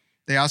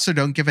 They also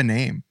don't give a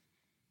name.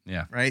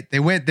 Yeah. Right. They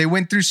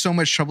went through so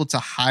much trouble to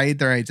hide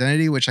their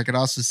identity, which I could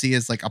also see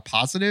as like a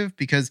positive,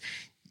 because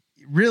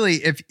really,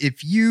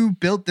 if you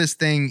built this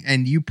thing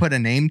and you put a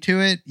name to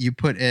it, you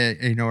put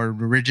an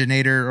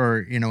originator or,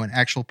 an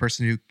actual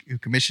person who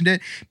commissioned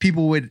it,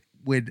 people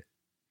would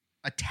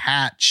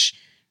attach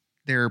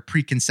their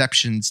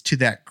preconceptions to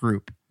that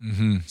group.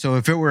 Mm-hmm. So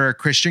if it were a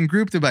Christian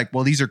group, they'd be like,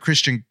 well, these are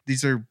Christian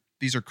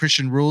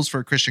rules for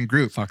a Christian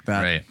group. Fuck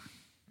that. Right.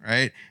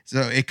 Right.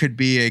 So it could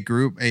be a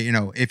group,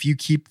 if you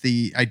keep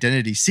the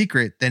identity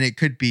secret, then it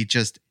could be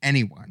just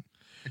anyone.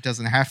 It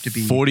doesn't have to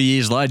be 40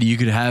 years later, you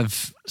could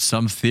have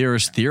some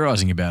theorist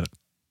theorizing about it.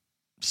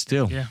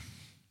 Still. Yeah.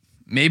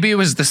 Maybe it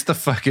was the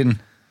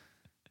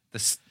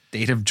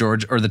state of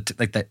Georgia or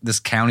this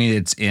county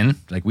it's in.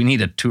 Like, we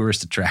need a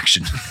tourist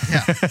attraction.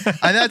 Yeah.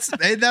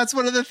 And that's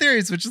one of the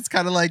theories, which is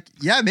kind of like,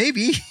 yeah,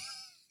 maybe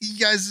you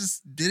guys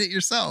just did it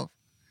yourself.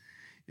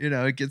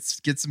 It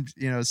gets some,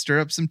 stir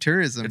up some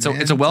tourism. It's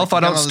a well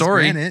thought out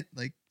story.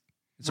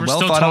 It's We're a well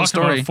still thought talking out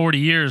story. about 40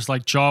 years,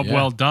 like job Yeah.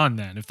 well done.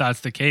 Then, if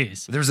that's the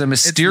case, There's a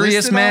mysterious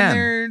it's listed man. on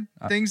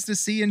there, things to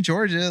see in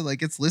Georgia,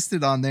 like it's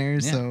listed on there. Yeah.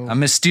 So A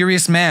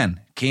mysterious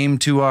man came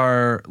to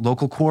our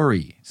local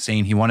quarry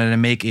saying he wanted to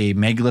make a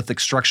megalithic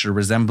structure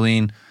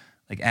resembling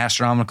like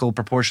astronomical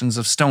proportions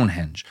of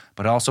Stonehenge,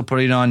 but also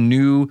putting on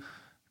new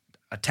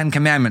 10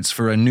 commandments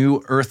for a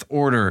new earth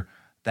order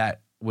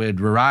that would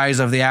rise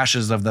of the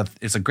ashes of the.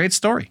 It's a great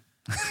story.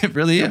 It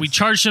really is. we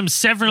charged him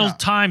several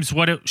times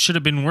what it should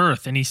have been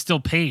worth, and he still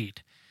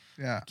paid.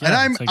 yeah.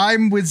 Yeah, And it's like-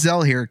 I'm with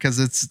Zell here because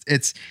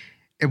it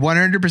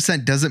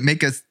 100% doesn't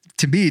make us,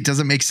 to me, it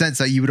doesn't make sense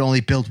that you would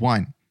only build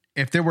one.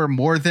 If there were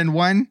more than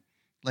one,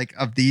 like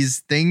of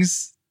these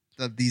things,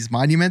 of these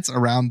monuments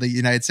around the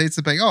United States,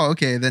 it's like, oh,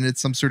 okay, then it's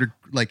some sort of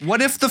like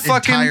What if the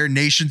fucking entire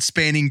nation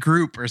spanning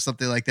group or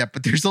something like that.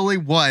 But there's only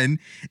one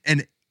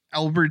in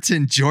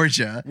Alberton,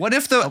 Georgia. What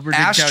if the Alberton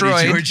County,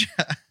 asteroid? Georgia.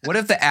 What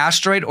if the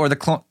asteroid or the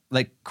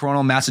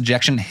coronal mass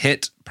ejection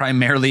hit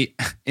primarily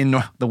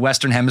in the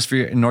Western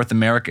Hemisphere in North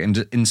America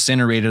and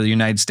incinerated the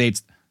United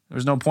States?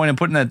 There's no point in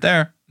putting that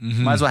there.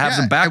 Might as well have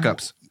some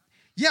backups.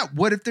 Yeah,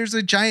 what if there's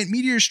a giant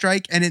meteor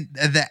strike and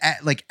the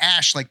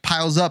ash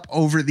piles up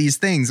over these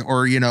things,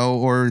 or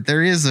or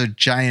there is a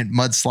giant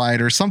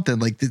mudslide or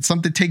something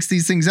something takes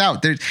these things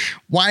out.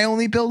 Why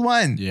only build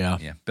one? Yeah.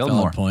 Yeah, build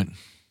Valid more. point.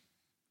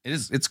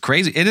 It's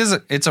crazy.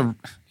 It's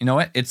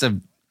a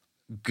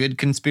good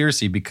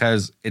conspiracy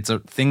because it's a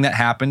thing that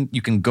happened.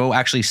 You can go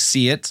actually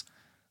see it.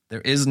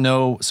 There is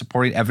no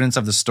supporting evidence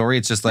of the story.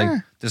 It's just like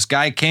this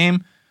guy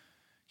came,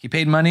 he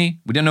paid money.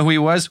 We didn't know who he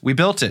was. We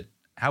built it.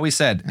 How he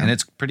said, and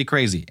it's pretty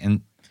crazy.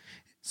 And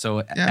so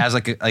as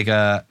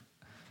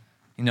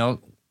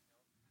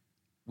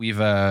we've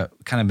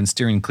kind of been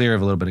steering clear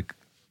of a little bit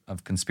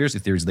of conspiracy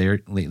theories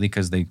there lately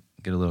because they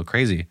get a little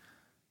crazy.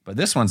 But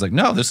this one's like,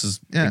 no, this is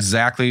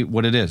exactly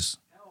what it is.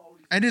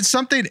 And it's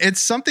something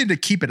to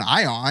keep an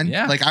eye on.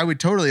 Yeah. Like I would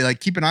totally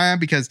keep an eye on,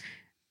 because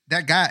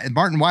that guy,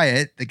 Martin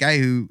Wyatt, the guy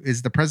who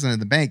is the president of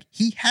the bank,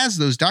 he has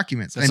those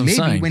documents. That's and what I'm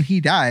maybe saying. when he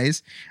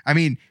dies, I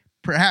mean,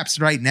 perhaps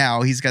right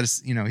now he's got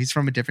he's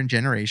from a different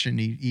generation.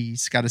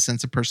 He's got a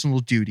sense of personal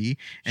duty,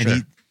 and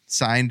he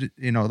signed,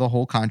 the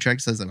whole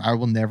contract says that I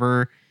will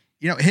never,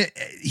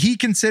 he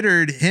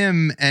considered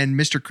him and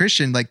Mr.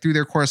 Christian, through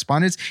their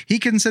correspondence, he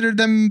considered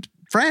them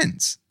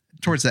friends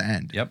towards the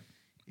end. Yep.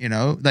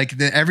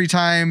 Every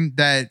time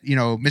that,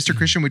 Mr.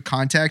 Christian would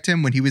contact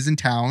him when he was in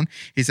town,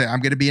 he said, I'm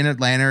going to be in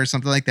Atlanta or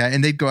something like that.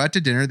 And they'd go out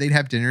to dinner. They'd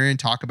have dinner and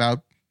talk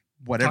about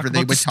whatever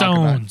they would talk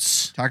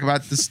about. Talk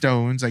about the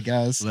Stones, I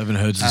guess. 11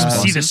 hertz.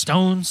 See the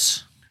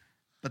Stones.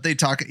 But they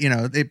talk,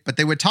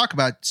 they would talk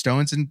about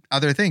Stones and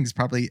other things,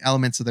 probably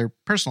elements of their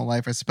personal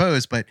life, I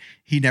suppose. But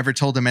he never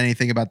told them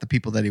anything about the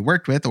people that he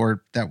worked with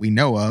or that we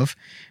know of.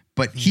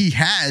 But he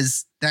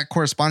has that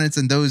correspondence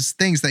and those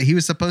things that he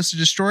was supposed to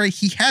destroy,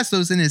 he has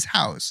those in his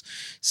house.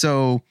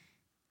 So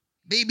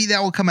maybe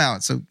that will come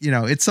out. So,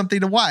 it's something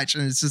to watch,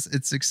 and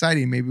it's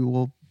exciting. Maybe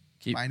we'll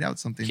find out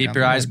something. Keep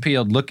your eyes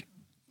peeled. Look,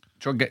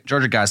 Georgia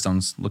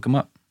Guidestones, look them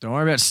up. Don't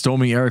worry about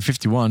storming Area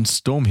 51.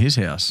 Storm his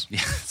house. Yeah,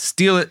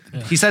 steal it.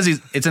 Yeah. He says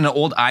it's in an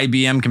old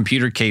IBM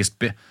computer case,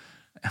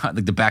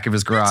 like the back of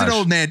his garage. It's an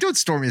old man. Don't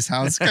storm his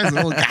house. This guy's an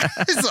old guy.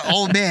 He's an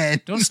old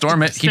man. Don't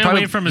storm it. Stay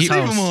away from his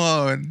house. Leave him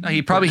alone. No,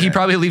 he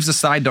probably leaves the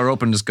side door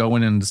open. Just go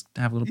in and just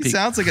have a little peek. He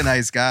sounds like a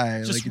nice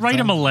guy. Just write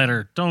him a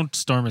letter. Don't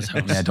storm his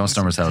house. Yeah, don't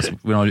storm his house.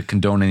 We don't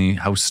condone any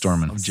house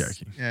storming. I'm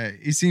joking. Yeah,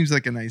 he seems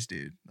like a nice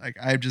dude. Like,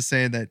 I'm just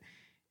saying that,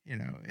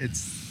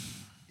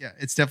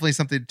 it's definitely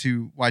something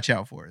to watch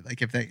out for.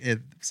 Like, if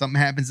something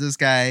happens to this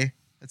guy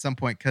at some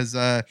point, because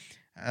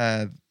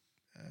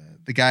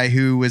the guy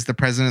who was the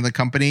president of the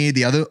company,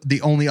 the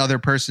only other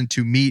person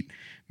to meet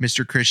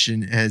Mr.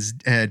 Christian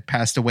had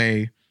passed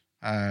away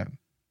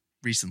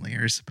recently,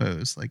 or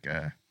suppose like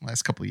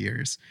last couple of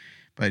years.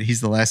 But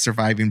he's the last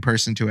surviving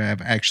person to have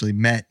actually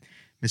met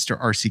Mr.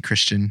 R.C.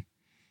 Christian.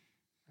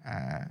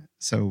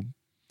 So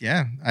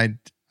yeah,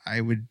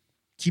 I would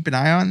keep an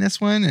eye on this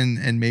one,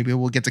 and maybe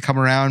we'll get to come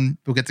around.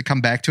 We'll get to come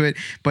back to it.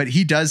 But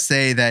he does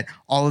say that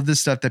all of the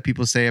stuff that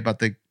people say about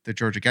the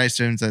Georgia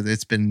Guidestones, that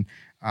it's been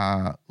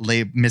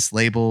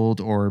mislabeled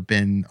or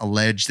been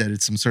alleged that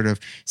it's some sort of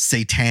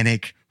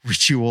satanic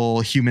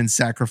ritual, human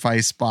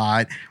sacrifice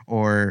spot,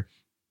 or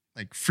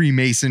like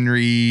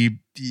Freemasonry,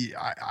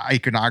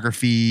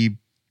 iconography,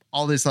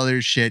 all this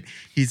other shit.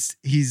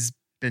 He's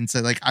been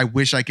said, like, I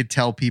wish I could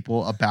tell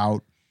people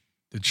about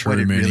the true what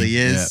it meaning. really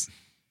is.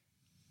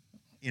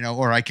 Yeah.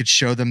 Or I could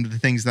show them the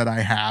things that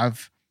I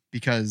have,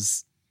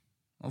 because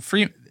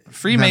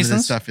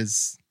Freemasons stuff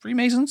is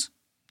Freemasons.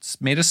 It's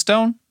made of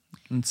stone.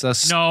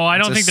 No, I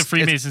don't think the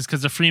Freemasons,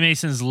 because the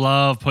Freemasons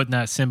love putting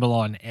that symbol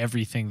on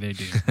everything they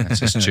do. That's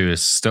just true.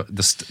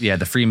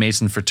 The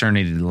Freemason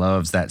fraternity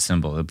loves that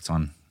symbol. It's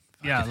on.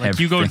 Yeah, like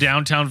you go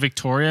downtown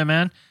Victoria,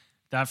 man.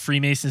 That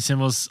Freemason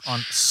symbol's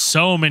on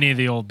so many of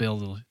the old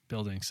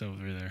buildings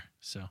over there.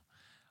 So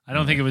I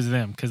don't think it was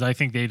them, because I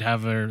think they'd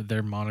have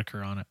their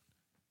moniker on it,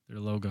 their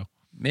logo.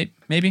 Maybe.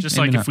 Just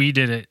maybe like not. if we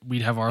did it,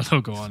 we'd have our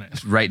logo on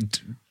it. Right,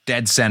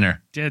 dead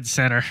center. Dead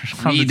center.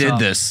 We did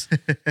this.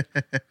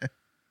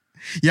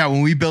 Yeah,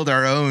 when we build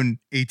our own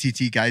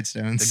ATT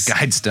Guidestones. The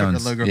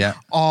Guidestones. The logo, yeah.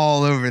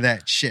 all over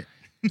that shit.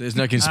 There's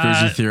no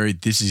conspiracy theory.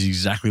 This is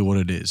exactly what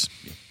it is.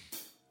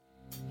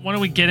 Why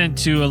don't we get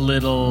into a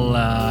little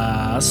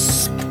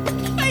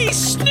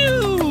space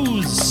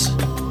news?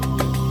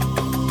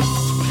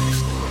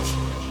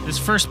 This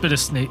first bit of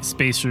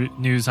space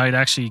news I'd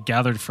actually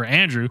gathered for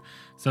Andrew.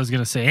 So I was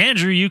going to say,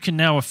 Andrew, you can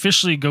now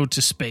officially go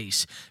to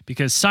space,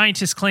 because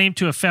scientists claim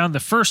to have found the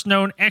first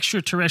known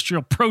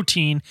extraterrestrial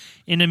protein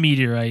in a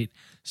meteorite.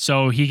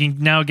 So he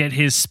can now get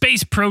his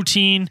space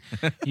protein.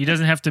 He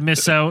doesn't have to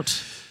miss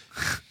out.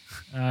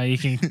 He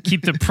can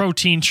keep the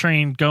protein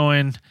train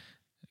going,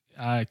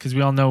 because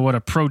we all know what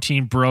a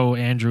protein bro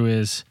Andrew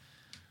is.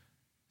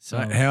 So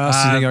how else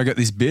do you think I got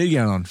this beard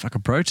going on?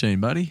 Fucking protein,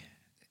 buddy.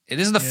 It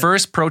is the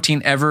first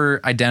protein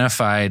ever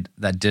identified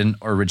that didn't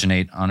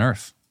originate on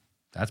Earth.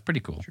 That's pretty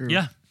cool. True.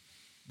 Yeah,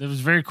 that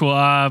was very cool.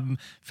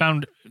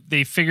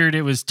 They figured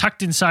it was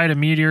tucked inside a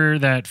meteor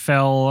that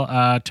fell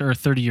to Earth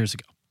 30 years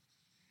ago.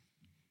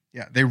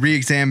 Yeah, they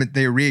re-examined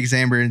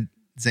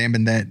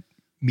that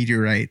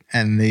meteorite,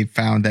 and they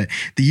found that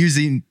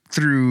using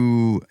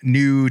through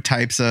new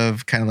types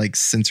of kind of like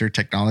sensor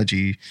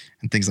technology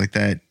and things like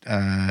that,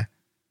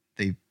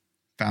 they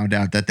found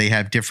out that they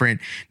have different.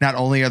 Not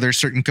only are there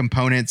certain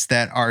components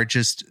that are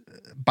just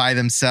by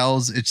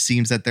themselves, it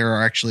seems that there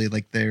are actually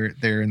like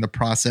they're in the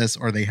process,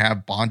 or they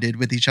have bonded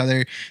with each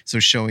other. So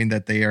showing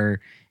that they are,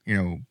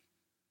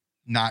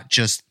 not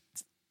just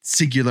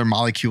singular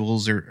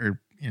molecules or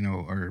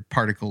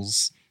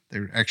particles.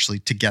 They're actually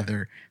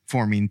together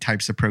forming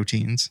types of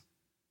proteins.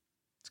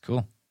 It's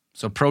cool.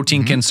 So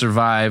protein can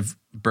survive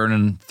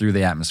burning through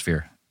the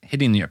atmosphere,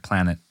 hitting your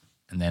planet,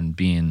 and then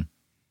being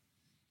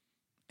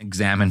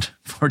examined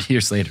 40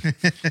 years later.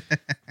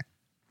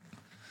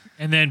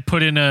 And then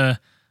put in a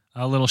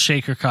little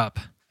shaker cup.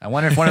 I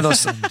wonder if one of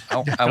those.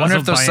 I wonder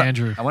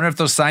if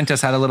those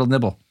scientists had a little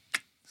nibble.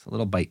 It's a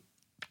little bite.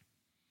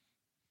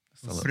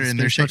 Put it in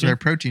their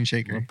protein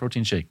shaker. Little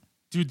protein shake.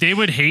 Dude, they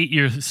would hate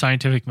your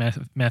scientific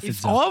methods.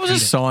 If I was a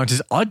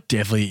scientist, I'd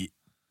definitely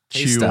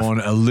Taste chew stuff. on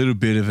a little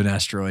bit of an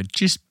asteroid,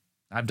 just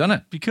I've done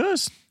it.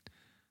 because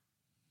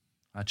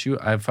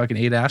I fucking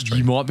ate asteroid.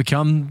 you might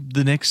become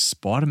the next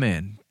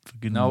Spider-Man.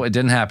 No, it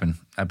didn't happen.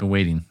 I've been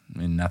waiting,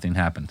 and nothing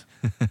happened.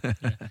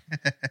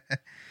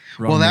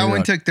 Well, that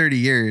one took 30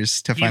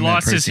 years to He find.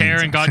 lost that his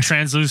hair and got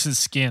translucent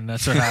skin.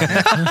 That's what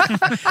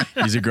happened.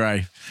 He's a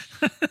grey.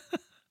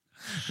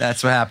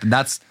 That's what happened.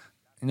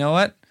 You know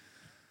what?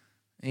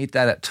 I ate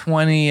that at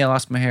 20. I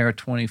lost my hair at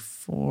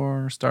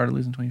 24. Started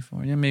losing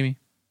 24. Yeah, maybe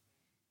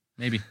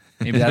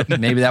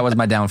that was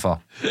my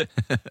downfall.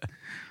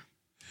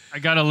 I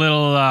got a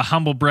little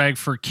humble brag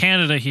for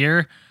Canada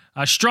here.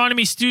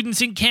 Astronomy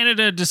students in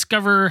Canada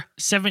discover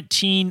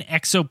 17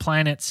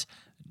 exoplanets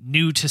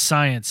new to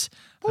science.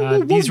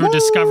 These were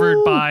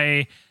discovered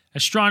by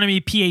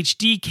astronomy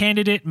PhD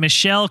candidate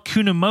Michelle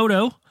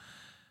Kunamoto.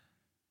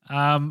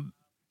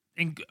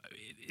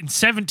 In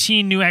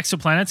 17 new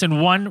exoplanets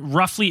and one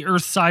roughly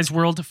Earth-sized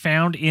world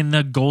found in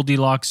the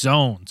Goldilocks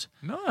zones.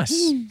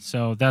 Nice.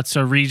 So that's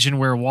a region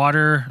where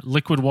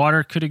liquid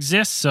water could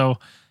exist. So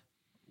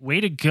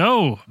way to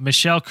go,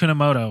 Michelle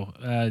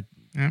Kunamoto,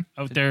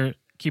 out there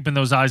keeping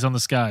those eyes on the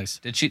skies.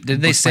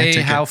 Did they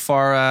say how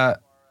far,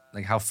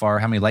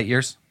 how many light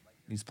years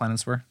these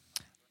planets were?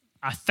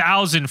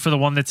 1,000 for the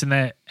one that's in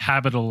the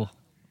habitable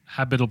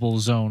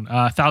zone.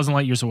 1,000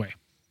 light years away.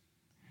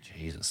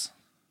 Jesus.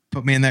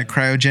 Put me in that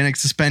cryogenic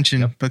suspension.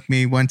 Yep. Book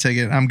me one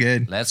ticket. I'm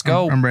good. Let's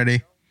go. I'm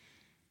ready.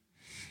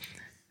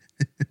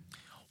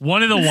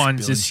 One of the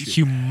ones is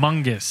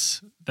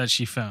humongous that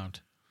she found.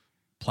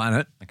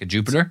 Planet. Like a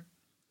Jupiter?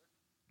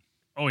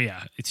 Oh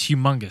yeah, it's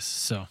humongous.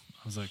 So I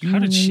was like, how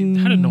did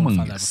no one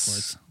find that before?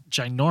 It's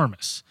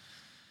ginormous.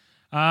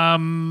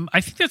 I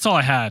think that's all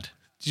I had.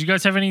 Did you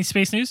guys have any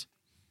space news?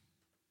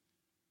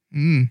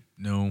 No.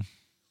 Nope.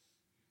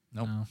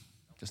 No.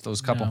 Just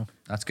those couple. No.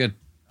 That's good.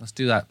 Let's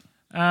do that.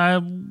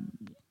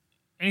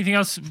 Anything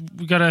else?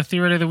 We got a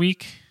theory of the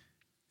week.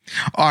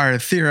 Our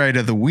theorite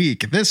of the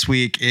week this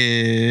week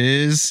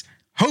is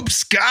Hope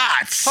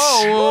Scott.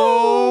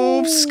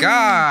 Oh,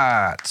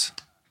 Scott.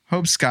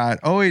 Hope Scott,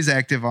 always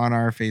active on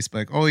our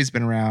Facebook, always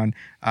been around.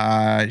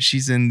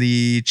 She's in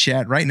the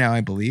chat right now,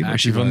 I believe.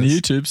 Active on the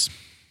YouTubes.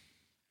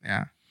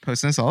 Yeah,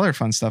 posting us all her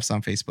fun stuffs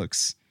on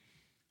Facebooks.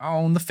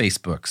 On the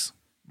Facebooks.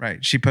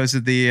 Right. She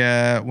posted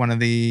the one of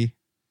the.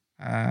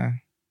 Oh,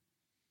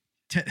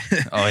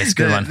 it's a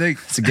good one.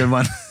 It's a good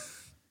one.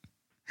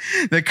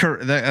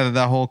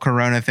 The whole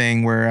Corona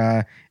thing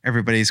where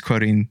everybody's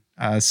quoting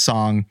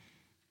song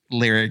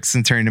lyrics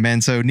and turning them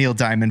in. So Neil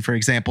Diamond, for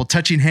example,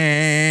 touching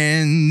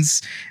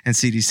hands, and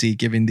CDC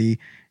giving the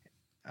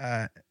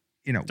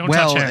Don't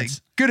touch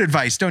hands. Good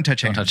advice. Don't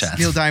touch hands. Touch hands.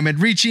 Neil Diamond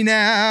reaching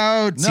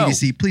out. No.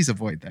 CDC, please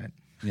avoid that.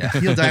 Yeah.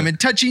 Neil Diamond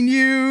touching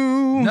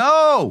you.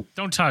 No.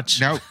 Don't touch.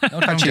 No. No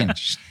touching.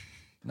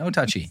 No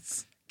touchy.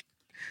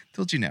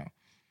 Told you no.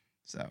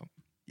 So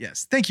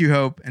yes, thank you,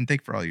 Hope, and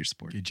thank you for all your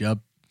support. Good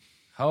job.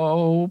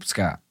 Hope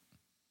Scott.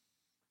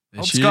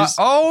 There Hope she Scott. is.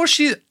 Oh,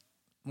 she's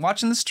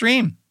watching the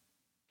stream.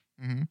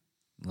 Mhm.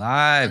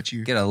 Live. Got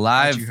you. Get a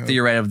live Got you, Hope.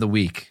 theorite of the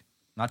week.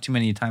 Not too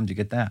many times you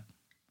get that.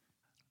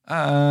 What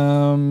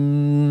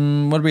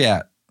are we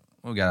at?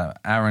 We got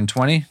an hour and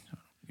 20.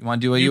 You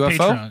want to do a New UFO?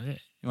 Patreon.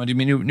 You want to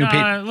do new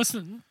Patreon?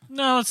 Listen.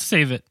 No, let's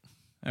save it.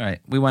 All right.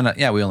 We went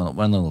a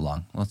little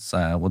long. Let's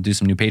we'll do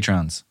some new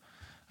Patrons.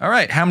 All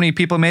right. How many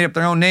people made up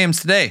their own names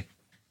today?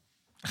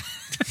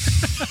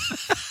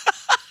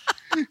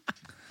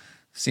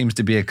 Seems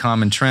to be a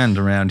common trend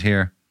around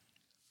here.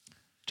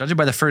 Judging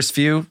by the first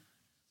few,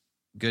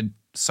 good,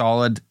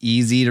 solid,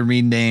 easy to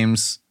read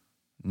names.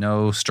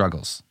 No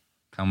struggles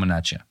coming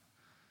at you.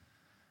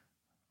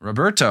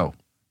 Roberto.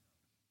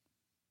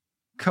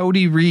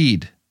 Cody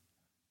Reed.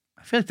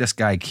 I feel like this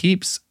guy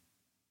keeps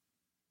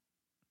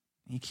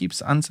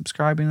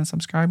unsubscribing and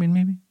subscribing,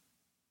 maybe.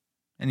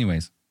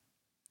 Anyways.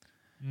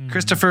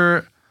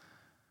 Christopher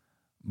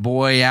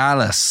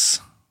Boyalis.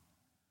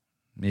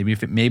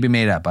 Maybe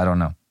made up. I don't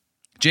know.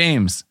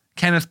 James.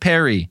 Kenneth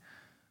Perry.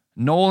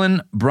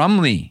 Nolan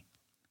Brumley.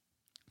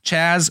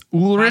 Chaz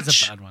Ulrich.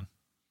 That's a bad one.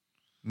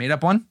 Made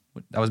up one?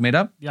 That was made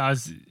up? Yeah,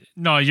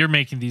 no, you're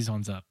making these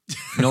ones up.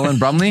 Nolan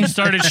Brumley? You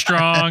started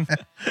strong.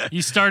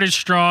 You started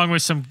strong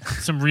with some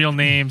real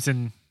names,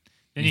 and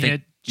then you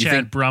hit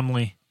Chad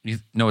Brumley.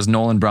 It's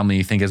Nolan Brumley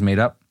you think is made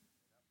up?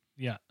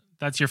 Yeah,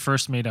 that's your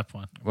first made up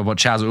one. What about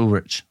Chaz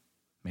Ulrich?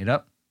 Made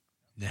up?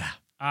 Yeah.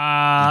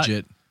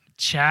 Legit.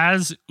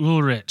 Chaz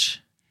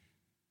Ulrich.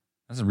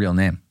 That's a real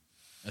name.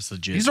 That's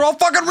legit. These are all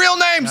fucking real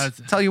names.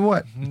 Tell you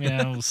what.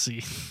 Yeah, we'll see.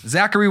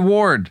 Zachary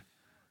Ward.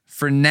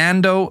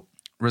 Fernando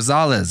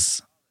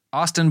Rosales.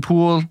 Austin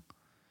Poole.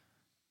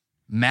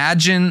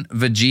 Majin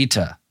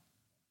Vegeta.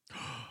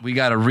 We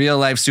got a real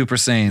life Super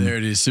Saiyan There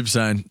it is. Super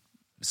Saiyan.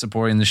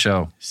 supporting the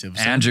show. Super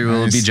Saiyan. Andrew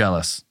will Nice. be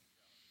jealous.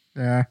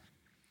 Yeah.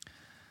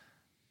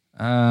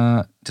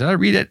 Did I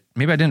read it?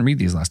 Maybe I didn't read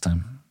these last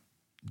time.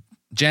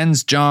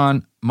 Jens,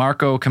 John,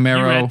 Marco Camaro.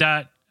 You read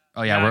that.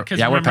 Oh yeah, 'cause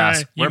we're remember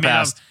past. you We're made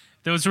past. up-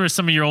 those were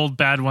some of your old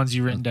bad ones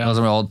you written down. Those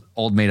are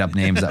old made up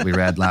names that we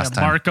read last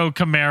time. Marco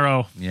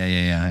Camaro.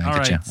 Yeah. I All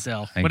get you. right,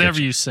 Sal. I get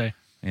Whatever you say.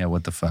 Yeah,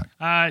 what the fuck?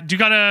 Do you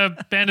got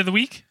a band of the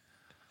week?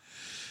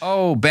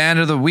 Oh, band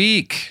of the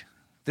week.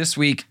 This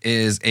week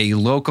is a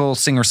local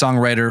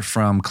singer-songwriter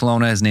from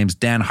Kelowna. His name's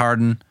Dan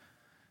Harden.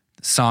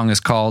 The song is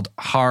called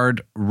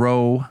Hard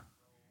Row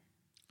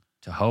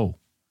to Hoe.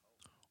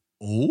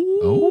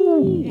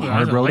 Oh, I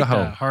Hard Row like to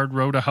Hoe. that. Hard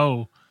row to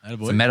hoe.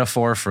 It's a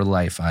metaphor for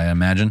life, I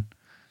imagine.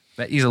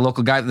 But he's a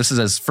local guy. This is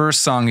his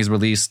first song he's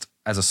released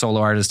as a solo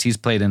artist. He's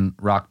played in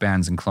rock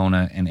bands in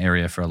Kelowna and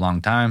area for a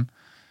long time.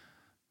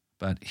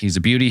 But he's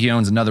a beauty. He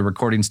owns another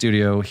recording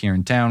studio here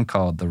in town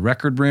called The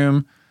Record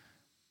Room.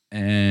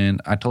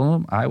 And I told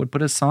him I would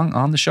put his song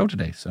on the show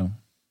today. So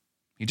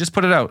he just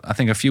put it out, I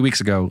think, a few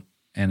weeks ago,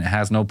 and it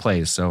has no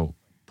plays. So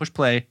push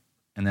play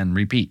and then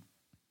repeat.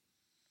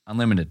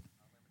 Unlimited.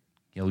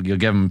 You'll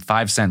give him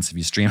 5 cents if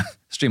you stream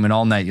it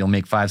all night. You'll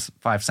make 5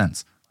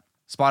 cents.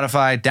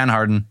 Spotify, Dan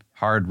Harden,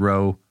 Hard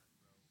Row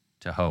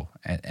to Ho.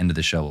 At end of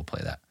the show, we'll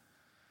play that.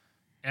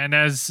 And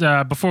as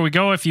before we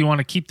go, if you want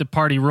to keep the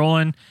party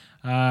rolling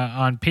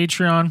on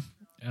Patreon,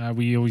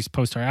 we always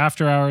post our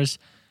after hours.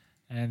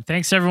 And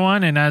thanks,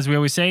 everyone. And as we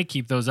always say,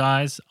 keep those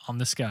eyes on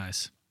the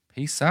skies.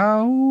 Peace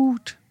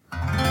out.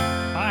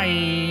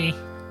 Bye.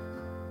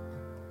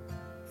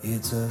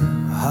 It's a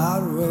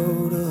hard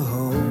road to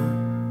hoe.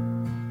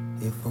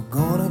 If we're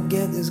gonna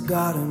get this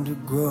garden to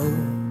grow,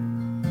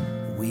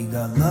 we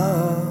got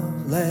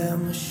love, let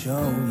me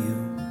show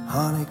you.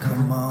 Honey,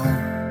 come on.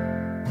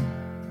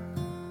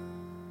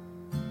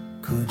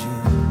 Could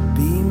you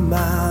be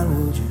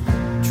mine? Would you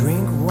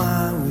drink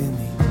wine with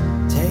me?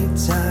 Take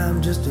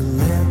time just to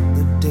let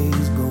the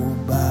days go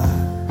by.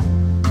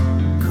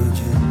 Could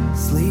you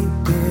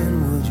sleep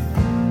in? Would you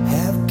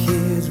have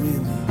kids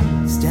with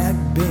me? Stack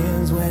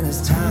bins when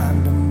it's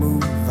time to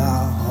move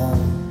our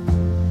home.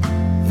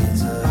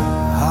 It's a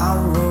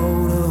hard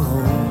road to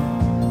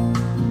hoe.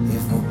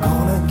 If we're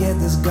gonna get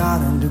this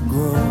garden to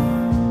grow,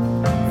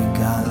 we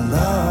got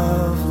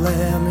love,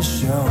 let me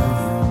show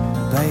you.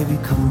 Baby,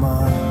 come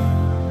on.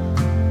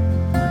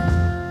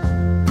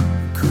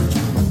 Could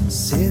you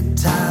sit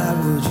tight?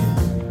 Would you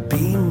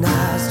be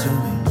nice to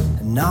me?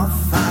 And not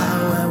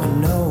fight when we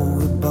know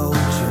we're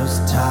both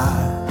just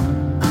tired.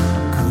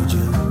 Could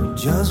you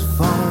just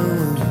phone?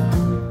 Would you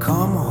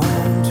come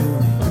home to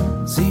me?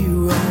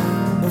 Zero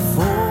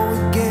before we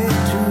get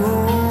too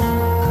old.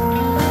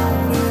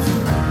 It's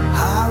a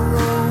high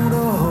road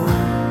to hoe.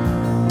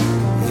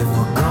 If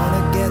we're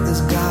gonna get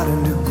this garden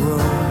to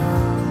grow,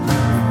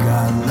 we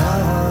got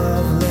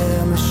love, let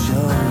me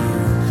show you.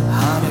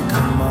 Honey,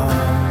 come on.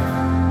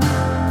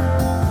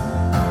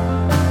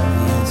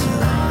 It's a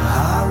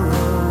high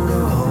road to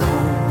hoe.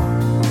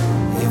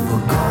 If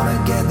we're gonna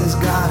get this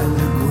garden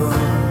to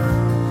grow,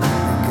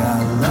 we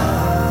got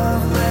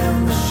love, let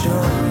me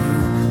show you.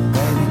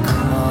 Baby,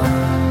 come on.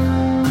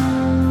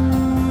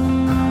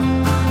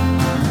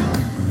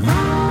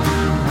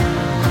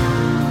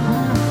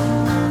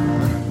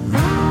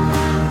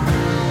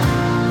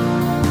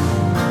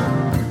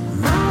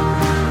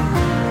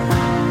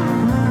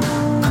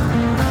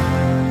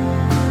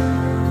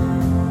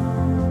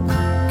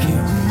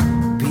 Can we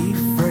be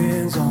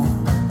friends on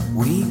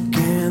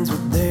weekends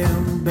with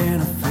them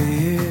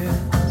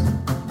benefits?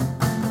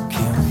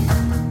 Can we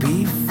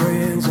be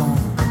friends on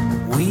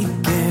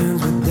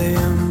weekends with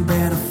them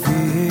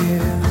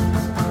benefits?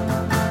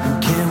 And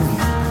can we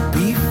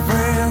be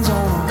friends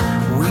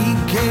on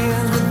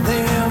weekends with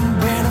them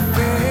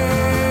benefits?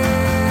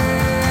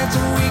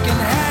 And we can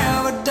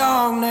have a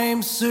dog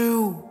named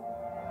Sue.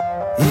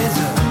 It's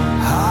a